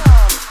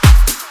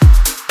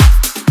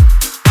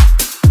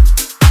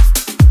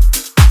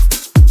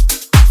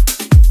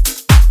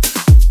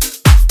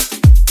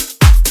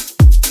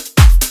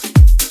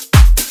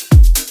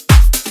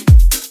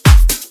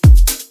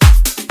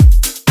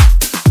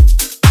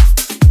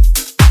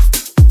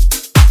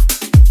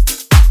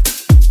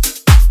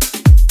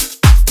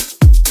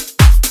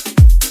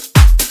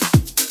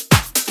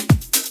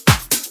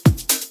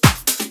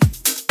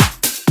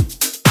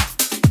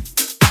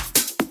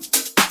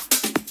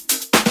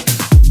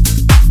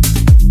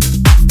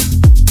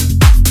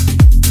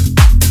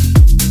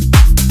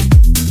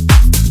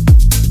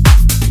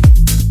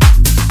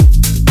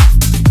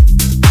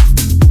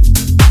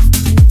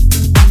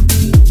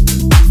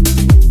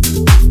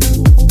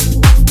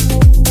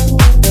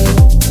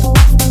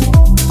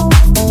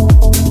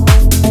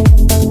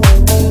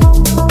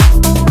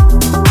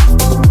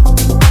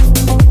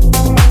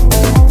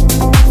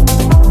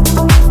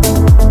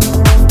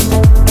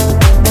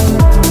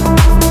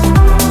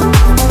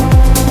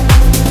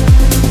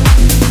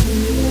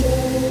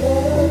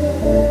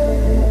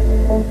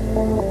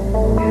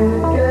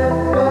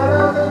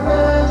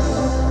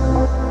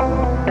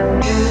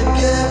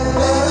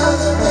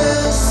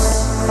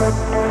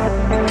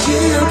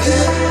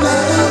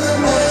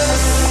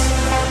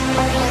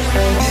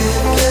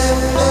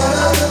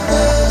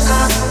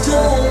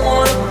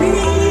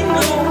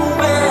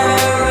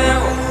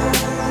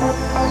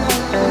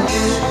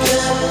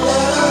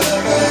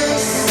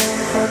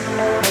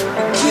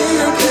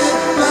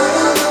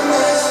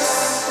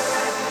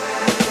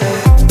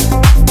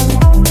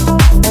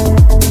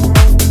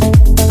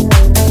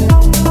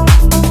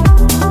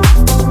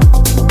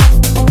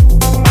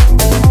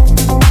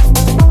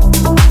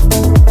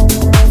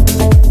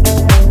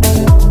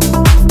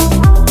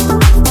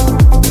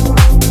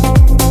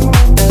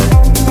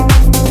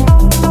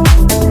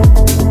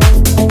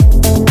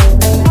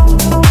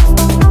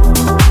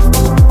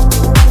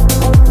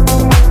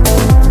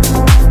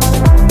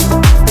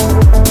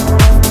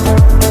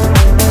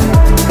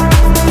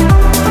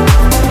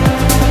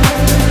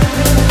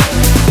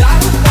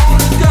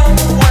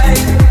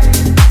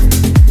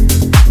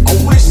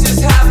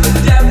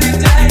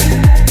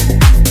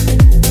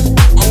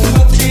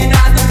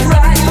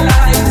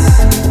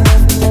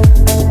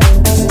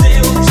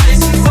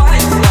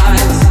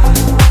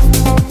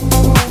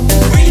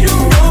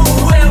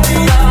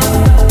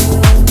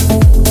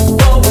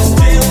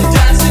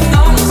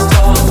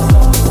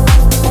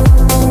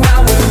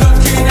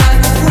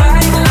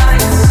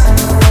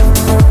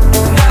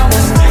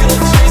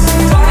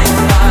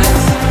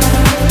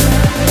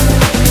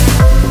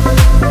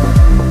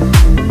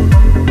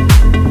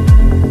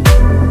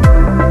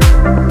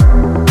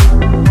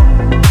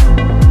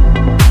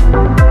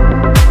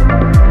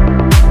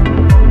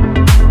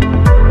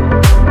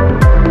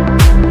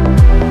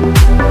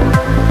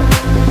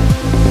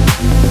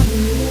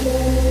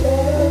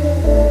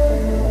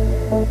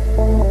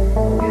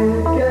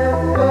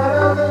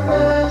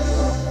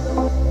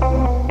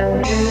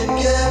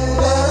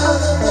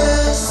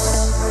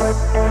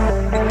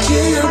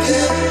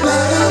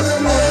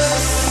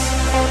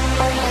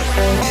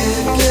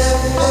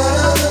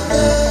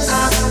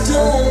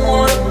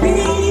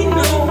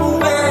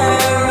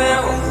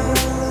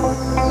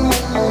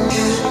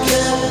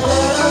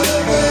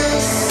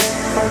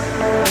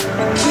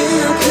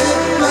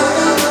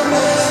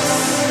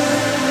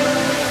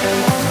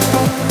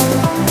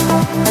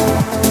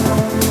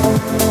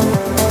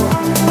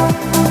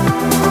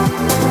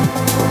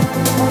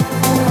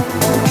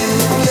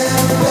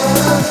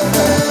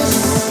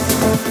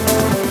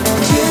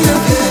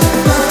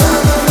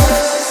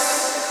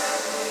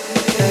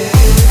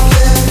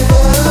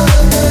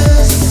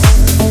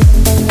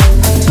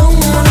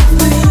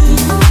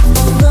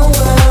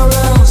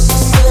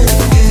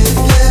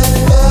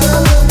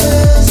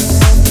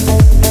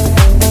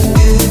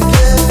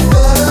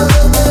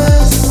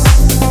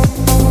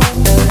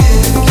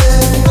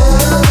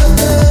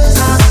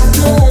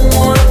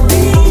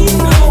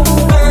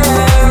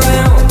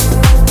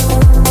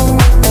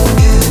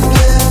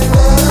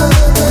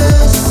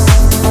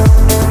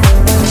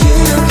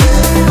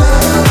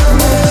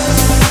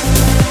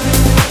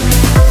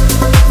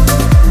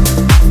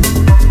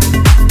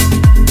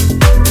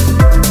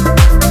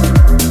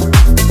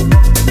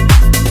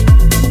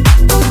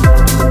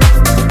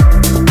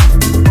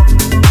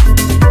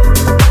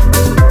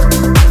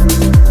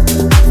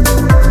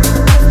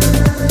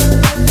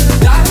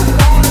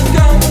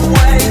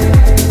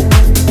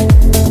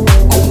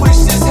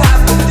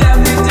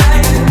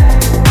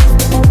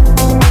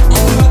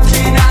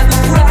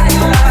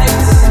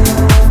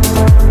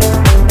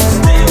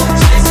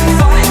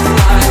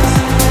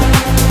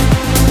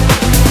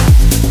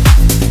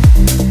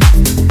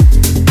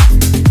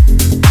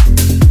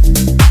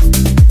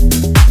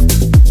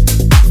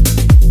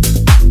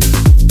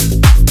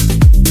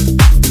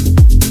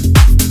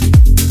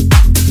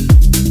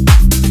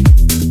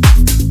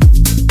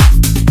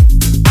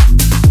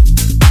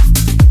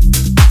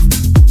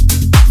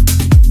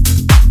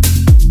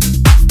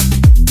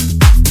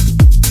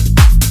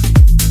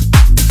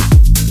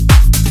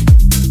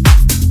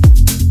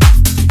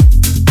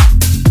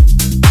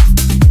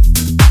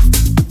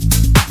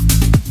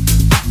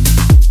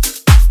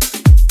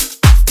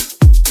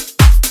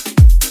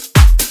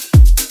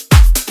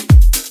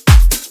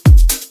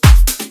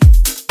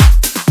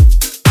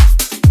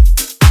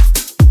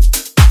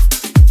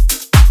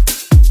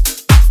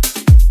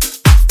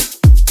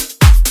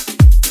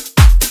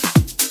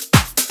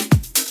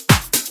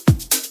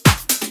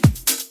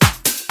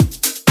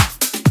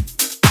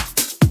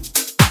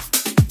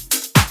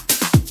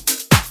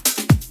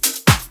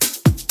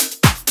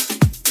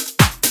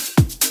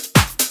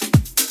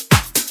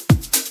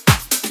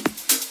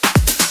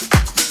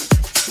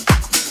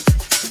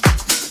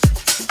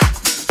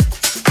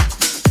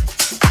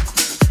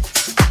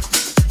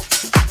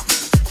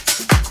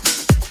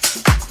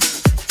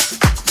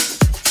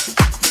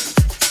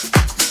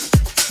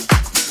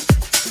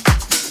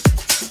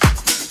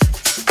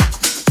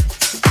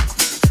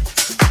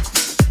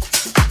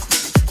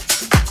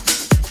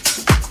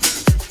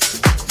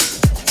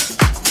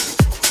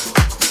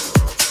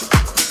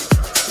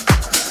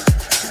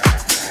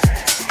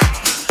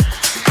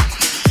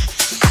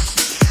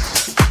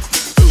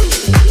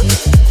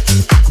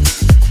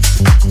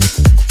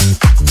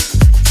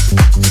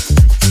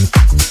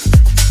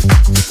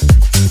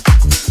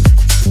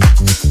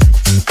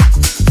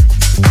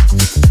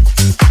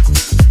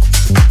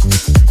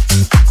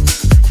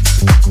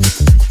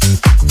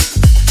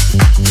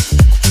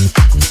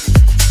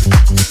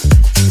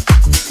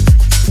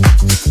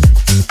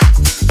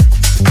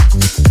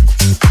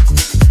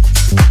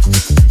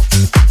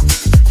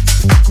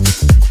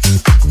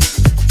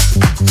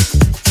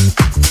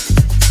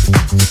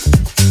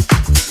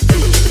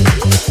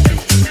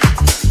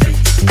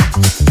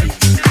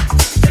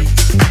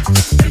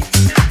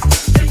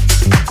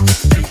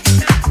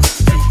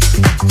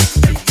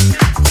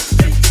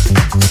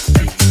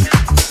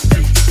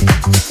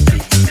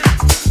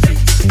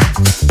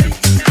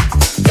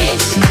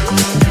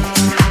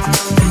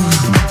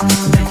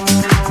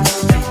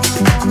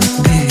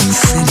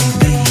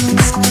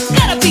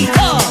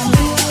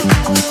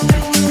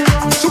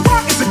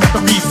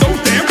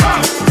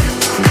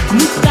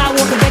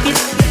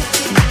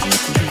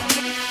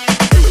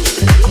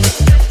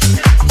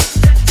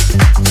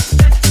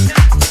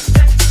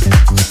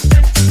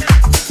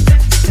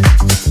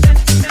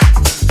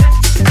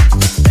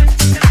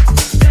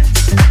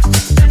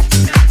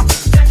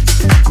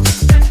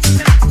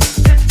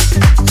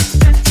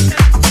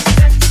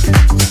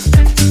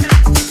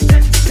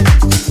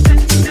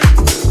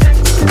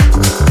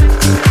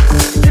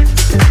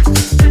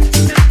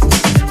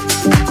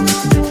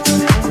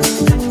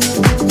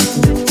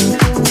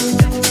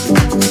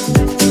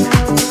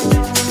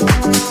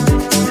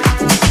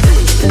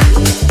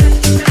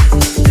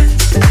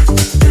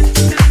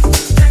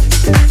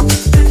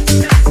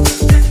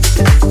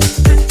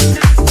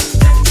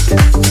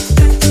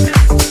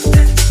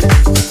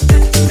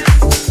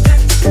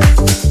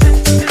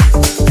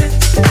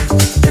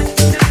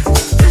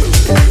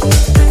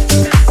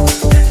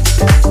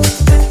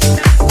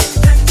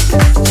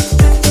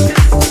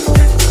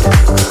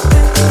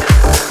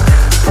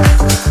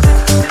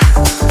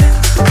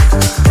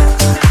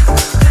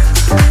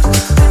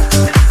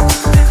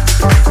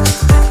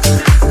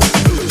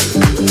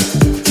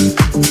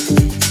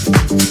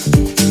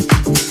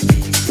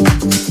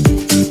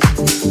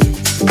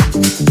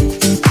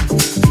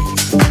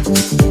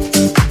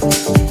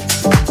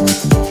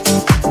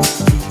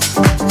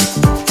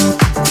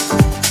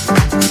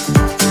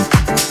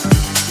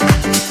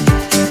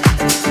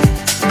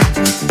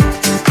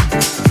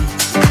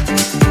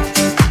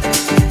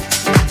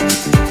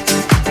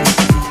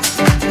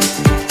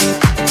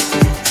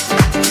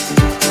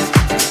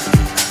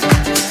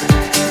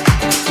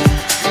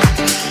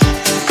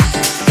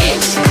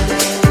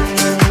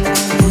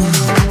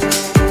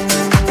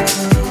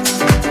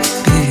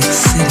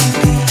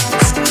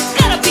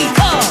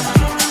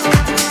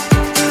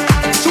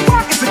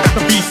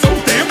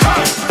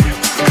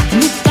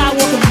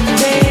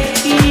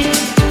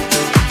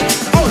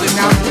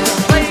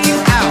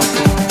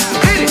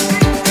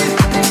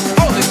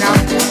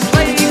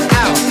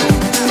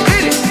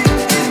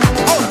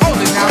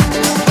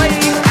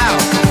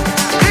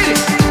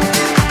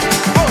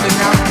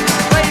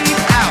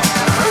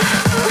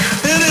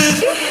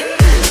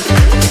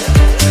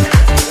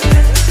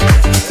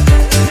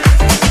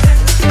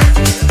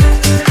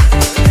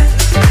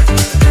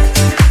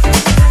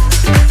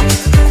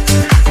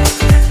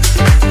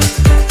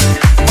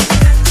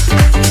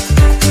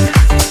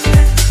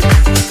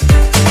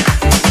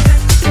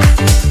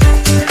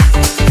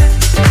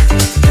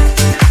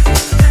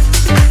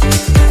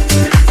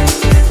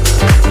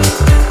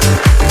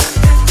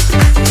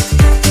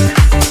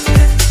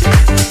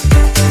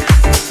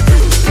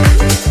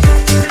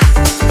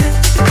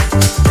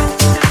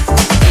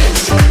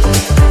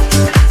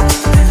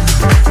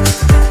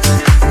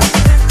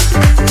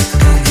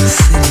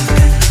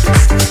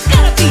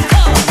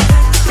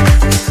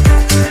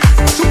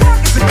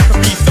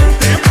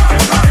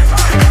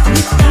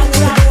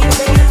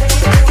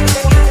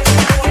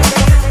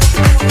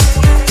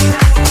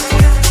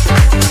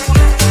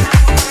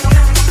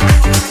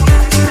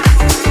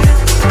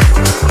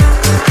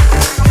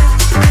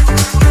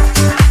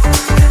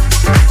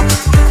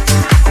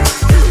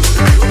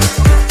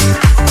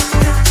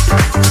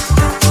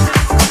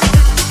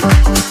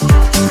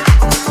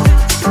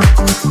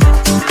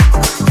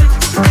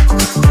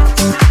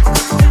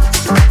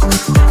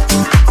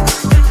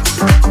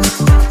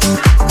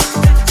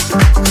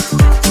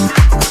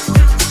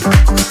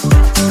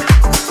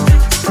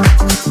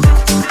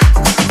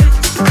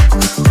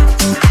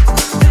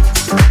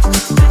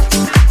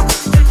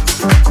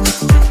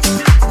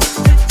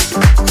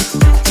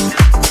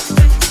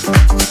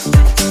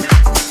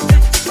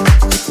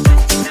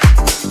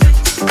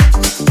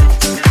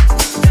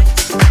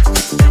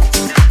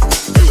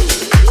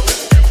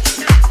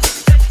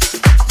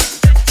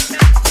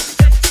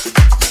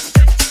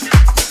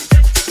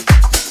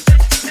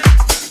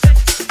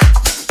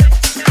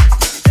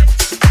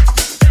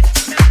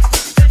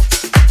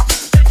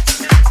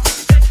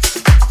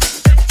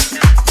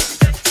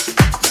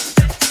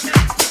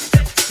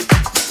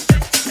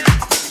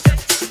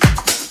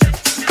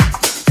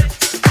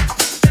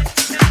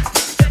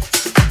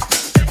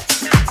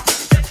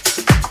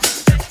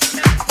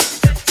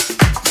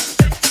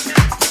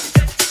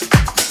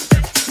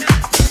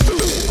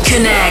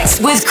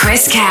 Connect with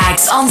Chris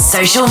Caggs on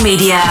social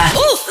media.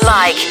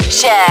 Like,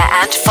 share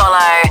and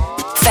follow.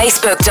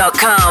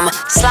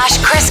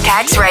 Facebook.com/Chris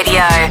Caggs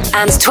Radio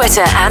and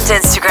Twitter and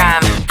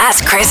Instagram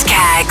 @Chris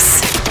Caggs.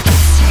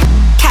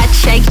 Catch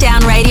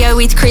Shakedown Radio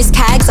with Chris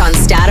Caggs on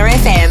Starter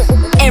FM.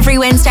 Every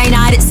Wednesday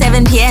night at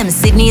 7 p.m.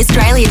 Sydney,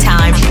 Australia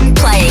time.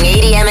 Playing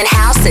EDM and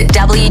house at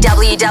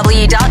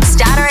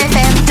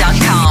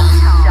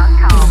www.starterfm.com.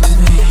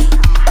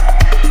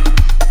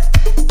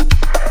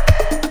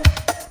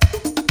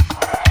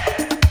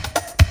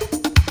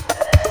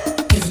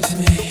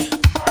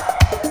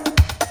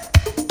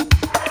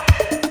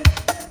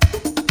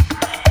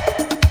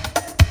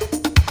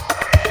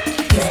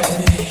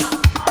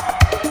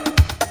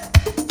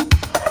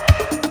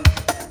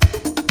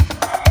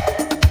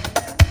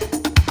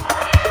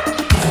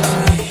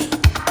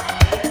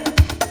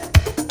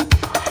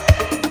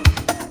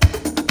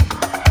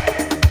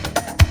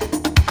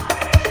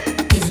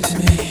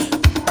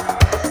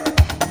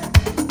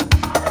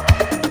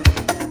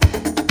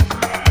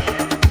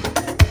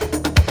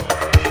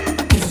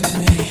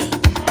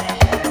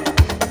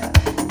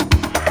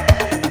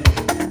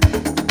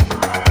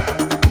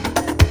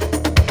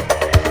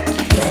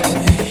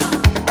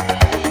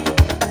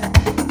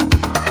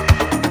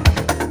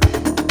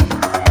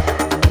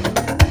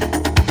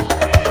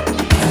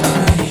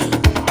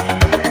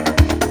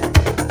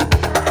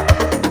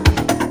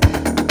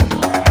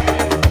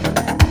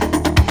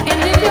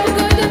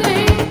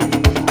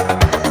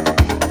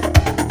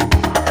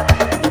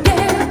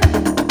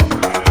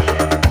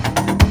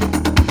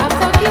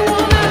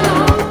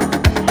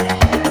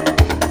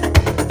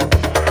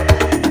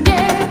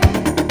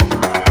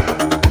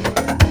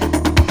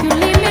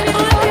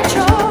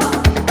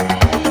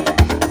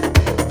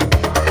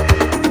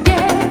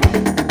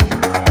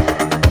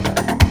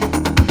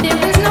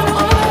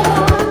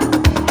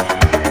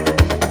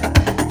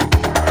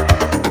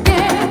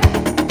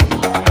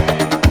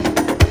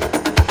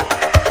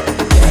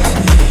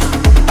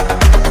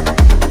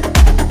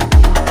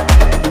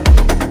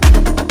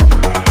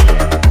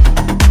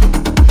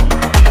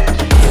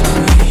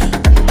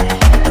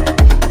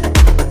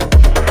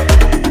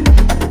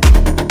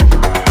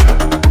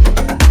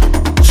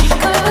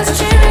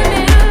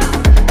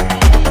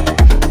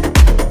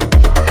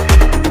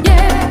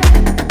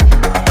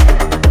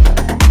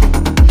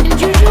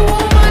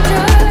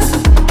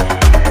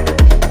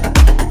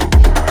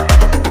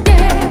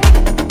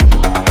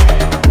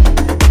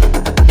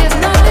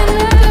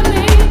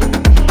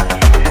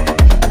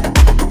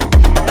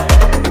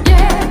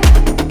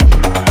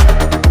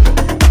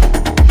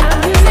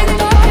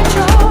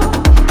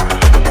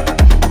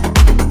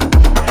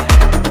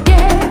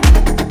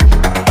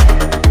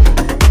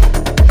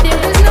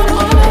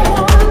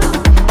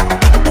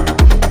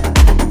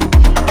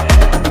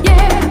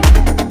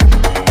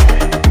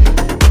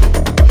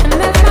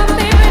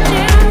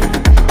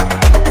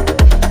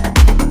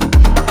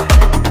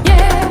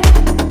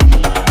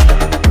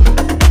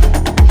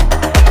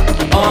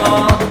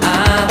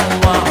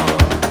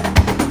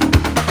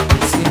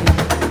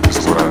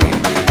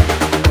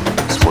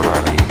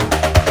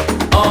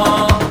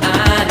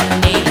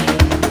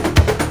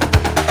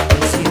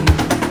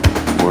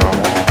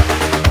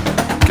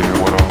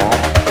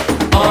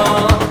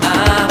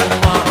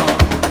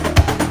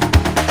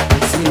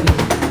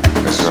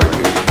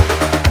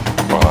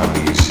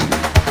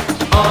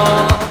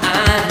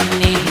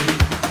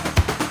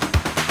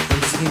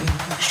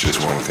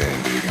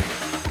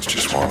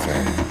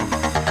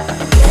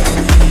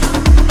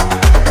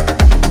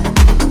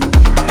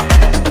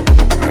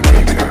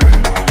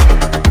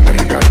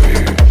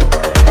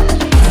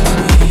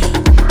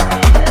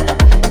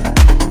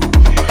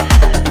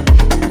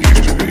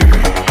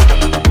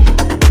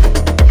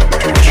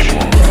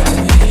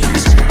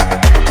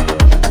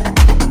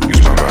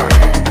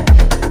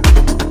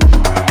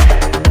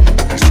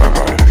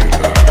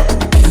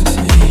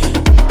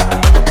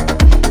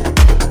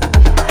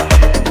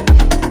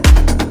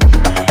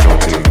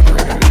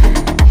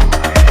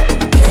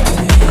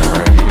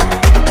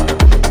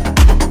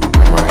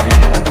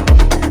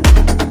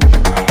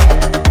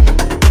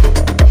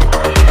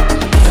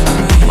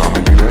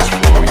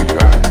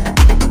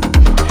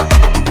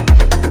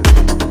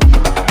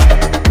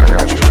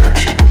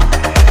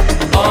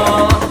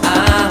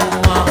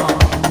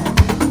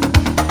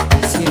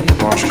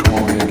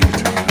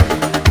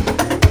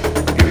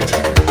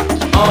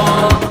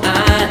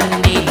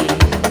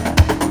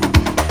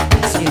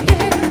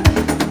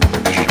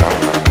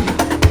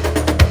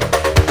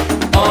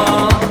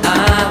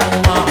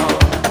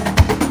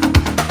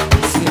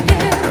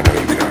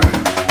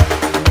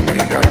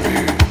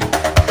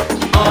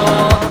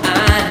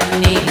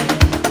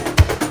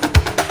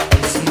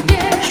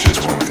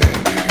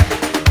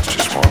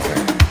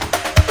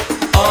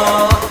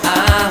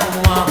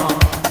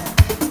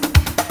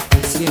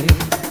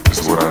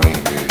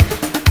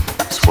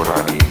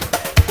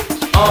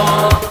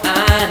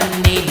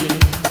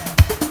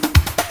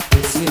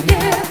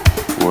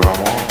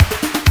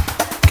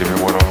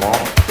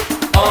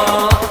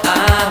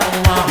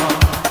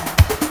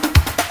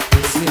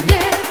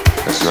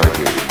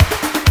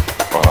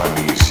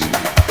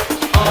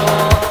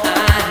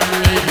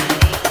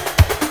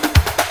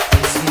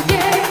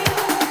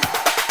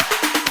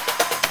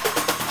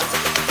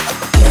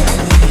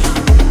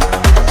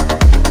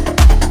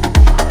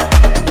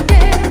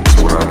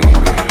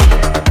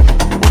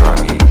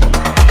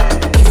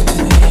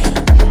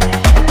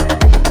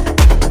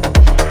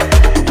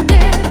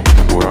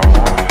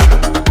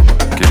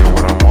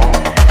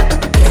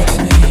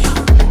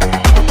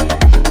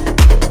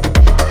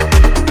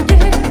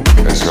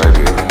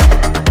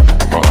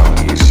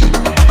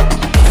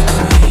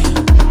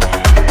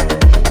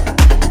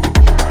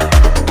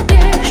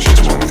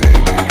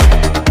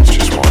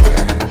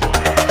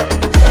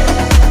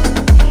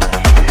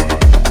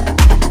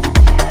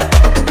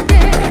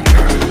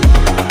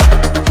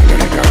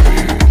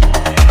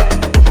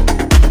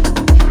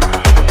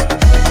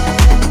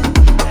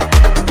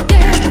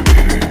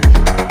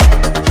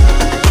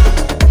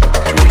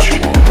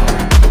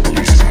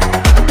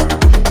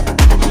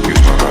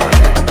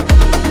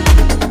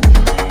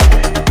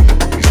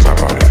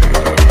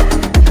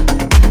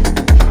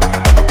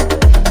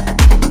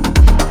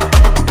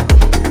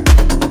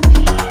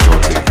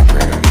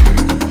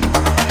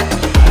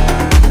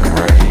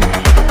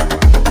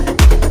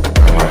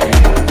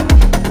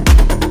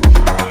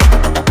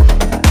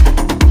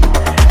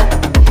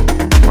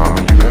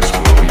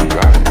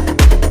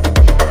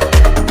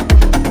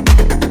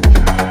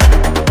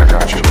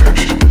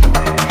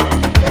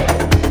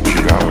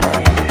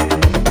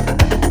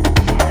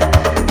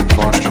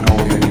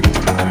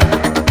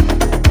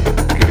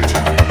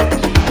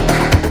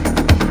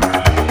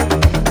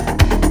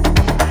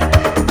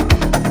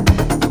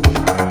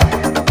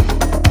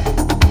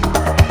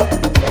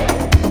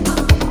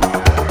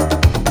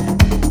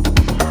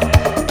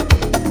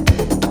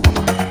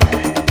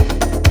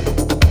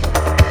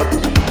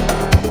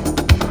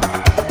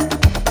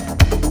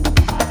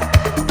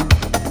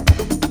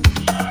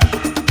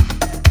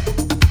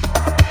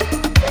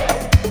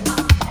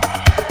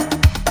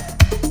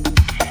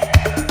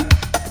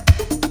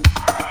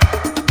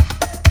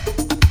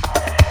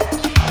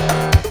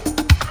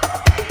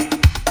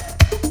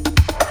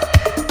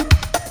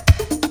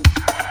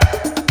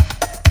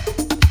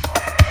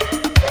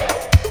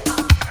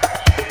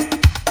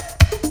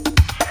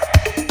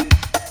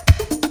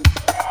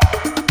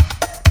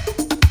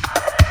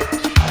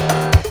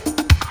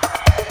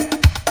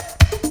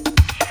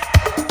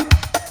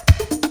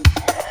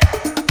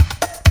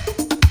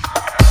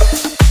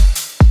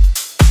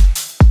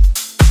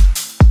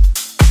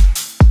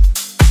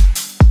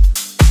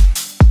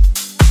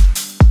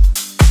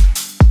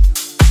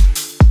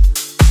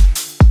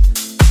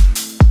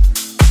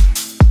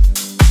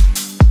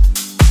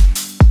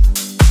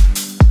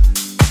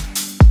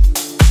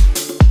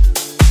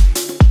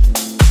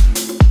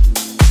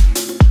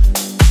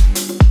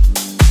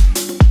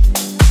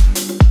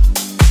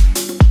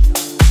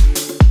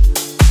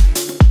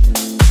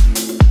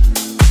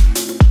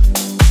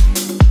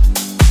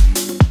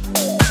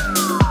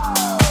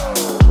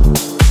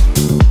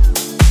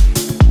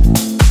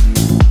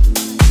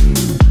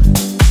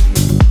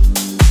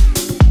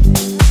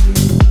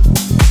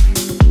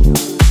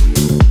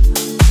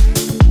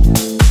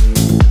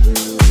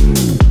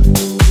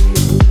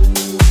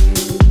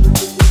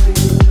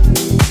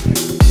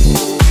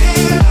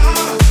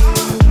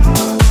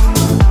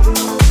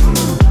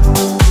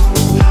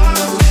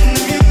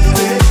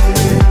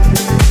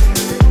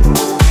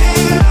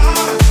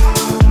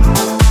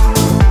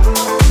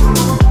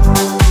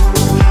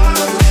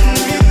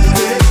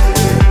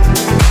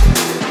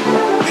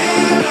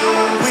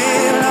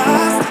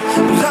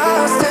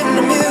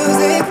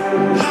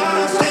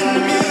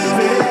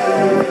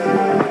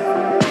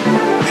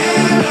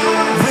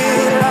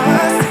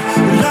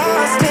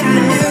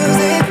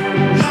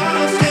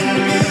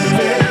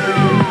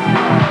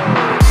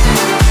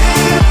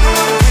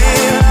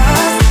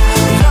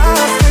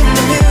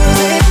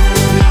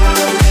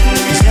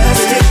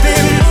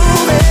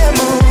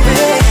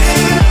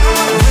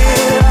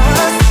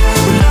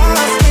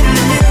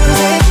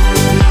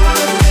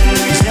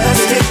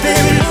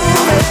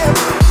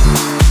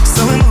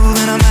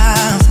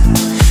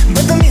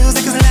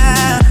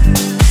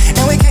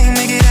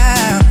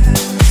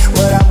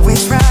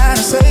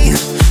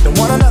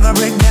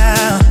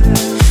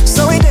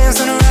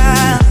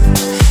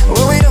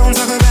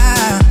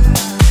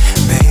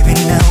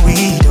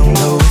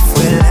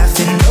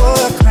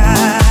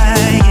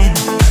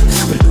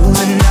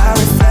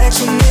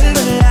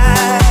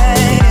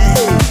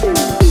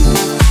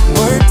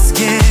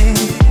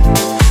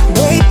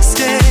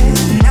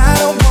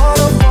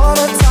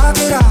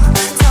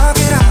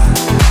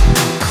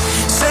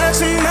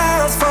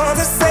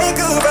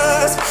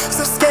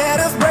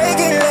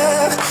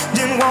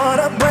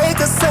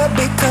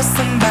 because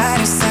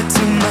somebody said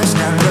too much.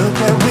 Now look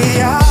where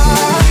we are.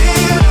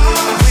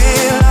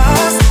 We're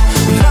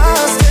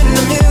lost in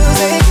the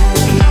music.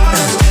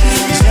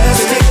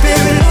 Just keep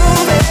it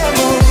moving,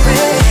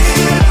 moving.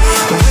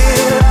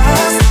 We're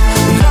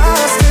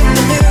lost in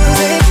the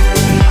music.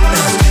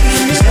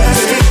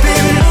 Just keep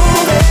it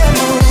moving,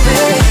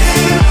 moving.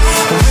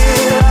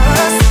 We're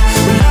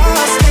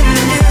lost in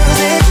the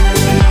music.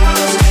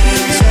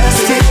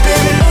 Just keep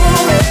it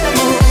moving,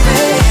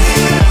 moving.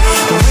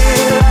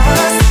 We're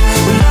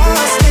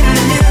lost in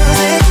the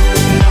music.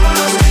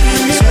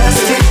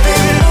 Just keep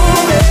it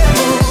moving,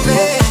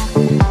 moving.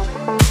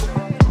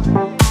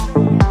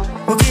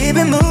 We'll keep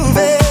it moving.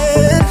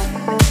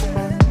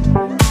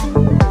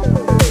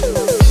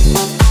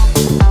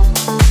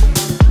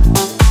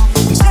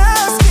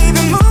 Just keep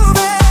it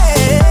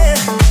moving.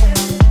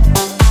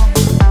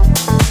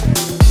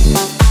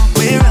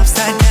 We're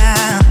upside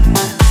down.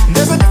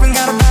 There's a different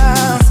kind of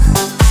bounce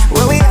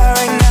where we are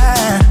right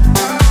now.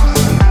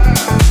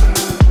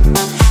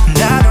 And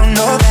I don't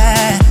know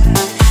that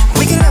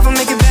we can ever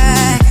make it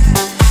back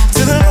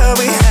to the love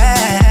we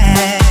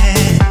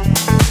had.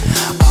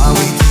 Are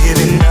we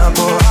giving up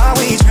or are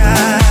we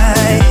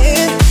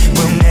trying?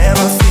 We'll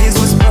never fix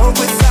what's broke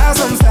without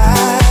some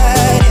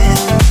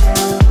fighting.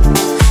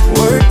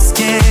 Words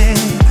get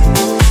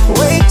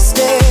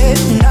wasted,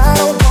 and I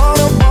don't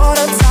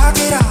wanna talk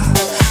it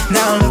off.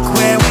 Now look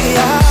where we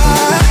are.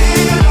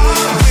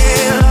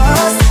 We're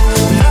lost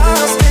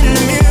in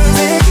the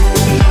music.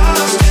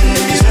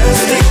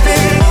 Just keep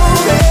it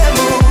moving,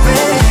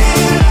 moving.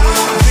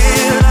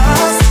 We're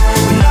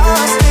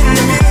lost in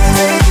the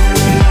music.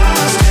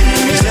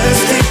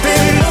 Just keep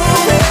it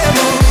moving,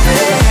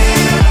 moving.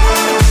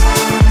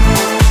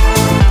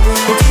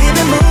 We'll keep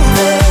it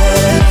moving.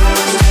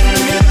 Just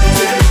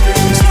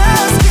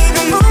keep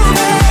it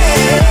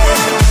moving.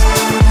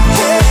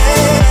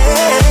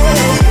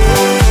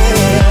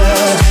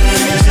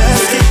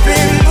 Just keep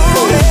it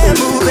moving,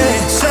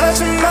 moving. Shut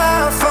your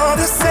mouth for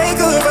the sake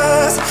of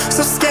us.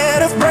 So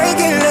scared of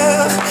breaking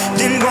love.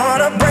 Didn't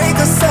wanna break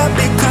us up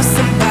because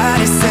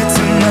somebody said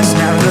too much.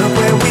 Now look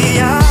where we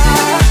are.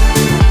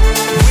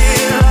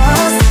 We're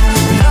lost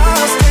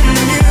in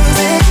the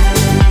music.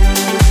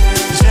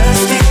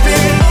 Just keep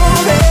it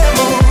moving,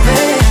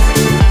 moving.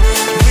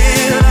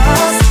 We're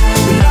lost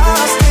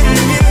in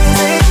the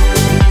music.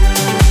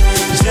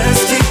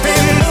 Just keep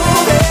it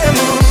moving,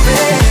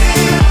 moving.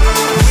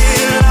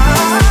 We're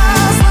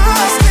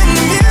lost in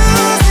the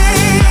music.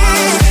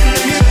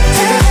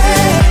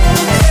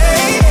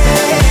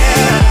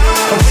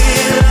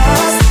 We're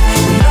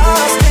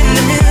lost in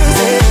the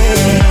music.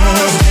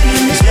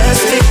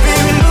 Just keep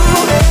it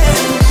moving,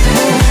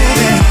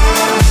 moving.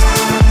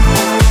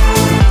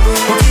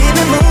 We'll keep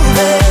it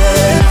moving.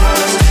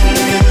 Just keep it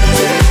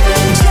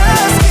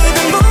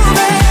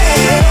moving.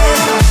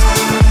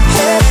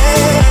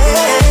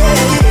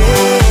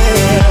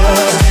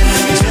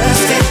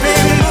 Just keep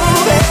it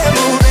moving,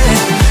 moving.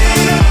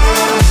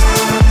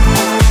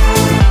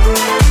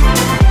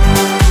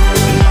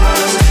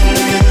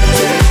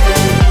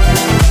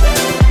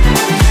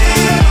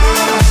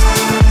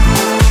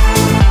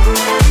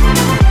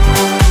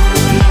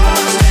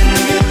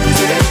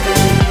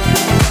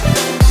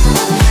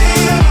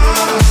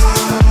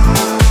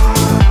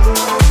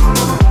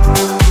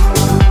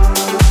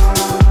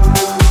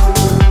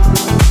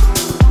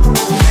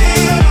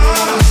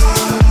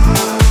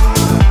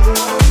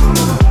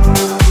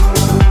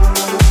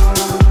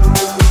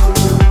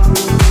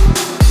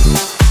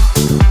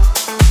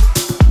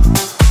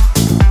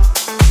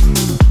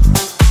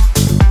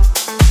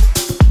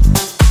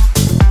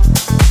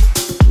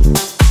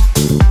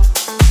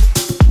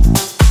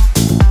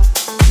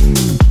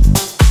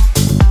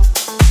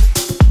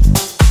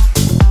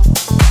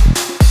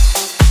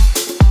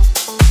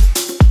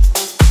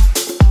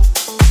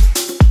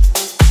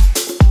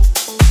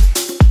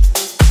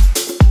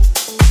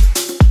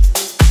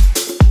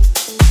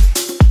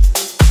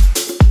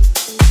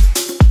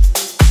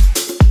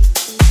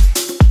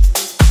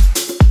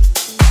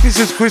 This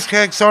is Chris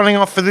Cagg signing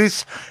off for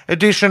this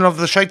edition of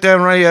the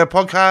Shakedown Radio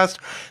podcast.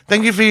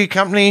 Thank you for your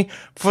company.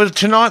 For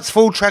tonight's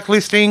full track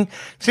listing,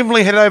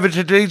 simply head over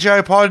to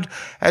DJ Pod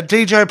at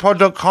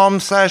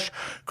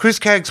djpod.com/Chris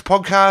Caggs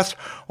podcast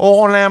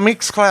or on our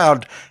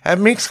Mixcloud at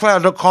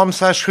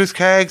mixcloud.com/Chris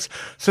Caggs.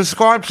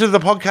 Subscribe to the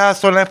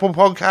podcast on Apple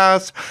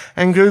Podcasts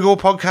and Google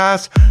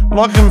Podcasts.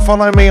 Like and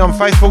follow me on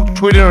Facebook,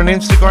 Twitter and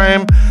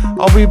Instagram.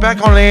 I'll be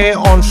back on air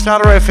on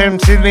Starter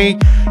FM Sydney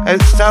at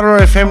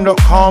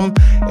starterfm.com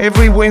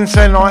every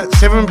Wednesday night,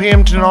 7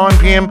 p.m. to 9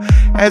 p.m.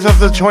 as of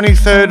the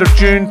 23rd of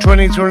June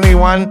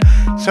 2021.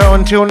 So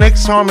until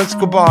next time, it's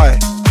goodbye.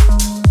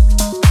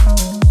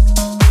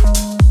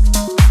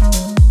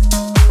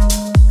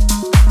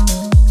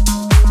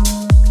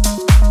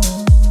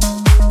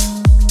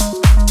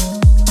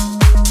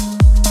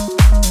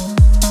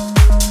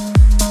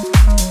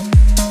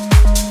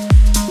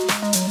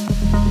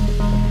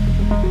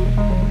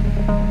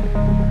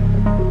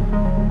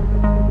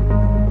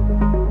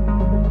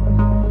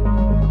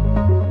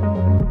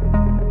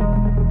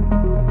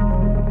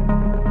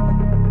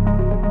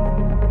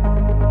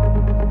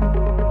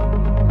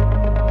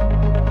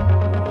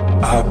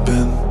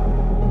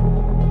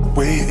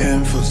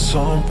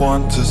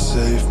 someone to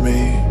save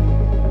me,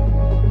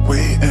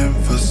 waiting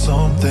for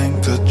something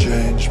to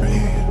change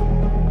me.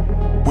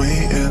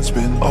 Waiting's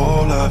been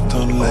all I've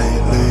done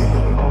lately.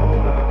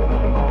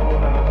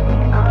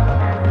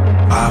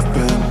 I've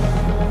been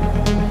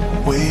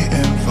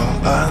waiting for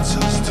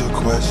answers to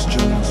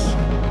questions,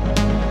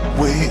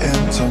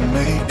 waiting to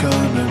make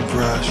an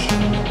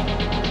impression,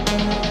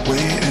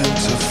 waiting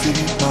to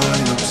feed my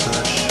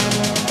obsession.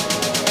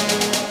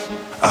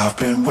 I've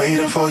been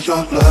waiting for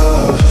your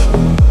love.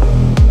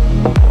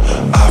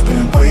 I've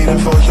been waiting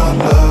for your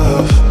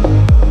love.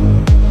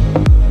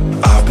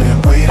 I've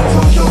been waiting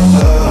for your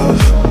love.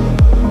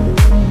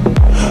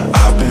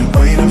 I've been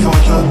waiting for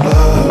your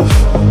love.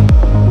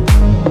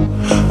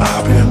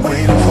 I've been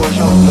waiting for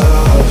your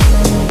love.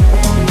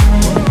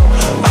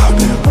 I've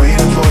been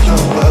waiting for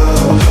your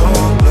love.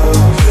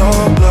 Your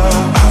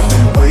love. I've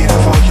been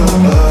waiting for your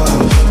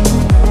love.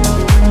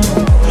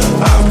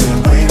 I've been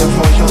waiting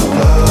for your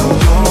love.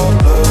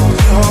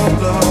 Your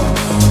love.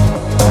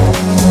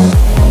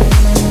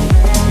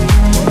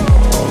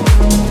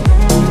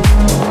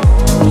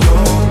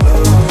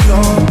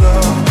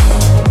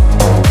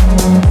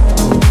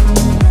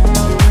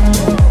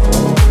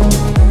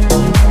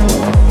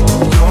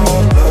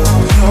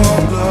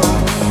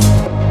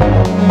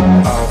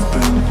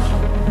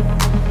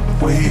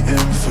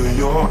 Waiting for your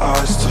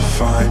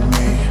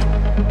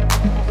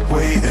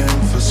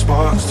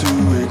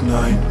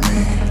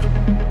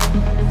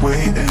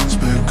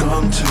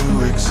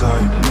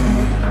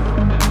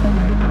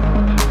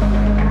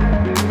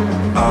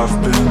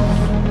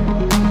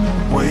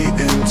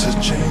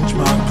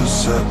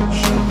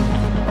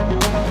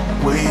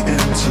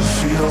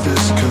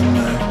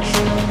love.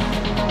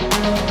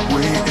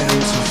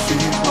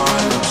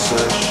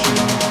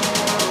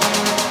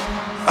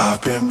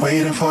 I've been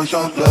waiting for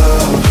your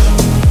love.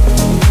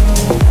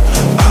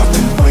 I've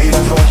been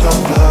waiting for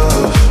your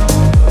love.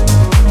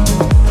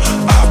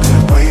 I've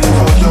been waiting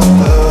for your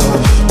love.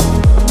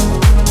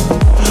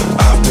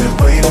 I've been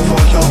waiting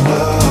for your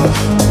love.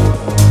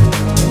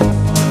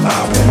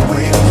 I've been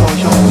waiting for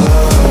your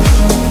love.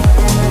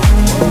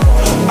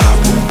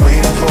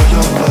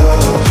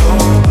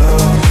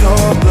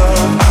 Your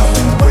love. I've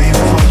been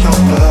waiting for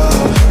your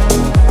love.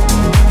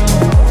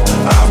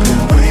 I've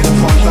been waiting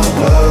for your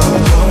love.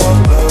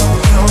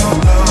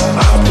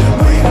 I've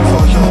been waiting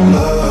for your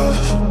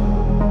love.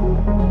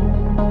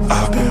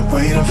 I've been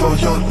waiting for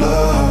your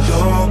love.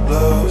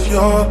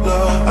 Your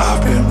love.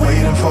 I've been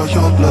waiting for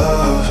your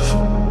love.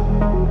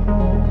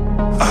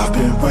 I've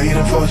been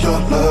waiting for your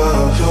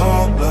love.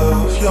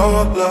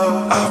 Your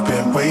love. I've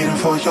been waiting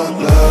for your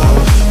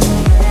love.